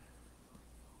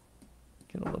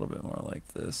 Get a little bit more like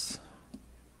this.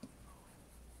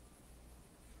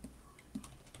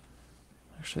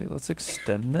 Actually, let's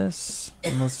extend this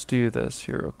and let's do this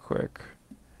here real quick.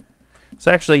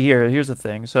 So actually here's the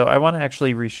thing. So I want to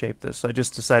actually reshape this. I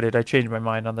just decided I changed my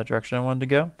mind on the direction I wanted to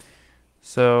go.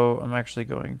 So I'm actually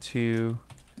going to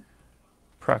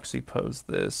proxy pose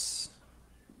this,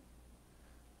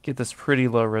 get this pretty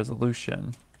low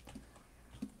resolution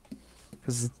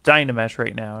because it's Dynamesh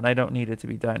right now, and I don't need it to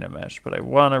be Dynamesh, but I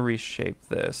want to reshape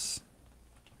this.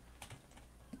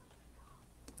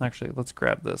 Actually, let's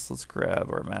grab this. Let's grab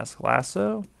our mask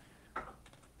lasso,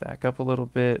 back up a little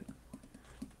bit,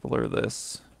 blur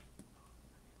this,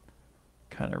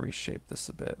 kind of reshape this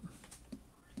a bit.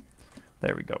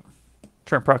 There we go.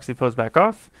 Turn proxy pose back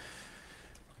off.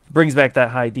 Brings back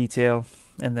that high detail.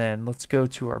 And then let's go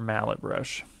to our mallet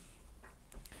brush.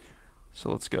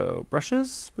 So let's go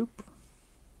brushes. Boop.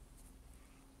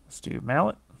 Let's do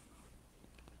mallet.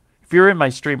 If you were in my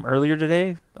stream earlier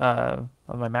today, on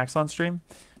my Maxon stream,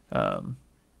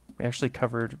 we actually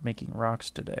covered making rocks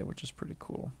today, which is pretty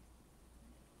cool.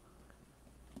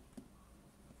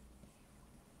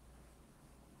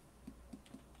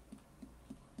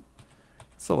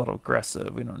 It's a little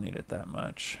aggressive. We don't need it that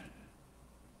much.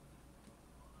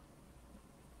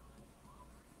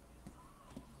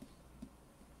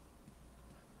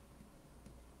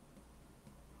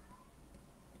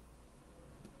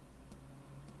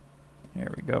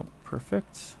 There we go.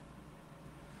 Perfect.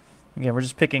 Again, we're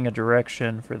just picking a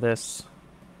direction for this.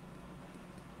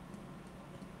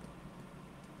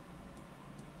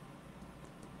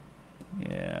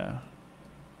 Yeah.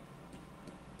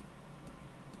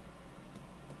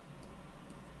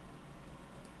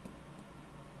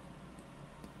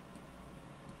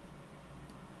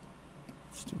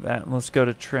 Let's do that. And let's go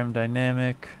to trim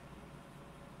dynamic.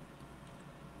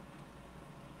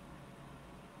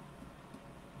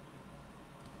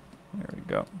 There we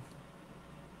go.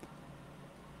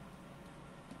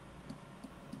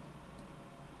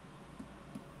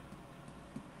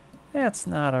 That's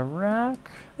not a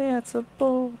rock. That's a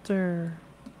boulder.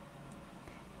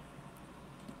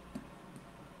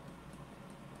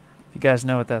 If you guys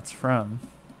know what that's from,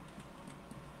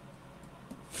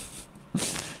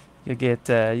 you get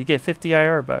 50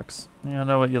 IR bucks. I don't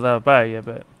know what you'll buy you,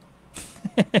 but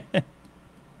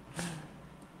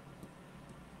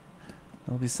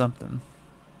it'll be something.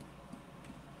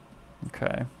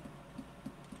 Okay.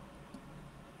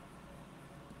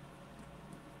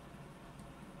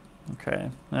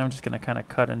 Okay, now I'm just going to kind of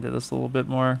cut into this a little bit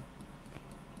more.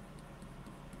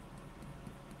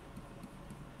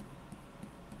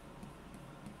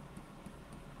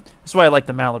 That's why I like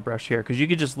the mallet brush here, because you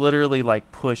could just literally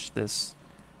like push this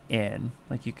in.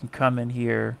 Like you can come in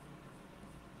here.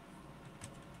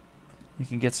 You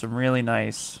can get some really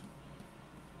nice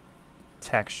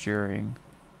texturing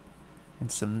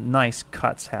and some nice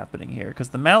cuts happening here, because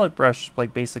the mallet brush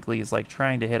like basically is like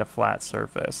trying to hit a flat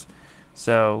surface.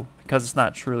 So because it's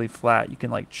not truly flat, you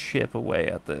can like chip away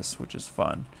at this, which is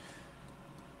fun.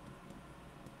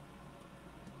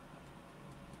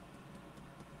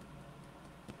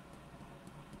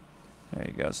 There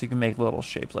you go. So you can make little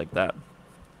shapes like that.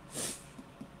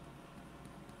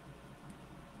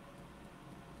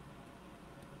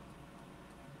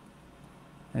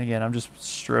 And again, I'm just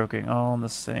stroking all in the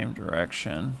same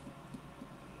direction.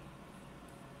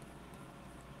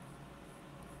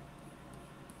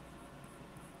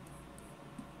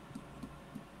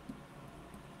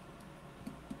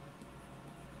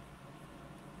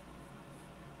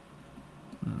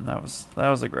 That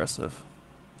was aggressive.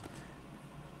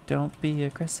 Don't be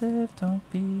aggressive. Don't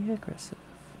be aggressive.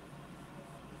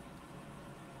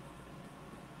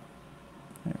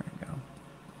 There we go.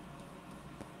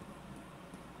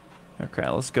 Okay,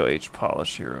 let's go H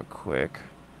polish here real quick.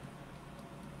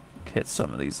 Hit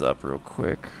some of these up real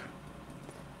quick.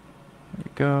 There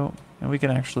we go. And we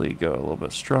can actually go a little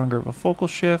bit stronger of a focal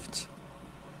shift.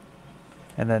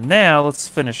 And then now let's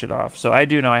finish it off. So I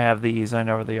do know I have these. I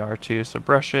know where they are too. So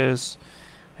brushes.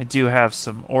 I do have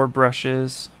some orb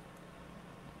brushes.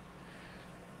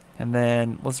 And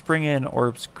then let's bring in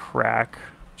Orb's Crack,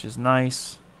 which is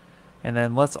nice. And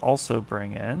then let's also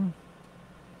bring in,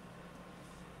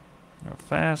 real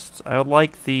fast, I would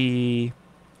like the,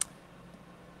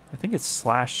 I think it's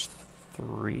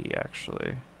 /3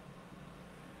 actually.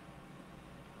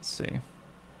 Let's see.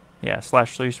 Yeah,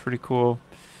 /3 is pretty cool.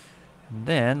 And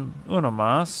then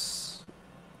Unomas,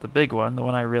 the big one, the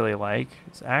one I really like,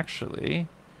 is actually,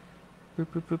 boop,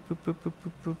 boop, boop, boop, boop, boop,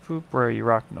 boop, boop, boop, where are you,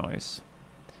 Rock Noise.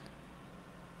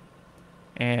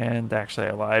 And actually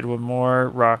I lied, one more,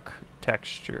 Rock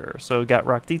Texture. So we got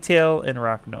Rock Detail and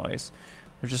Rock Noise.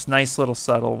 They're just nice little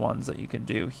subtle ones that you can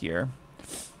do here.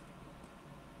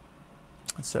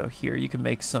 So here you can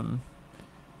make some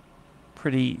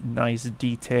pretty nice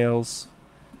details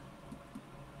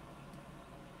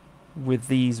with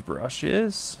these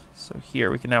brushes. So here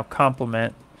we can now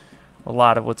complement a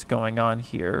lot of what's going on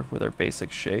here with our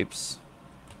basic shapes.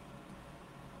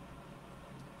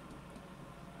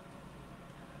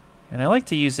 And I like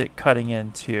to use it cutting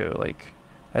in too. Like,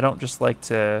 I don't just like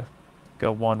to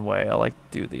go one way. I like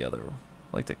to do the other.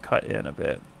 I like to cut in a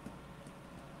bit.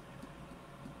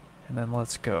 And then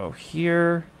let's go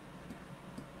here.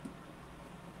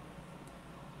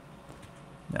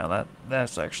 Now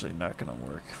that's actually not going to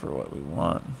work for what we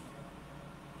want.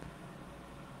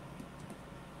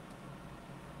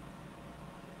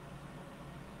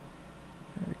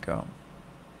 There we go.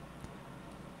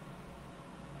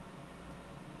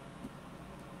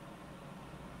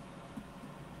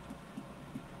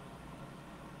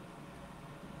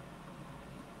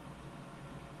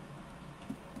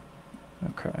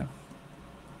 Okay. And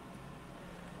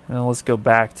then let's go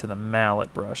back to the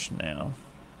mallet brush now.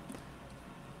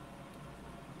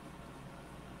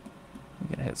 I'm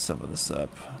gonna hit some of this up.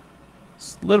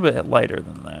 It's a little bit lighter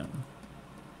than that.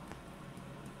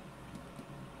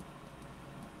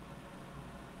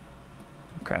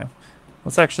 Okay.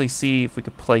 Let's actually see if we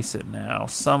could place it now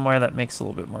somewhere that makes a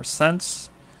little bit more sense.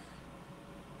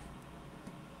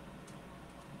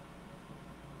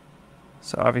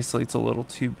 So obviously it's a little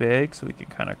too big, so we can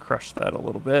kind of crush that a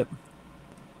little bit.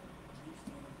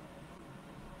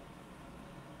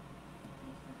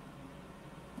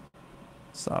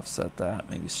 Let's offset that,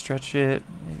 maybe stretch it,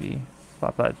 maybe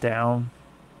pop that down.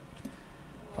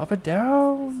 Pop it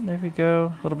down, there we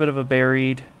go. A little bit of a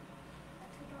buried.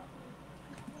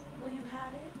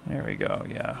 There we go,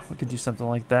 yeah. We could do something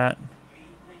like that.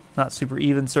 Not super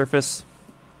even surface.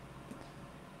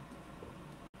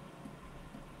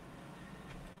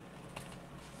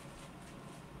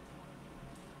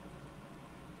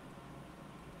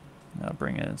 Now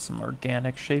bring in some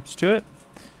organic shapes to it.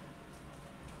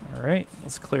 All right,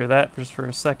 let's clear that just for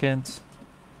a second.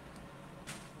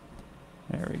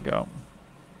 There we go.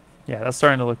 Yeah, that's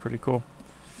starting to look pretty cool.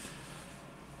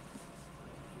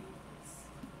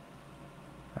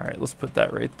 All right, let's put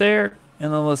that right there,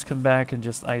 and then let's come back and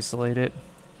just isolate it.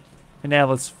 And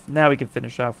now we can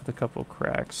finish off with a couple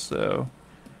cracks. So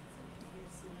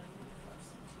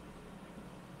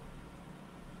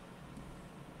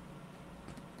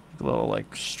little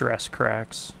like stress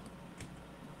cracks.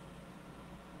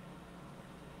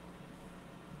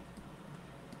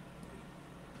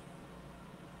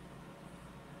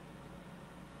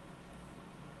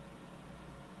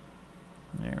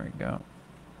 There we go.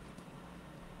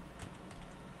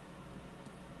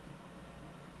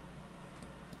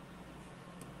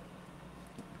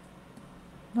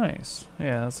 Nice.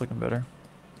 Yeah, that's looking better.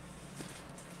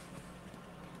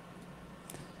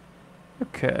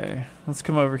 Okay, let's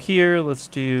come over here. Let's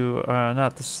do,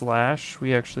 not the slash.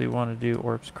 We actually want to do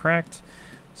orbs cracked.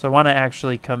 So I want to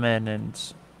actually come in and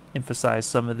emphasize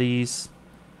some of these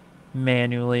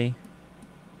manually.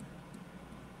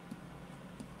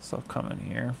 So I'll come in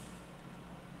here.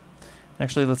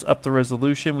 Actually, let's up the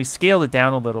resolution. We scaled it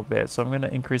down a little bit, so I'm going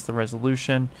to increase the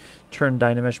resolution, turn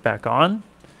Dynamesh back on.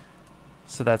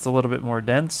 So that's a little bit more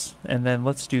dense. And then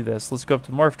let's do this. Let's go up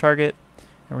to morph target,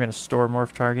 and we're going to store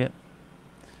morph target.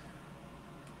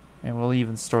 And we'll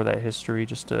even store that history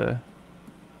just to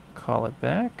call it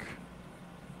back.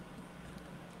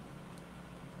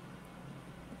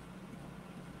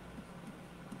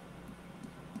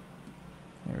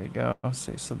 There we go.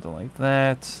 Say something like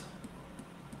that.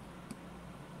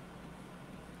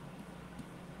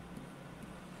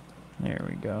 There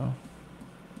we go.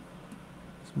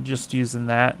 So I'm just using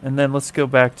that. And then let's go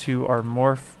back to our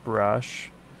morph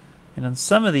brush. And on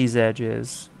some of these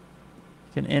edges,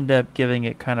 you can end up giving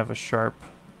it kind of a sharp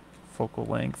focal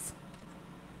length.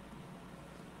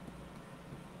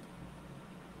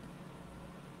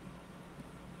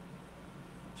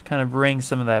 Just kind of bring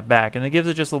some of that back. And it gives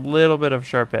it just a little bit of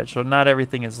sharp edge. So not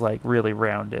everything is like really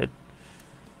rounded.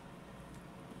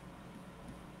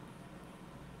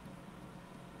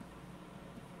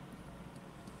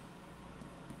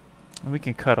 And we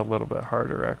can cut a little bit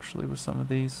harder actually with some of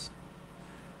these.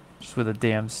 Just with a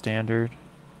damn standard.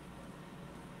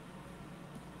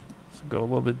 So go a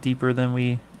little bit deeper than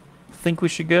we think we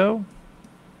should go.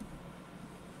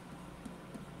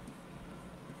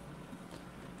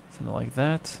 Something like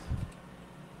that.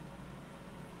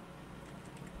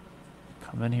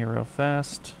 Come in here real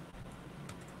fast.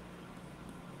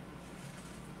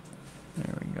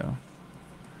 There we go.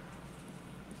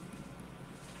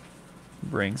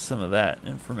 Bring some of that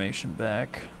information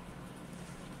back.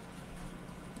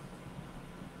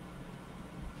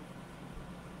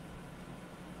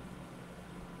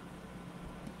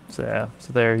 So yeah,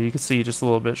 so there you can see just a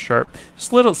little bit sharp.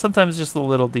 Just little, sometimes just the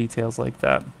little details like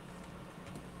that.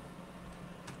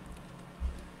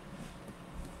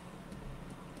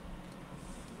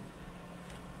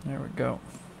 There we go.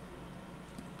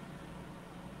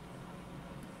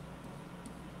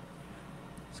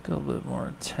 Let's go a little bit more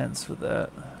intense with that.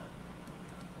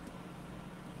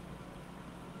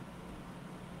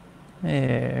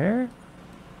 There.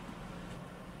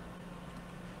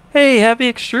 Hey, happy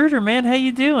extruder, man. How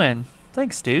you doing?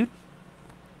 Thanks, dude.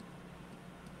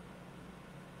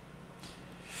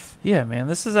 Yeah, man,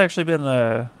 this has actually been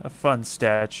a fun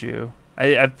statue.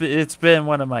 It's been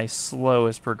one of my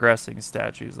slowest progressing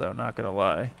statues, though, not gonna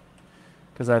lie.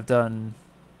 Because I've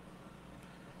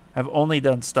only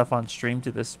done stuff on stream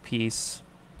to this piece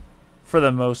for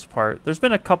the most part. There's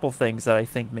been a couple things that I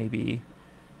think maybe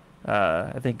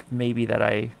that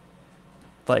I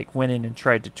like went in and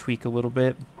tried to tweak a little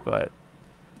bit, but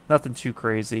nothing too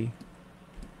crazy.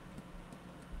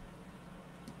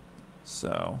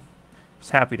 So, just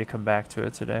happy to come back to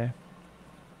it today.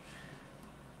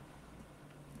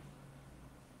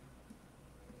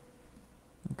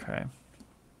 Okay.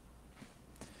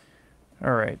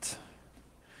 All right.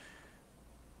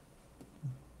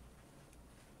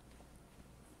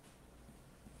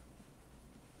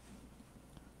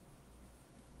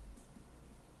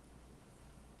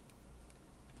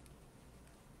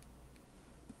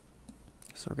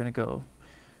 So we're going to go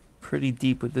pretty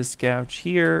deep with this gouge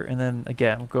here. And then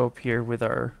again, we'll go up here with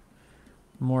our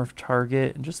morph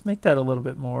target and just make that a little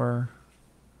bit more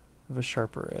of a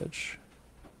sharper edge.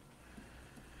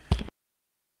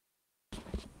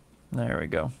 There we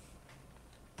go.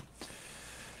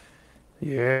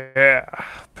 Yeah,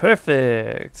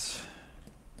 perfect.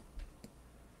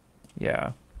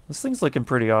 Yeah, this thing's looking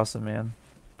pretty awesome, man.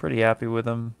 Pretty happy with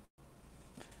them.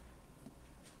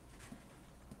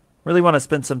 Really want to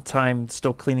spend some time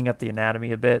still cleaning up the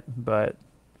anatomy a bit, but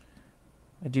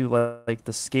I do like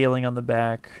the scaling on the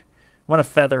back. I want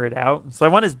to feather it out. So I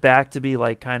want his back to be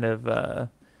like kind of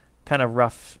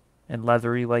rough and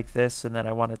leathery like this, and then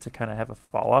I want it to kind of have a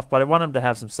fall off, but I want him to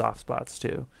have some soft spots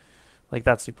too. Like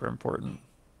that's super important.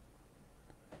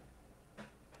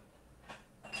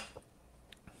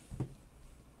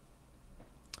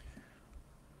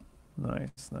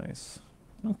 Nice, nice.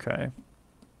 Okay.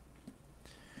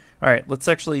 All right, let's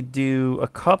actually do a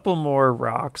couple more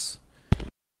rocks,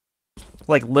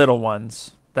 like little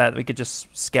ones that we could just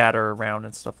scatter around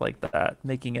and stuff like that,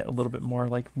 making it a little bit more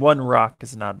like one rock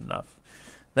is not enough.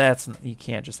 You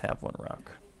can't just have one rock.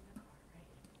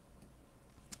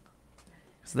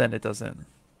 So then it doesn't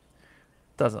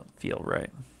feel right.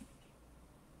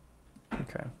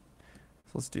 Okay.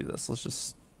 So let's do this.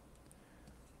 Let's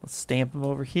stamp them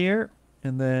over here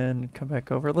and then come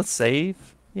back over. Let's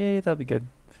save. Yay, that'll be good.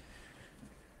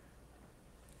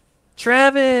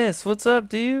 Travis, what's up,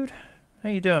 dude? How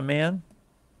you doing, man?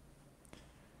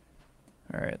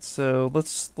 All right, so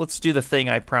let's do the thing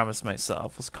I promised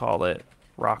myself. Let's call it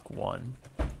Rock 1.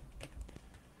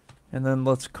 And then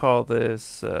let's call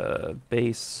this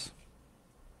base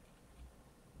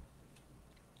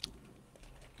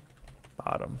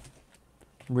bottom.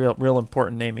 Real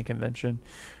important naming convention.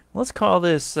 Let's call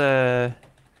this dirt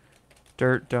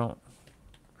don't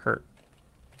hurt.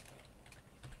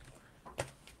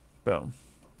 Boom.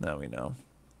 Now we know.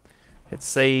 Hit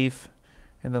save.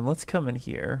 And then let's come in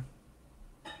here.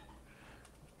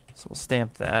 So we'll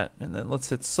stamp that. And then let's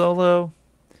hit solo.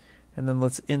 And then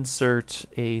let's insert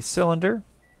a cylinder.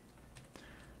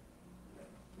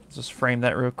 Just frame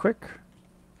that real quick.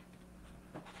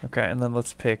 Okay, and then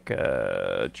let's pick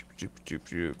let's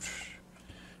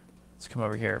come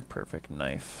over here. Perfect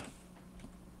knife.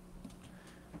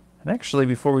 And actually,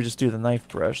 before we just do the knife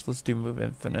brush, let's do move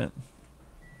infinite.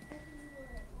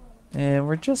 And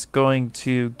we're just going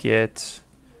to get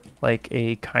like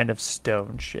a kind of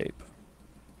stone shape.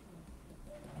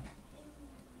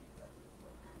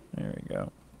 There we go.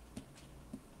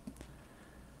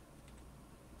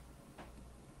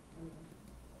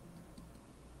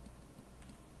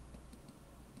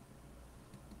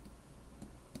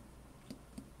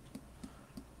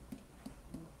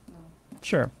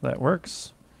 Sure, that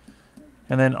works.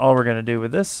 And then all we're going to do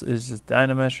with this is just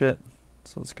dynamesh it.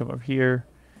 So let's come up here.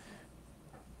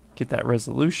 Get that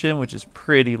resolution, which is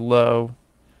pretty low.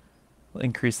 We'll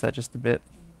increase that just a bit.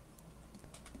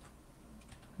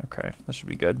 Okay, that should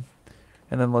be good.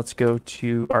 And then let's go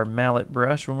to our mallet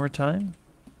brush one more time.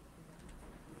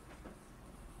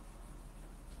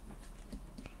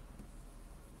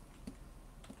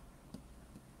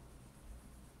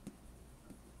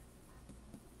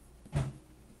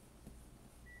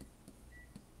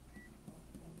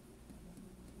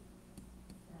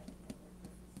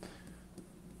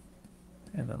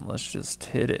 And then let's just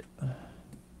hit it.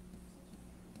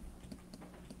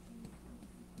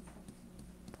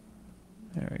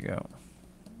 There we go.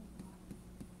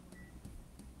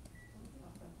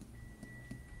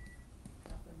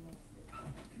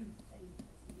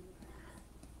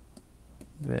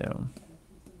 Boom.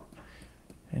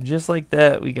 And just like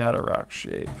that, we got a rock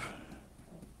shape.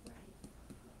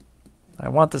 I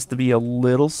want this to be a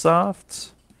little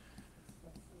soft,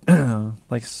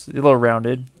 like a little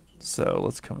rounded. So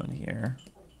let's come in here.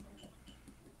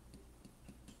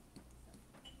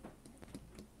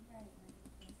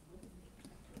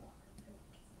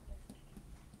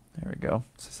 There we go.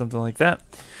 So something like that.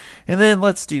 And then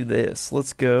let's do this.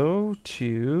 Let's go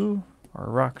to our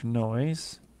rock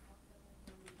noise.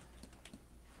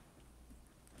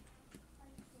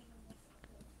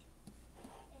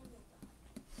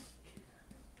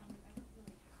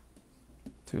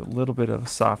 Do a little bit of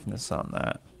softness on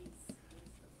that.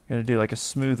 Gonna do like a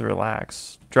smooth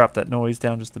relax. Drop that noise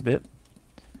down just a bit.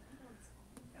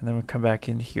 And then we'll come back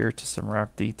in here to some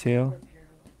rock detail.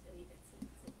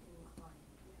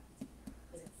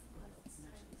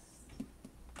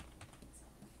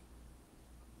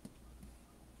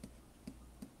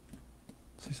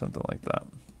 See something like that.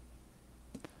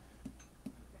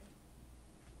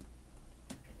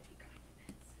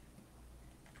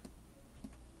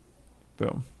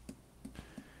 Boom.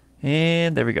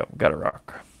 And there we go. Got a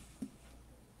rock.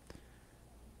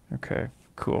 Okay,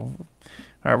 cool.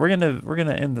 All right, we're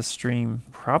gonna end the stream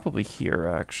probably here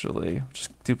actually.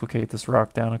 Just duplicate this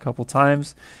rock down a couple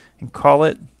times and call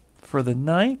it for the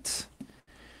night.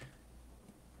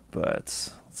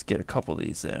 But let's get a couple of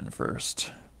these in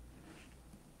first.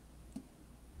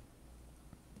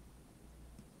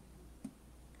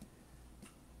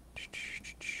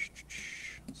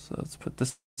 So let's put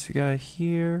this guy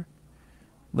here.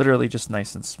 Literally just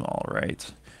nice and small,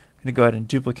 right? I'm gonna go ahead and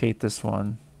duplicate this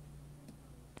one.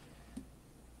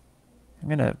 I'm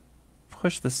gonna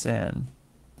push this in.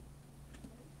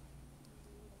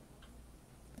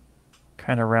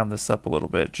 Kind of round this up a little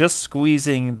bit. Just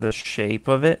squeezing the shape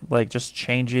of it, like just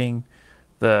changing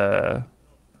the,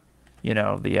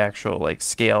 the actual like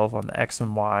scale on the X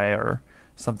and Y or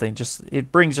something. Just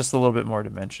it brings just a little bit more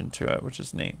dimension to it, which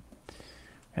is neat.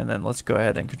 And then let's go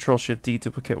ahead and Control Shift D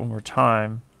duplicate one more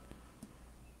time.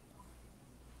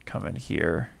 Come in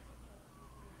here.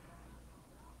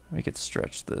 We could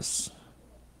stretch this.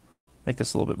 Make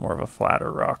this a little bit more of a flatter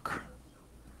rock.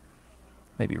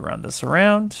 Maybe run this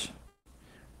around.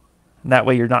 And that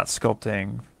way you're not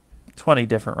sculpting 20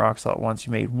 different rocks all at once.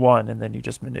 You made one and then you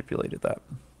just manipulated that.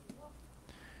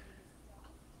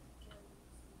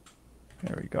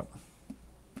 There we go.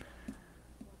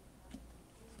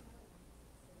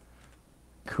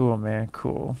 Cool, man.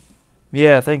 Cool.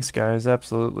 Yeah, thanks, guys.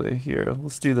 Absolutely. Here,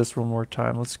 let's do this one more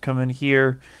time. Let's come in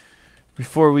here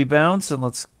before we bounce, and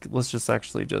let's just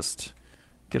actually just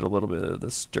get a little bit of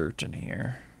this dirt in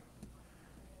here.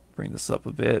 Bring this up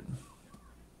a bit.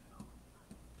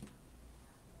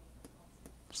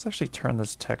 Let's actually turn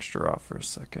this texture off for a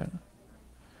second.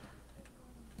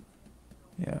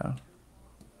 Yeah.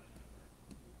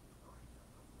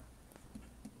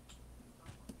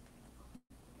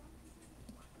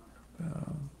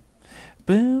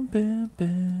 Boom, boom,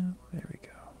 boom. There we go.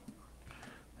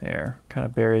 There. Kind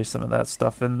of bury some of that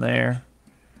stuff in there.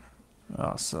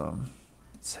 Awesome.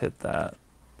 Let's hit that.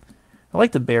 I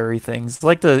like to bury things. I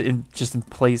like to just in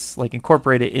place, like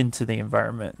incorporate it into the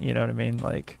environment. You know what I mean?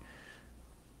 Like,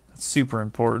 that's super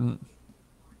important.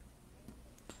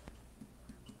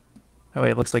 That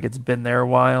way it looks like it's been there a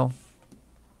while.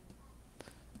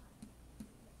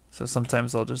 So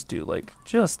sometimes I'll just do like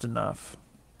just enough.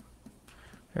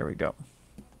 There we go.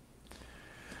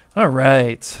 All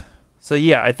right. So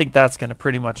yeah, I think that's going to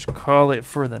pretty much call it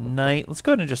for the night. Let's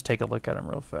go ahead and just take a look at them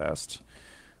real fast.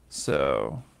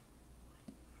 So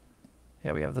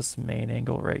yeah, we have this main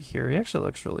angle right here. He actually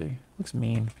looks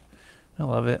mean. I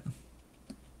love it.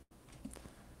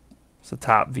 It's a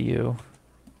top view.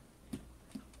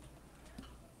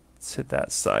 Let's hit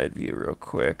that side view real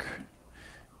quick.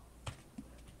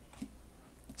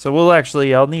 So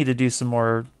I'll need to do some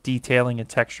more detailing and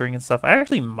texturing and stuff. I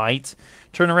actually might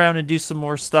turn around and do some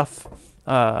more stuff.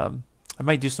 I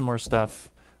might do some more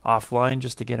stuff offline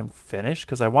just to get him finished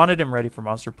because I wanted him ready for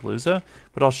Monster Palooza.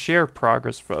 But I'll share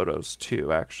progress photos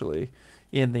too, actually,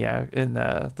 in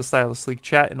the Stylist League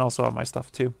chat and also on my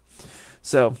stuff too.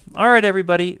 So, all right,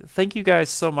 everybody. Thank you guys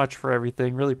so much for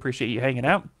everything. Really appreciate you hanging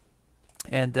out.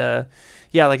 And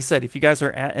yeah, like I said, if you guys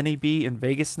are at NAB in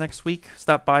Vegas next week,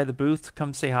 stop by the booth,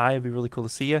 come say hi. It'd be really cool to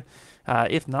see you.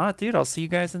 If not, dude, I'll see you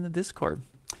guys in the Discord.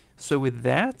 So with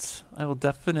that, I will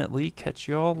definitely catch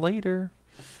you all later.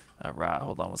 All right,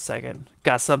 hold on 1 second.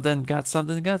 Got something.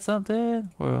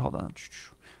 Well, hold on. Let's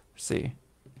see.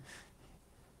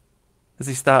 Is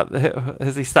he stop?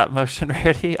 Is he stop motion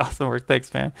ready? Awesome work.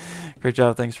 Thanks, man. Great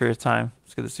job. Thanks for your time.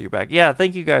 It's good to see you back. Yeah,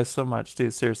 thank you guys so much,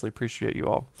 dude. Seriously, appreciate you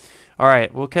all. All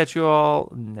right, we'll catch you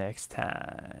all next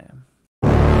time.